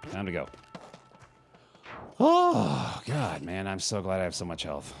 Time to go. Oh, God, man. I'm so glad I have so much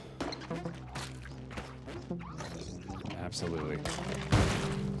health. Absolutely.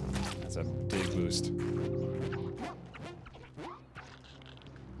 That's a big boost.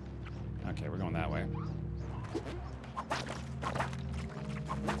 Okay, we're going that way.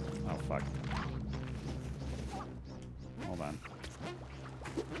 Oh, fuck. Hold on.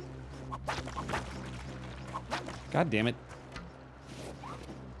 God damn it.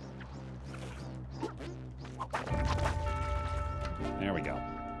 There we go.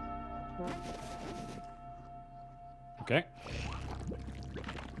 Okay.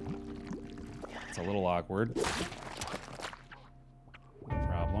 It's a little awkward. No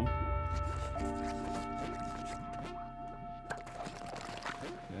problem.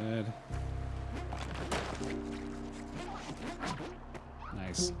 Good.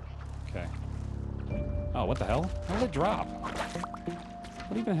 Nice. Okay. Oh, what the hell? How did it drop?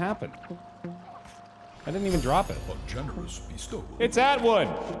 What even happened? I didn't even drop it. A generous bestowal. It's Atwood!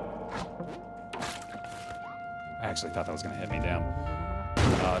 I actually thought that was gonna hit me down.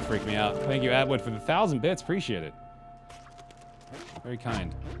 Oh, it freaked me out. Thank you, Atwood, for the 1,000 bits. Appreciate it. Very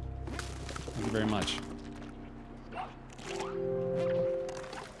kind. Thank you very much.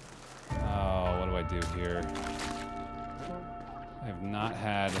 Oh, what do I do here? I have not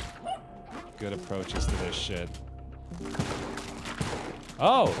had good approaches to this shit.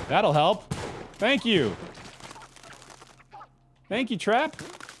 Oh, that'll help. Thank you. Thank you, Trap.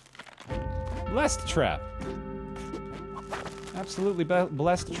 Blessed Trap. Absolutely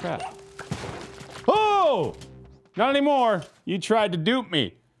blessed Trap. Oh! Not anymore. You tried to dupe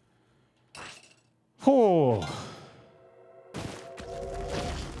me. Oh.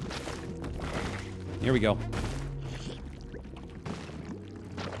 Here we go.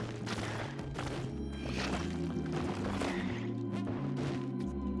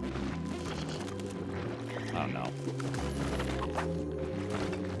 Oh no.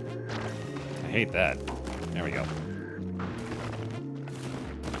 I hate that. There we go.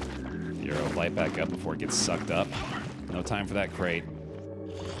 Euro, light back up before it gets sucked up. No time for that crate.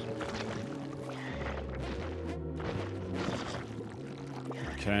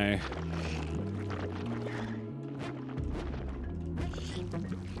 Okay.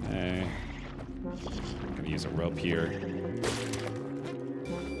 Okay. I'm gonna use a rope here.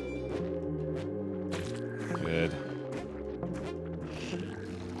 Good.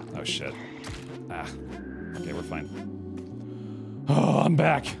 Oh shit. Ah. Okay, we're fine. Oh, I'm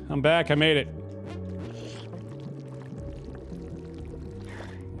back. I'm back. I made it.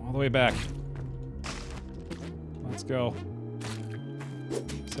 All the way back. Let's go.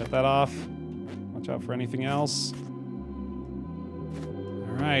 Set that off. Watch out for anything else.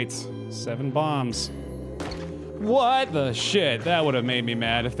 All right. 7 bombs. What the shit? That would have made me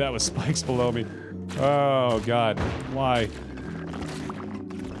mad if that was spikes below me. Oh, God. Why?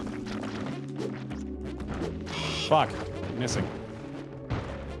 Fuck. I'm missing.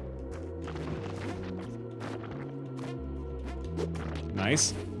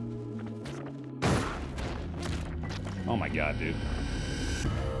 Nice. Oh my God, dude.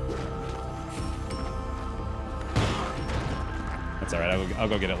 It's alright, I'll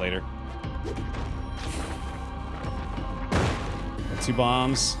go get it later. Got 2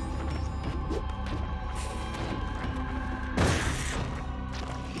 bombs.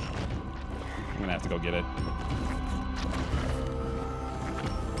 I'm gonna have to go get it.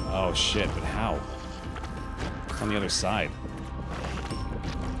 Oh shit, but how? It's on the other side.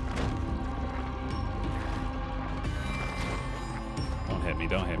 Don't hit me,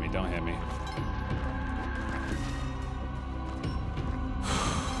 don't hit me, don't hit me.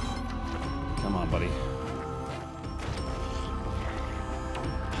 Come on, buddy.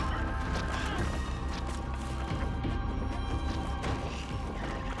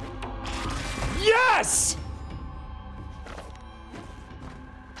 Yes!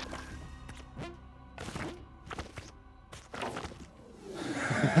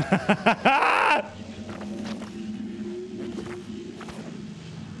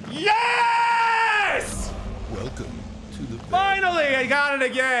 Yes! Welcome to the Baer. Finally, I got it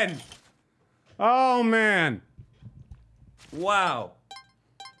again. Oh, man. Wow.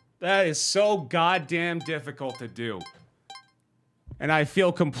 That is so goddamn difficult to do. And I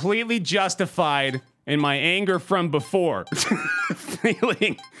feel completely justified in my anger from before.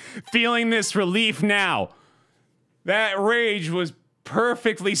 feeling this relief now. That rage was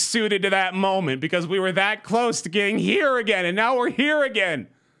perfectly suited to that moment because we were that close to getting here again, and now we're here again.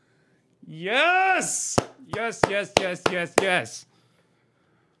 Yes! Yes, yes, yes, yes, yes.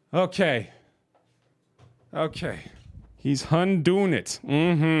 Okay. Okay. He's undoing it.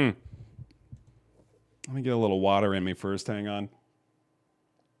 Mm-hmm. Let me get a little water in me first. Hang on.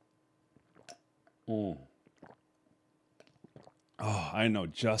 Oh, I know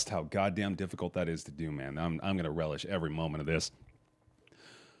just how goddamn difficult that is to do, man. I'm gonna relish every moment of this.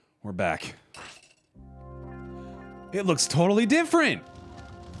 We're back. It looks totally different.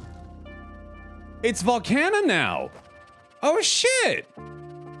 It's Volcana now. Oh shit.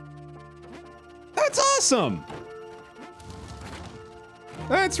 That's awesome.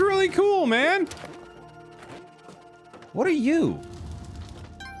 That's really cool, man. What are you?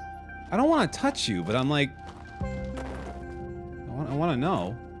 I don't want to touch you, but I'm like, I want to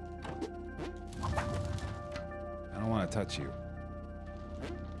know. I don't want to touch you.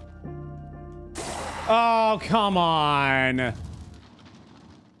 Oh, come on.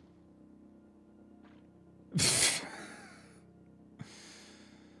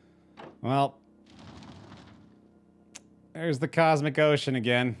 Well, there's the cosmic ocean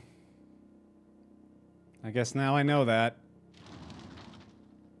again. I guess now I know that.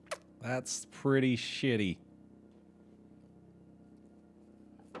 That's pretty shitty.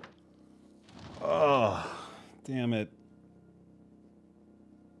 Oh, damn it.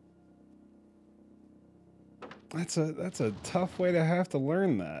 That's a tough way to have to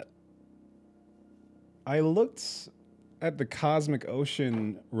learn that. I looked at the Cosmic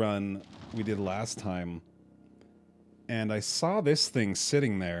Ocean run we did last time, and I saw this thing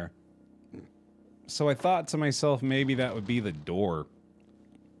sitting there. So I thought to myself, maybe that would be the door.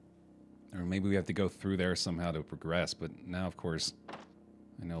 Or maybe we have to go through there somehow to progress, but now, of course,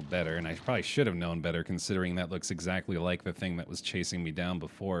 I know better, and I probably should have known better, considering that looks exactly like the thing that was chasing me down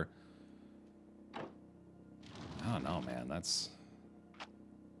before. I don't know, man. That's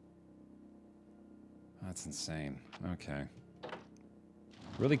insane. Okay.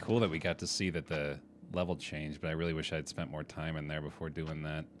 Really cool that we got to see that the level changed, but I really wish I'd spent more time in there before doing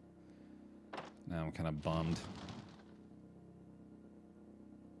that. Now I'm kind of bummed.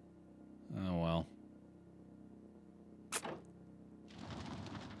 Oh, well.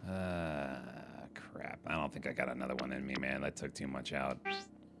 Crap. I don't think I got another one in me, man. That took too much out.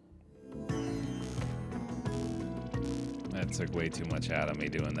 That took way too much out of me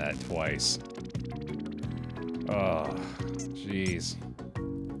doing that twice. Oh, jeez.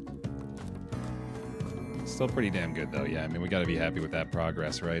 Still pretty damn good, though. Yeah, I mean, we gotta be happy with that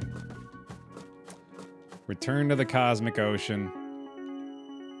progress, right? Return to the cosmic ocean.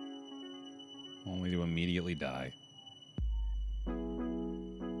 Only to immediately die. Oh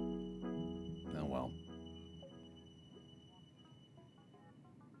well.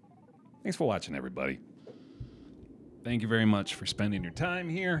 Thanks for watching, everybody. Thank you very much for spending your time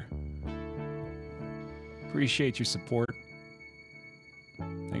here. Appreciate your support.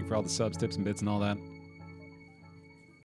 Thank you for all the subs, tips, and bits and all that.